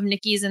be some of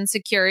Nikki's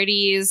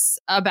insecurities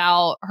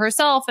about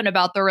herself and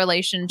about the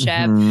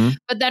relationship.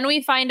 But then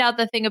we find out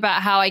the thing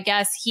about how I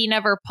guess he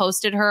never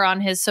posted her on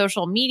his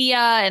social media.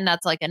 And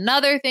that's like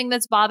another thing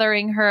that's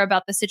bothering her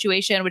about the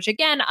situation, which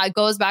again,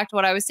 goes back to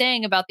what I was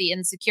saying about the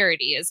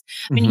insecurities.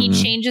 I mean, he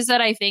changes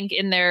it, I think,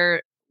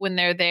 when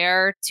they're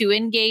there to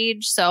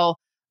engage. So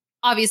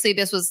obviously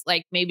this was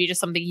like maybe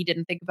just something he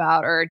didn't think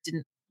about or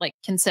didn't like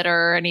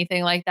consider or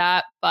anything like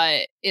that.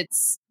 But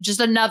it's just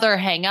another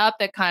hang up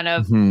that kind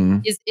of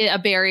is a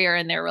barrier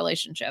in their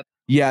relationship.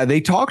 Yeah, they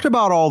talked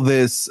about all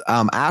this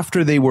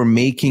after they were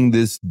making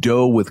this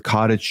dough with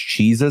cottage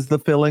cheese as the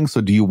filling. So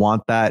do you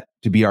want that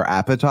to be our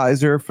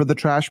appetizer for the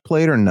trash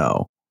plate or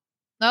no?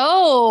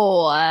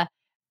 Oh,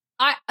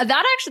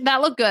 that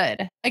looked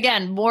good.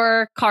 Again,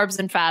 more carbs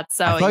and fats.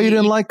 So I thought you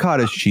didn't like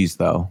cottage cheese,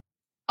 though.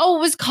 Oh, it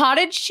was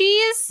cottage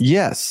cheese?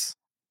 Yes.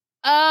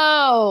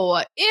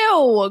 Oh,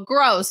 ew,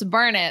 gross.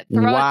 Burn it.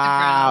 Throw it in the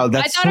ground.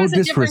 That's I thought so it was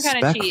a different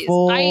kind of cheese.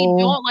 disrespectful. I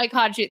don't like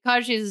cottage cheese.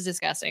 Cottage cheese is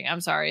disgusting.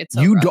 I'm sorry. It's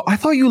so You gross. don't. I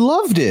thought you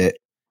loved it.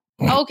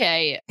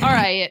 Okay. All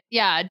right.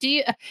 Yeah. Do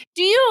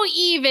you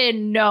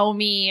even know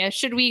me?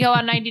 Should we go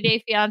on 90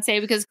 Day Fiance?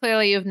 Because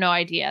clearly you have no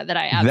idea that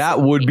I absolutely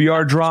That would be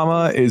our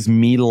drama, is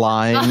me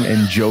lying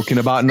and joking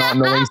about not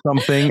knowing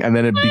something and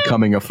then it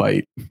becoming a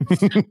fight.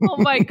 Oh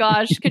my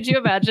gosh. Could you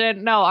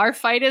imagine? No, our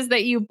fight is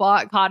that you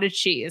bought cottage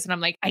cheese. And I'm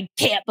like, I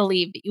can't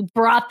believe that you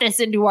brought this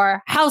into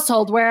our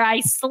household where I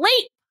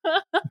sleep.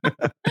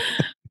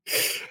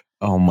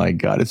 Oh my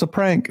God. It's a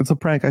prank. It's a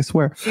prank. I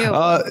swear.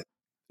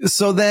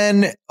 So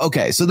then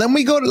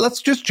we go to,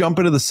 let's just jump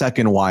into the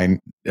second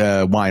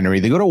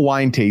winery. They go to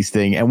wine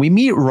tasting and we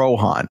meet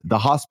Rohan, the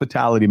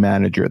hospitality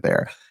manager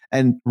there.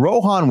 And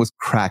Rohan was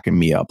cracking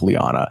me up,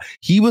 Liana.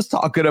 He was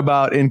talking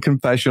about in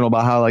confessional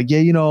about how like,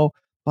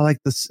 like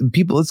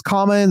people, it's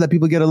common that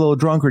people get a little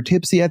drunk or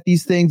tipsy at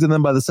these things. And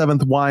then by the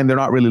 7th wine, they're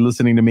not really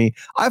listening to me.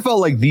 I felt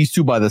like these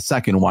two by the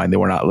 2nd wine, they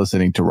were not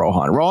listening to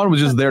Rohan. Rohan was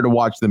just there to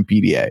watch them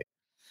PDA.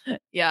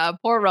 Yeah,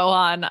 poor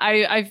Rohan.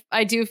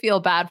 I do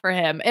feel bad for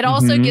him. It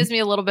also gives me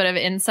a little bit of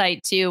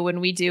insight too when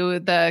we do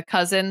the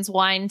cousins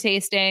wine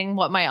tasting,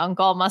 what my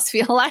uncle must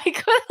feel like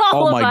with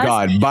all of us. Oh my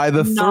God. By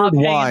the 3rd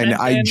wine,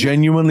 I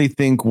genuinely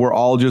think we're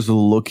all just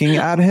looking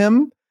at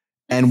him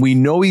and we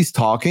know he's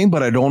talking,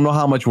 but I don't know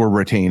how much we're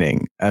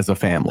retaining as a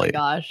family. Oh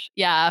my gosh.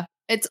 Yeah.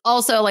 It's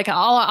also like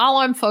all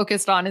I'm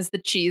focused on is the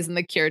cheese and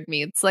the cured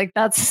meats. Like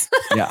that's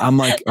yeah. I'm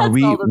like,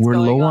 we're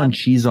low on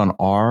cheese on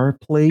our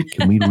plate.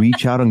 Can we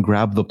reach out and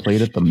grab the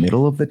plate at the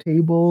middle of the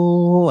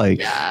table?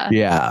 Like,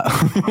 yeah.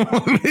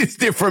 It's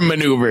different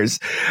maneuvers.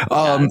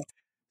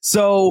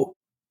 So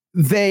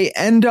they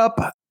end up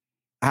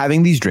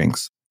having these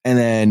drinks and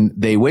then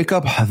they wake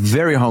up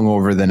very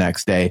hungover the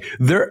next day.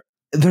 There's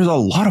a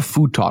lot of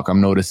food talk I'm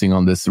noticing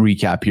on this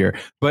recap here,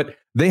 but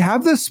they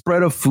have this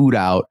spread of food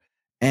out.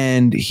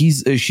 And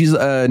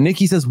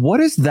Nikki says,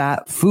 what is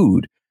that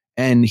food?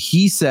 And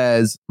he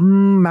says,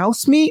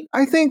 mouse meat,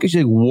 I think. She's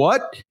like,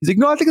 what? He's like,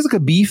 no, I think it's like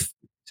a beef.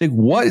 She's like,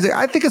 what? He's like,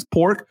 I think it's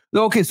pork.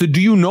 Okay, so do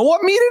you know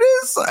what meat it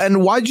is?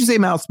 And why'd you say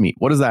mouse meat?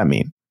 What does that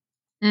mean?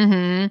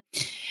 I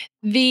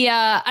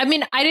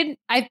mean,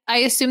 I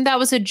assumed that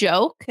was a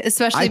joke,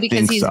 especially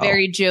because he's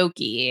very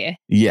jokey.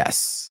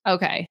 Yes.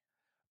 Okay.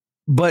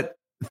 But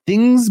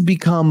things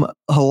become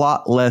a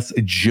lot less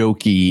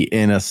jokey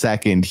in a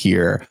second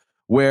here.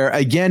 Where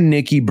again,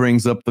 Nikki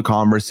brings up the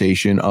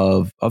conversation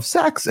of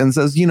sex and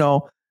says,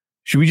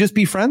 should we just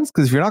be friends?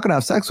 Because if you're not going to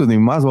have sex with me,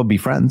 we might as well be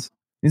friends.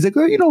 He's like,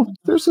 well,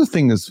 there's this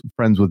thing as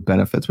friends with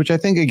benefits, which I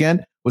think,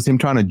 again, was him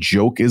trying to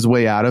joke his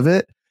way out of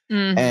it.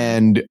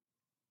 And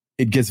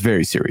it gets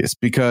very serious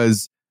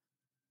because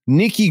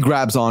Nikki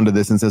grabs onto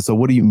this and says, so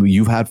what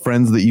you've had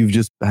friends that you've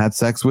just had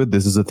sex with?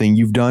 This is a thing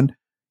you've done?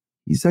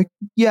 He's like,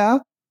 yeah.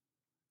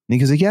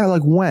 Nikki's like, yeah,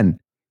 like when?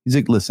 He's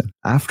like, listen,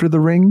 after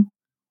the ring,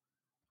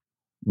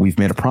 we've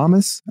made a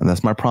promise, and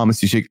that's my promise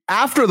to Shake.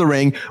 After the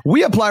ring,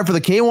 we apply for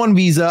the K1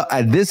 visa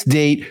at this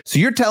date. So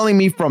you're telling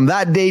me from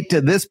that date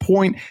to this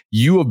point,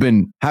 you have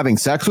been having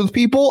sex with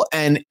people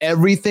and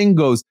everything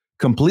goes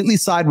completely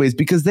sideways?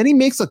 Because then he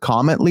makes a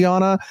comment,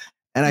 Liana,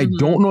 and I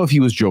don't know if he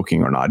was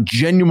joking or not.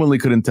 Genuinely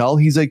couldn't tell.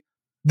 He's like,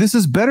 this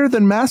is better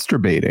than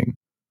masturbating.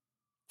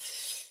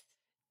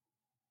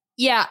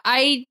 Yeah,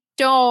 I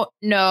don't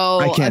know.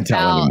 I can't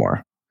tell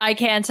anymore. I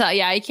can't tell.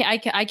 Yeah,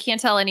 I can't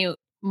tell any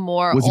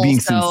more. Was he being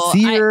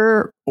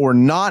sincere or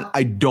not?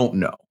 I don't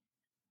know.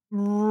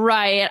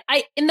 Right.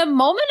 In the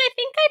moment, I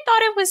think I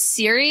thought it was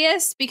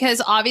serious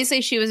because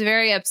obviously she was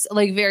very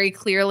very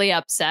clearly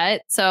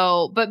upset.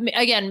 So, but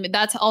again,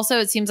 that's also,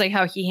 it seems like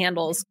how he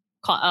handles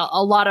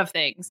a lot of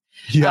things.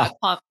 Yeah.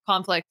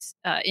 Conflict,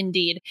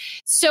 indeed.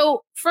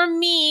 So for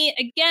me,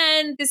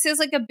 again, this is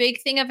like a big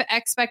thing of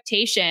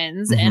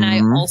expectations. And I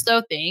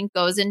also think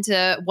goes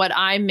into what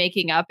I'm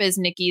making up as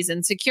Nikki's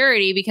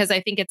insecurity, because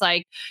I think it's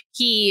like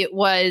he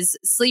was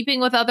sleeping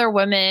with other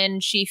women.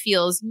 She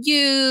feels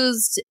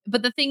used.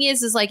 But the thing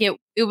is like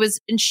it was,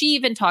 and she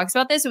even talks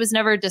about this, it was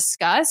never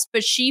discussed,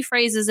 but she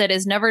phrases it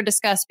as never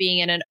discussed being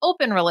in an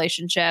open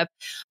relationship.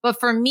 But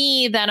for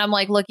me, then I'm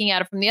like looking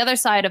at it from the other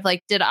side of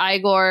like, did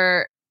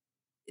Igor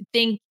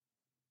think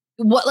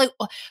what, like,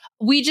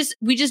 we just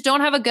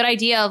don't have a good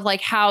idea of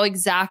like how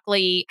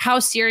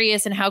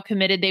serious and how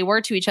committed they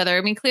were to each other.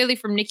 I mean, clearly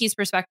from Nikki's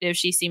perspective,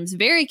 she seems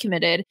very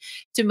committed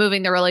to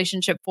moving the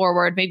relationship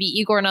forward. Maybe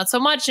Igor not so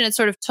much. And it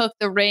sort of took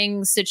the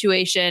ring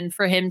situation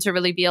for him to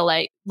really be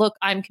like, look,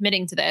 I'm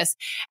committing to this.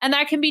 And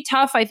that can be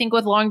tough, I think,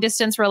 with long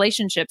distance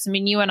relationships. I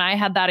mean, you and I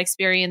had that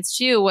experience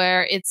too,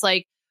 where it's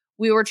like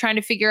we were trying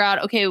to figure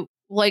out, okay,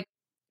 like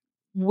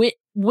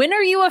when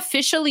are you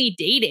officially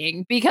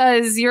dating?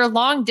 Because you're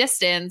long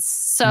distance.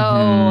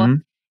 So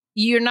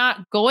you're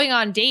not going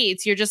on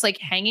dates. You're just like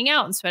hanging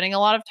out and spending a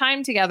lot of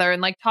time together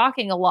and like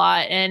talking a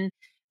lot. And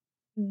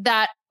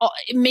that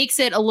it makes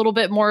it a little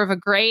bit more of a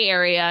gray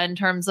area in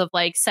terms of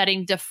like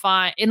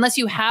unless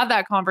you have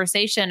that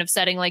conversation of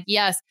setting like,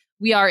 yes,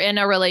 we are in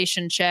a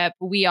relationship.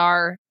 We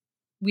are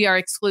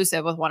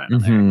exclusive with one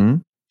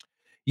another.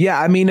 Yeah.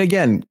 I mean,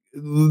 again,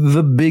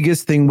 the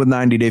biggest thing with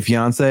 90 Day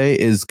Fiance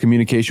is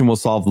communication will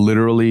solve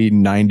literally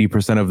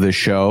 90% of the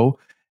show.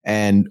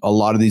 And a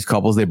lot of these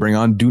couples they bring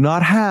on do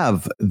not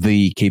have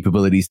the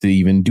capabilities to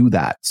even do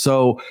that.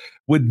 So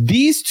with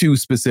these two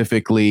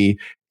specifically,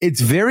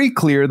 it's very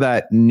clear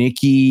that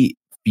Nikki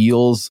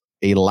feels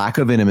a lack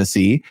of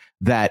intimacy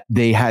that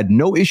they had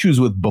no issues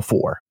with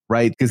before,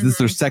 right? Because this is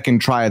their second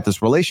try at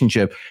this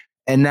relationship.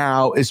 And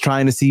now is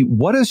trying to see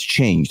what has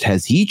changed.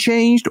 Has he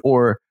changed,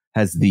 or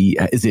is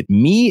it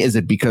me? Is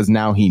it because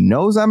now he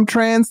knows I'm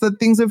trans that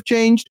things have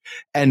changed?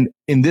 And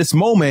in this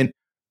moment,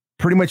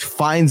 pretty much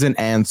finds an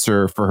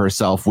answer for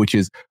herself, which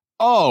is,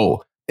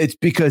 oh, it's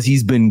because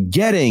he's been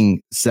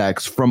getting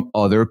sex from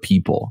other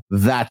people.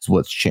 That's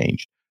what's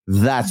changed.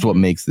 That's what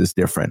makes this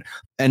different.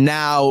 And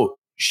now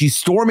she's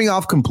storming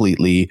off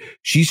completely.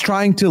 She's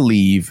trying to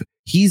leave.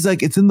 He's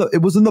like, it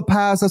was in the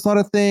past. That's not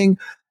a thing.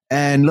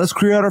 And let's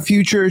create our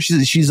future.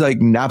 She's like,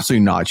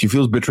 absolutely not. She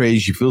feels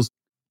betrayed. She feels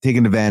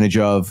taken advantage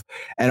of.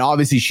 And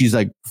obviously she's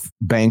like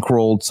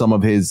bankrolled some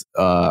of his,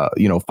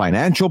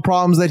 financial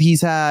problems that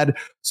he's had.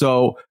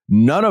 So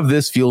none of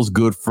this feels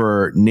good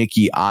for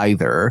Nikki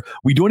either.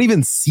 We don't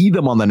even see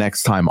them on the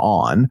next time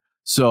on.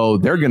 So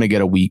they're going to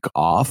get a week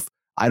off.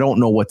 I don't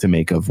know what to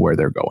make of where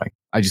they're going.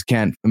 I just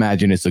can't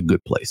imagine it's a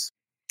good place.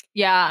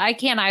 Yeah, I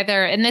can't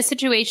either. In this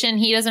situation,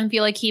 he doesn't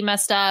feel like he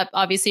messed up.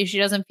 Obviously, she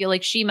doesn't feel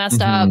like she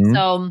messed up.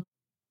 So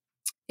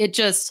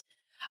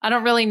I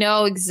don't really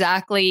know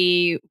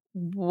exactly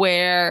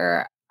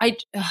where I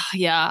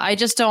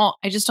just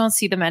don't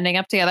see them ending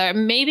up together.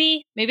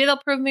 Maybe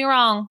they'll prove me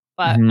wrong,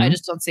 but I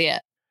just don't see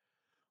it.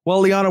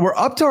 Well, Liana, we're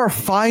up to our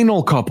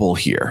final couple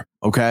here.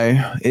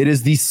 Okay. It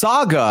is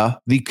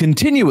the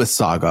continuous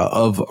saga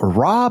of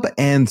Rob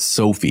and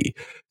Sophie.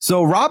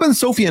 So Rob and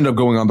Sophie end up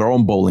going on their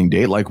own bowling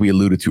date, like we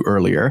alluded to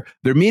earlier.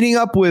 They're meeting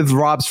up with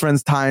Rob's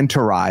friends, Ty and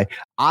Tarai.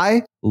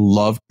 I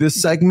loved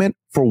this segment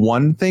for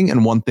one thing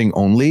and one thing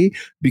only,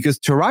 because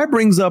Tarai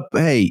brings up,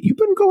 hey, you've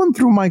been going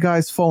through my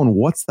guy's phone.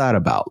 What's that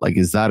about? Like,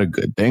 is that a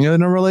good thing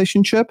in a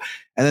relationship?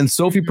 And then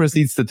Sophie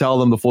proceeds to tell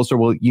them the full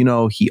story.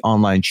 Well, he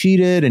online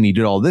cheated and he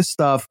did all this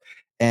stuff.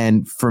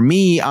 And for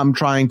me, I'm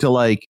trying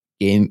to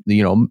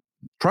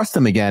trust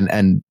him again,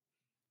 and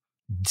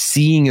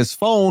seeing his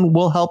phone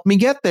will help me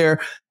get there.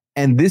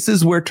 And this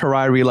is where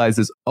Tarai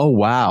realizes, oh,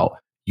 wow,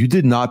 you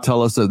did not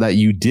tell us that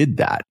you did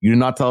that. You did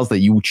not tell us that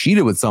you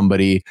cheated with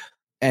somebody.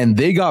 And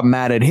they got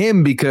mad at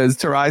him because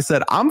Tarai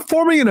said, I'm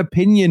forming an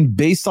opinion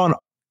based on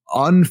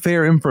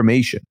unfair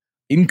information,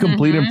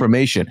 incomplete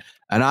information.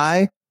 And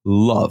I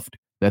loved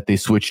that they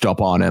switched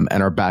up on him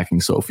and are backing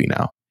Sophie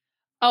now.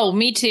 Oh,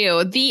 me too.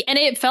 And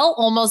it felt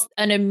almost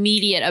an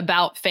immediate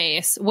about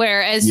face,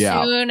 where as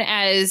soon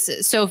as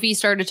Sophie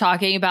started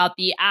talking about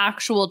the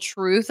actual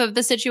truth of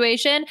the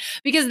situation,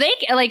 because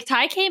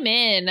Ty came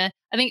in,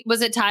 I think,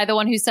 was it Ty, the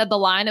one who said the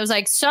line? It was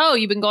like, so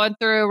you've been going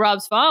through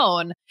Rob's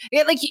phone.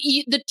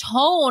 The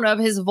tone of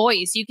his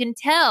voice, you can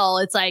tell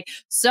it's like,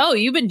 so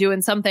you've been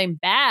doing something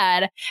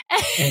bad.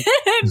 And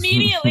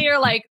immediately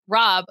you're like,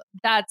 Rob,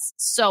 that's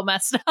so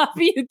messed up.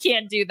 You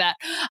can't do that.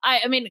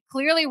 I mean,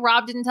 clearly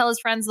Rob didn't tell his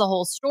friends the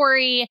whole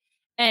story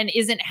and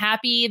isn't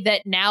happy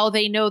that now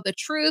they know the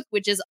truth,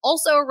 which is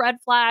also a red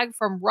flag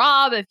from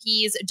Rob if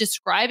he's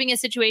describing a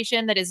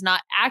situation that is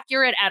not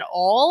accurate at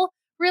all.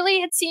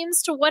 Really, it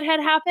seems, to what had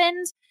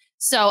happened.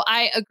 So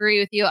I agree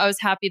with you. I was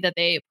happy that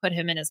they put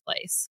him in his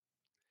place.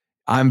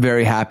 I'm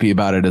very happy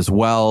about it as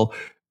well.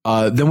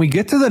 Then we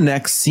get to the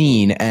next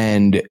scene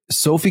and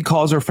Sophie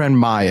calls her friend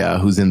Maya,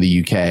 who's in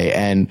the UK,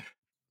 and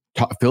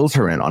fills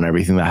her in on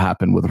everything that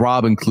happened with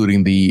Rob,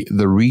 including the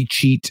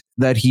re-cheat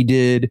that he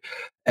did.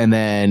 And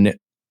then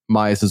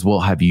Maya says,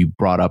 well, have you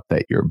brought up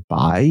that you're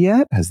bi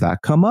yet? Has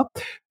that come up?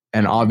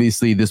 And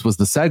obviously this was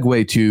the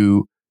segue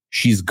to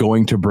she's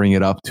going to bring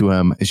it up to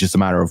him. It's just a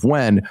matter of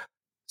when.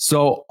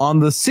 So on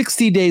the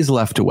 60 days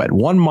left to wed,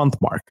 1 month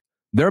mark,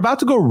 they're about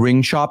to go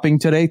ring shopping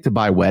today to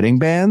buy wedding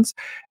bands.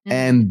 Mm-hmm.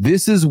 And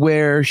this is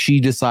where she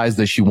decides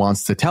that she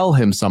wants to tell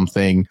him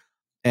something.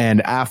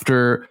 And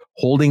after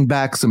holding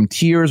back some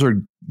tears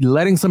or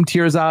letting some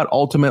tears out,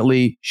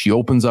 ultimately she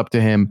opens up to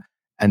him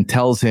and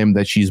tells him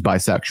that she's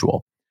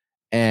bisexual.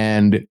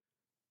 And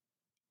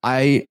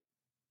I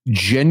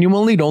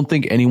genuinely don't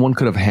think anyone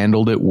could have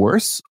handled it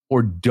worse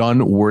or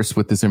done worse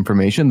with this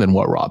information than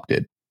what Rob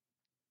did.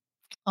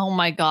 Oh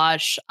my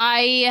gosh.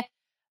 I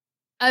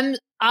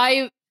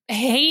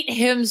hate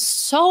him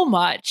so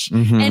much,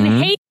 and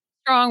hate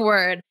a strong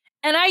word.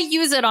 And I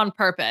use it on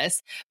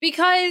purpose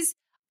because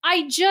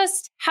I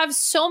just have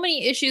so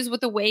many issues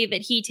with the way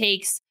that he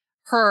takes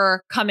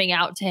her coming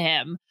out to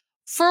him.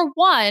 For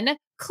one,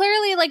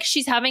 clearly, like,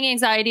 she's having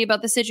anxiety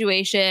about the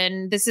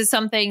situation. This is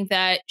something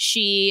that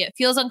she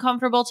feels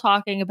uncomfortable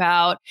talking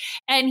about.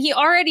 And he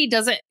already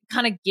doesn't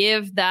kind of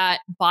give that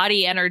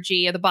body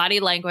energy or the body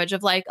language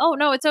of like, oh,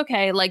 no, it's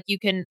okay. Like, you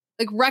can,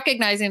 like,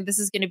 recognizing this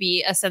is going to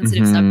be a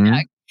sensitive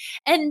subject.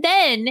 And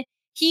then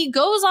he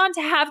goes on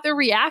to have the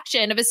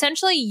reaction of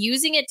essentially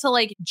using it to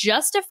like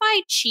justify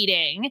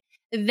cheating,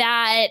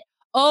 that,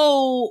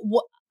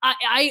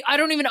 I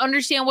don't even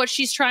understand what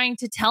she's trying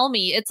to tell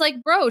me. It's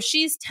like, bro,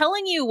 she's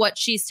telling you what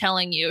she's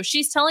telling you.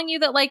 She's telling you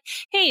that, like,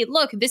 hey,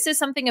 look, this is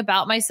something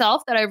about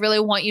myself that I really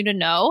want you to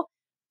know.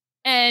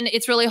 And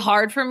it's really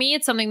hard for me.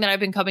 It's something that I've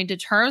been coming to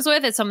terms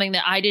with. It's something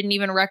that I didn't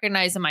even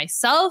recognize in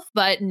myself,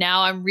 but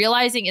now I'm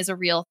realizing is a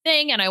real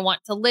thing. And I want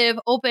to live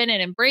open and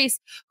embrace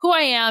who I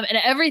am and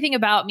everything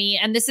about me.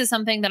 And this is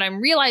something that I'm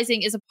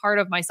realizing is a part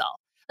of myself.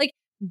 Like,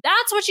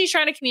 that's what she's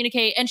trying to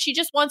communicate. And she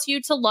just wants you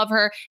to love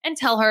her and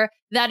tell her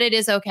that it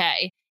is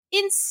okay.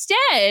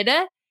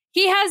 Instead,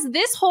 he has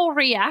this whole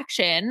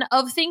reaction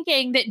of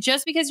thinking that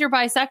just because you're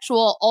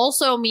bisexual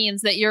also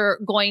means that you're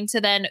going to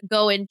then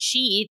go and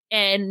cheat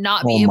and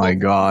not be able to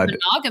be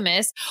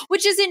monogamous,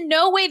 which is in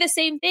no way the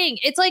same thing.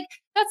 It's like,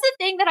 that's the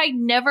thing that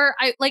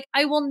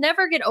I will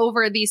never get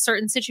over these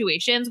certain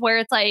situations where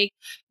it's like,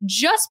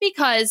 just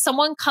because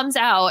someone comes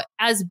out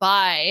as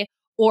bi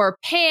or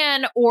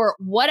pan or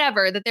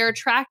whatever, that they're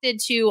attracted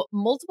to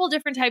multiple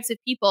different types of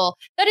people,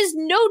 that is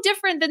no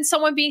different than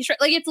someone being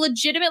like, it's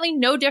legitimately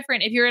no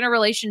different if you're in a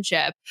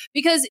relationship,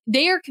 because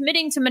they are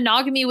committing to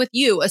monogamy with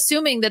you,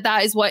 assuming that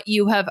that is what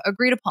you have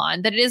agreed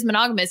upon, that it is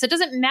monogamous. It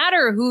doesn't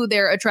matter who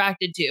they're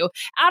attracted to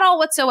at all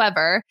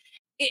whatsoever.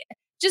 It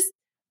just,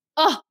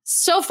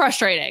 so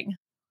frustrating.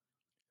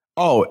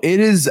 Oh, it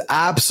is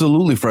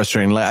absolutely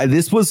frustrating. Like,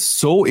 this was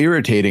so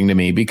irritating to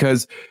me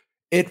because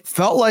it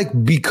felt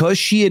like because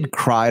she had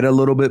cried a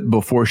little bit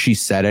before she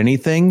said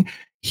anything,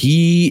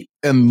 he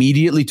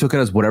immediately took it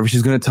as whatever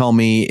she's going to tell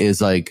me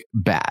is like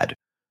bad.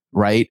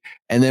 Right.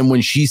 And then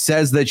when she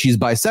says that she's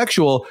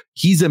bisexual,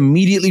 he's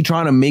immediately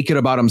trying to make it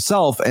about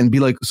himself and be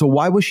like, so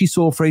why was she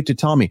so afraid to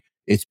tell me?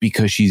 It's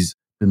because she's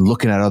been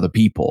looking at other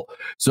people.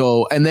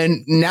 So, and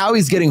then now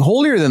he's getting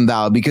holier than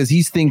thou because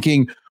he's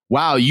thinking,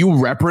 wow, you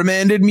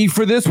reprimanded me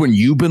for this when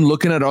you've been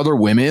looking at other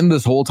women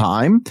this whole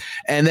time.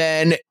 And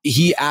then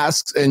he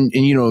asks, and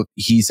you know,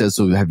 he says,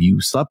 so have you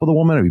slept with a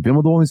woman? Have you been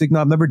with a woman? He's like,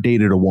 no, I've never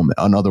dated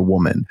another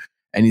woman.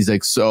 And he's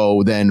like,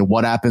 so then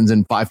what happens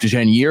in 5 to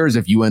 10 years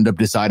if you end up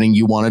deciding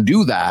you want to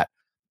do that?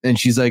 And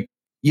she's like,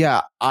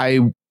 yeah,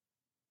 I'm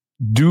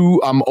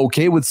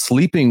okay with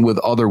sleeping with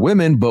other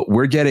women, but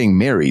we're getting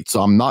married,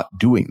 so I'm not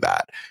doing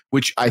that,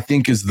 which I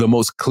think is the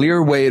most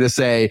clear way to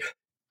say,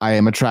 I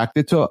am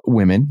attracted to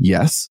women,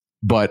 yes,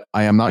 but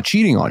I am not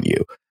cheating on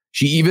you.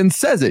 She even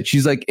says it.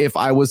 She's like, if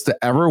I was to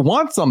ever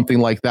want something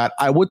like that,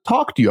 I would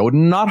talk to you. I would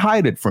not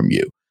hide it from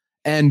you.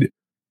 And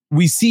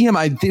we see him,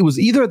 I think it was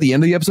either at the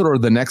end of the episode or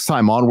the next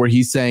time on, where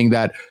he's saying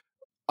that,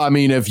 I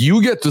mean, if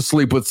you get to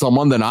sleep with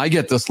someone, then I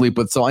get to sleep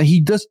with someone.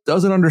 He just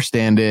doesn't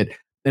understand it.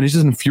 And it's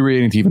just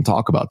infuriating to even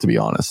talk about, to be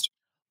honest.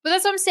 But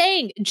that's what I'm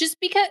saying. Just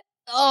because,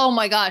 oh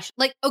my gosh.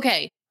 Like,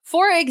 okay,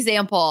 for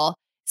example,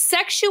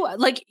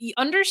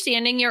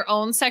 understanding your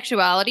own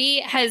sexuality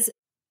has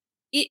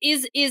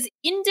is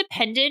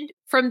independent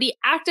from the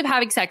act of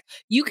having sex.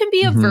 You can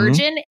be a Mhm.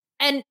 virgin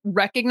and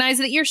recognize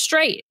that you're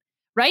straight,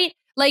 right?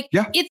 Like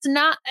Yeah. it's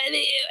not,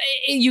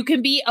 you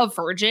can be a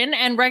virgin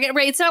and right.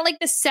 It's not like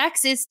the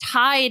sex is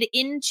tied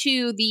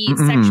into the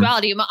Mm-mm.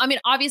 sexuality. I mean,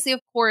 obviously,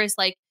 of course,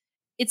 like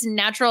it's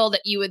natural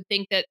that you would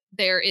think that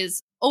there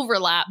is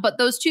overlap, but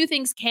those two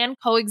things can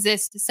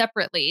coexist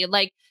separately.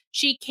 Like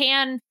she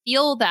can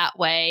feel that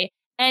way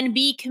and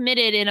be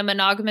committed in a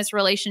monogamous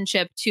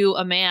relationship to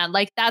a man.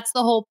 Like that's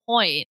the whole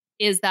point,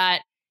 is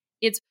that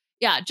it's,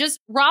 yeah, just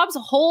Rob's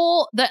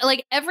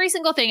like every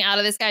single thing out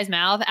of this guy's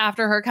mouth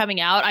after her coming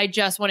out, I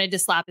just wanted to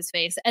slap his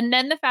face. And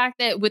then the fact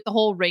that with the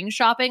whole ring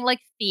shopping, like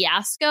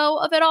fiasco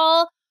of it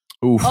all,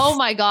 Oof. oh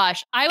my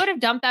gosh, I would have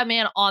dumped that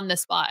man on the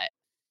spot.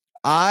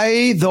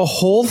 The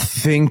whole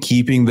thing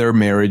keeping their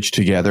marriage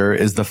together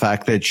is the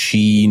fact that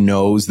she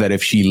knows that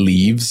if she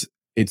leaves,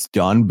 it's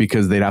done,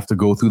 because they'd have to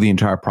go through the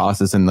entire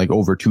process in like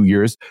over 2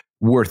 years.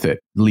 Worth it.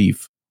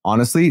 Leave.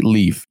 Honestly,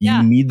 leave.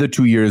 Yeah. You need the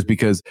 2 years,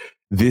 because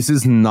this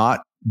is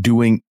not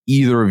doing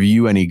either of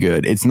you any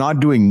good. It's not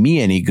doing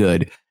me any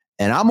good.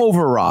 And I'm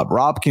over Rob.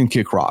 Rob can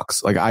kick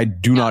rocks. Like I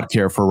do not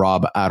care for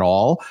Rob at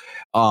all.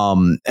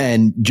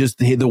 And just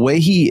the way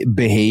he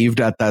behaved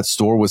at that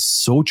store was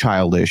so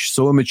childish,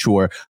 so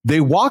immature. They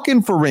walk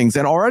in for rings,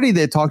 and already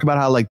they talked about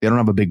how like they don't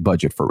have a big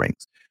budget for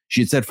rings.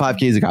 She had said $5,000.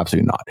 He's like,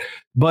 absolutely not.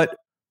 But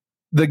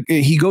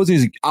he goes and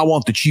he's like, I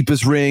want the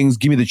cheapest rings.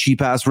 Give me the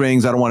cheap ass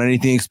rings. I don't want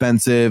anything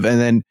expensive. And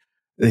then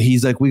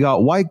he's like, we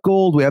got white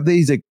gold. We have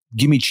these. He's like,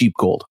 give me cheap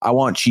gold. I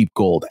want cheap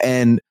gold.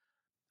 And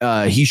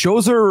he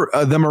shows her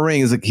them a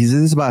ring. He's like, this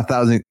is about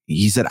 $1,000.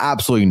 He said,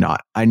 absolutely not.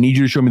 I need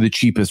you to show me the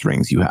cheapest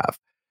rings you have.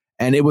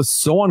 And it was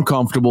so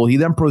uncomfortable. He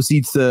then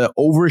proceeds to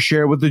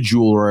overshare with the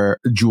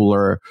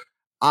jeweler.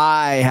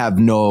 I have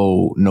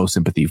no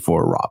sympathy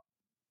for Rob.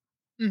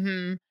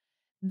 Mm-hmm.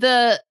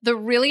 The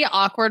really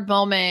awkward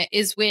moment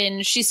is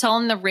when she's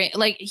telling the ring,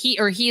 like he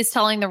is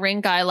telling the ring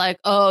guy, like,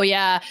 oh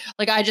yeah,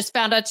 like I just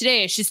found out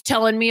today she's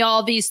telling me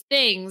all these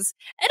things,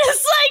 and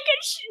it's like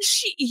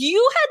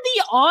you had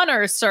the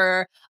honor,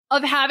 sir,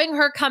 of having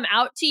her come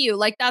out to you.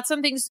 Like that's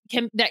something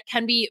that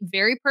can be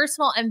very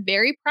personal and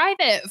very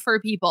private for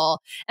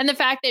people, and the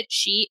fact that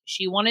she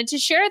wanted to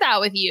share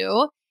that with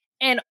you,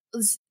 and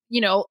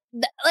you know,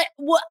 like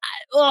what?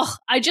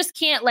 I just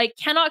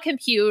cannot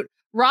compute.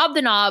 Rob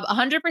the knob,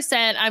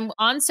 100%. I'm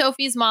on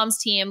Sophie's mom's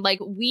team. Like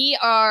we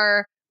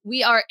are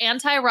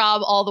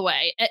anti-Rob all the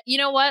way. You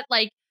know what?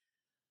 Like,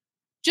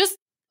 just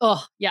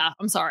yeah.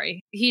 I'm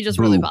sorry. He just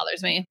really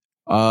bothers me.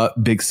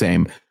 Big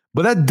same.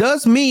 But that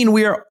does mean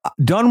we are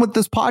done with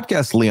this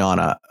podcast,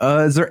 Liana.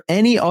 Is there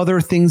any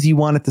other things you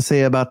wanted to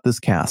say about this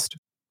cast?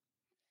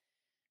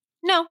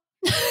 No.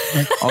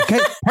 Okay,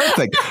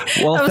 perfect.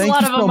 Well, that was thank a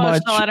lot you of so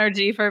emotional much.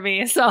 energy for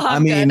me. So I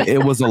mean, good.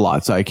 it was a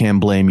lot, so I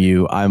can't blame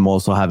you. I'm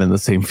also having the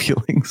same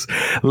feelings.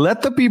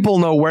 Let the people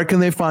know, where can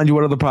they find you?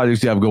 What other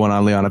projects you have going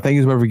on, Liana? Thank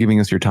you so much for giving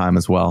us your time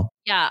as well.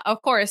 Yeah,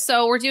 of course.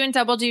 So we're doing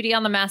double duty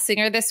on The Masked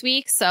Singer this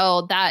week.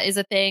 So that is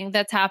a thing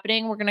that's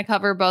happening. We're going to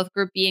cover both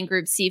Group B and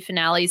Group C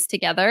finales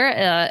together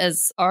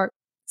as our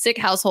sick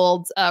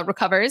household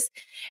recovers.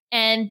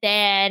 And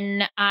then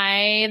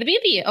the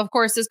B&B, of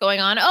course, is going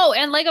on. Oh,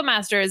 and Lego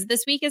Masters.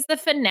 This week is the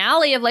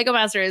finale of Lego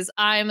Masters.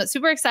 I'm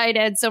super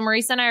excited. So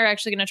Marisa and I are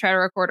actually going to try to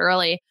record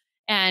early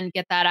and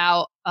get that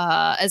out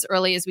as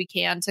early as we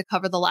can to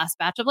cover the last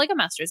batch of Lego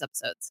Masters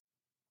episodes.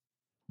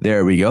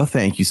 There we go.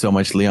 Thank you so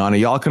much, Liana.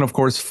 Y'all can, of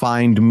course,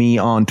 find me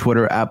on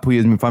Twitter at Puya.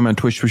 You can find me on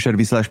Twitch,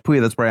 twitch.tv/Puya.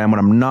 That's where I am when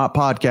I'm not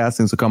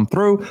podcasting. So come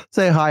through,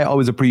 say hi,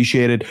 always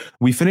appreciated.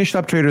 We finished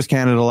up Traders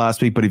Canada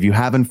last week, but if you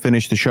haven't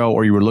finished the show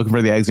or you were looking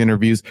for the exit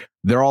interviews,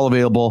 they're all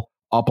available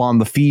up on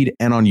the feed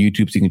and on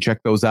YouTube, so you can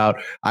check those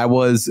out. I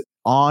was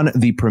on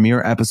the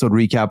premiere episode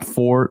recap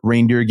for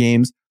Reindeer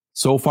Games.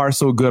 So far,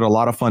 so good. A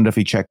lot of fun.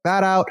 Definitely check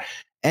that out.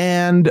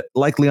 And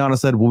like Liana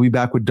said, we'll be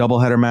back with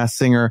Doubleheader Masked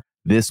Singer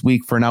this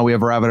week. For now, we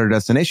have arrived at our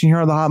destination here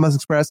on the Hot Mess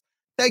Express.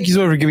 Thank you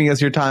so much for giving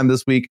us your time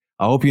this week.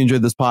 I hope you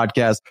enjoyed this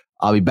podcast.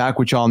 I'll be back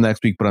with y'all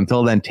next week. But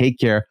until then, take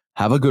care.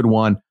 Have a good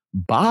one.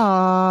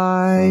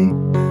 Bye.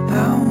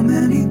 How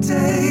many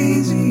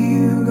days are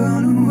you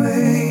gonna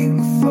wait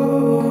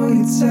before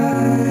you're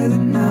tired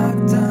and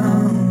knocked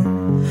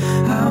down?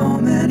 How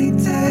many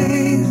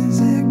days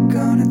is it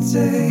gonna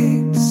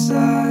take to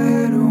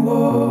decide to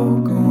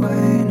walk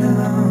away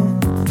now?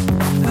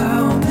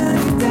 How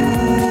many days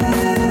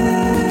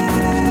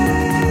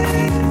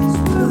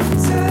will it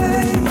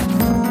take?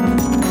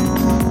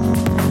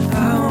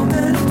 How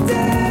many days?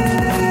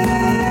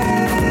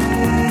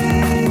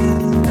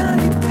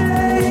 90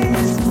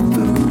 days to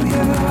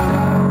booyah.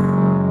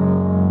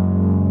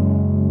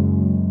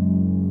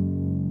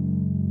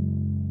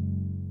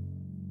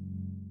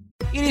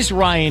 It is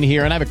Ryan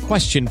here, and I have a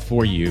question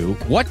for you.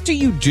 What do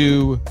you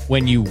do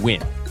when you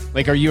win?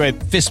 Like, are you a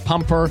fist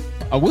pumper,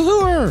 a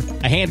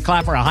woohooer, a hand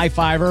clapper, a high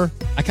fiver?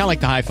 I kind of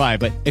like the high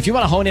five, but if you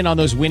want to hone in on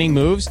those winning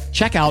moves,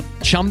 check out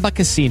Chumba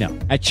Casino.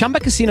 At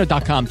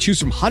ChumbaCasino.com, choose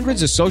from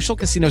hundreds of social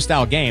casino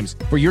style games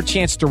for your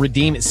chance to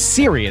redeem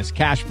serious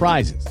cash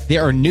prizes.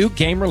 There are new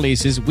game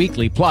releases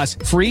weekly, plus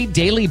free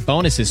daily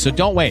bonuses. So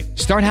don't wait.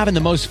 Start having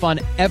the most fun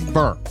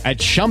ever at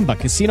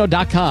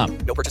ChumbaCasino.com.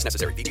 No purchase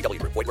necessary. VGW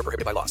Group. Void where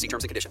prohibited by law. See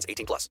terms and conditions.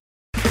 18+.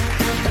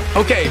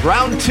 Okay,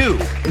 round two.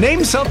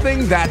 Name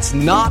something that's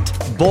not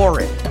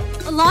boring.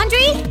 A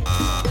laundry?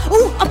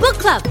 Ooh, a book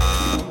club.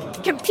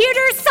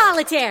 Computer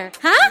solitaire,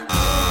 huh?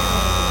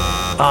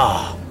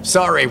 Ah,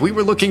 sorry, we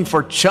were looking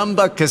for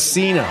Chumba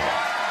Casino.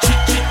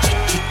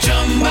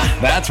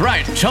 That's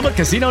right,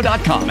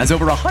 ChumbaCasino.com has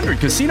over 100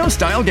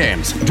 casino-style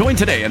games. Join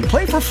today and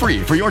play for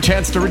free for your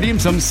chance to redeem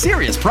some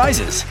serious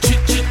prizes.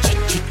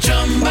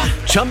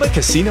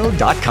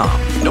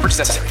 ChumbaCasino.com. No purchase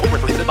necessary. Void where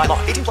prohibited by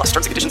law. 18+. Terms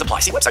and conditions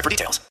apply. See website for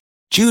details.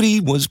 Judy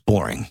was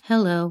boring.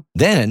 Hello.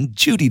 Then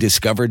Judy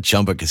discovered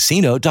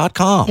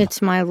ChumbaCasino.com.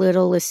 It's my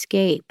little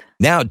escape.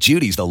 Now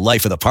Judy's the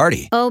life of the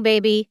party. Oh,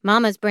 baby,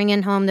 mama's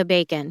bringing home the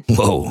bacon.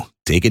 Whoa,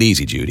 take it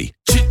easy, Judy.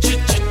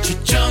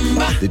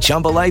 The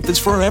Chumba life is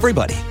for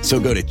everybody. So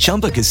go to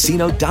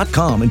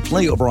ChumbaCasino.com and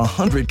play over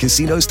 100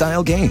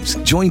 casino-style games.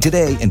 Join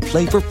today and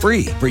play for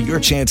free for your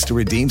chance to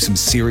redeem some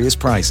serious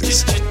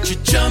prizes.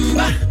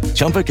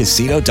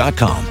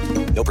 ChumbaCasino.com.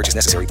 No purchase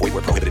necessary. Void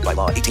where prohibited by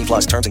law.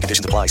 18+. Terms and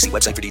conditions apply. See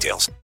website for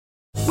details.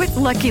 With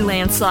Lucky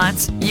Land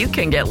Slots, you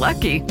can get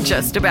lucky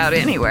just about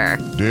anywhere.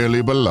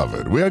 Dearly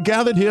beloved, we are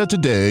gathered here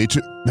today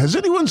to... Has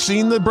anyone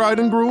seen the bride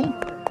and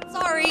groom?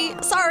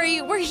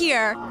 Sorry, we're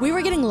here. We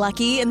were getting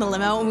lucky in the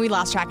limo and we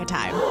lost track of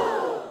time.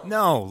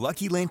 No,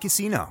 Lucky Land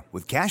Casino,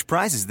 with cash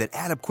prizes that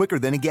add up quicker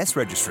than a guest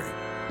registry.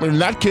 In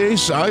that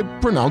case, I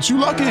pronounce you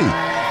lucky.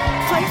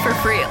 Play for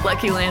free at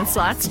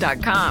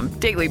LuckyLandSlots.com.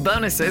 Daily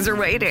bonuses are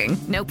waiting.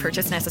 No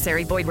purchase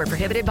necessary. Void where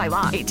prohibited by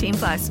law.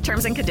 18+.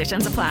 Terms and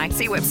conditions apply.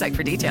 See website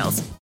for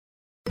details.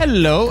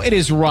 Hello, it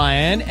is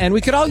Ryan, and we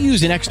could all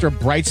use an extra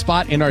bright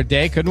spot in our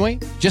day, couldn't we?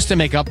 Just to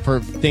make up for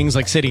things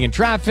like sitting in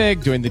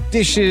traffic, doing the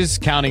dishes,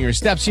 counting your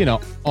steps,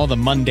 all the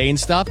mundane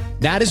stuff.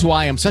 That is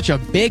why I'm such a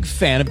big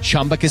fan of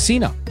Chumba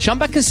Casino.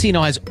 Chumba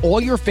Casino has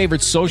all your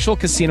favorite social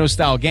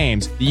casino-style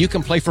games that you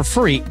can play for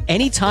free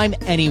anytime,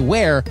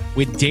 anywhere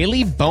with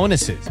daily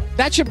bonuses.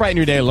 That should brighten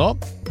your day a little.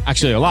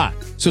 Actually, a lot.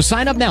 So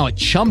sign up now at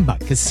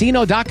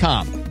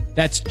ChumbaCasino.com.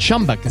 That's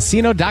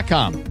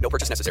ChumbaCasino.com. No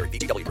purchase necessary.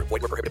 VGW Group.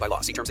 Void where prohibited by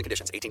law. See terms and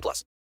conditions.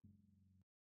 18+.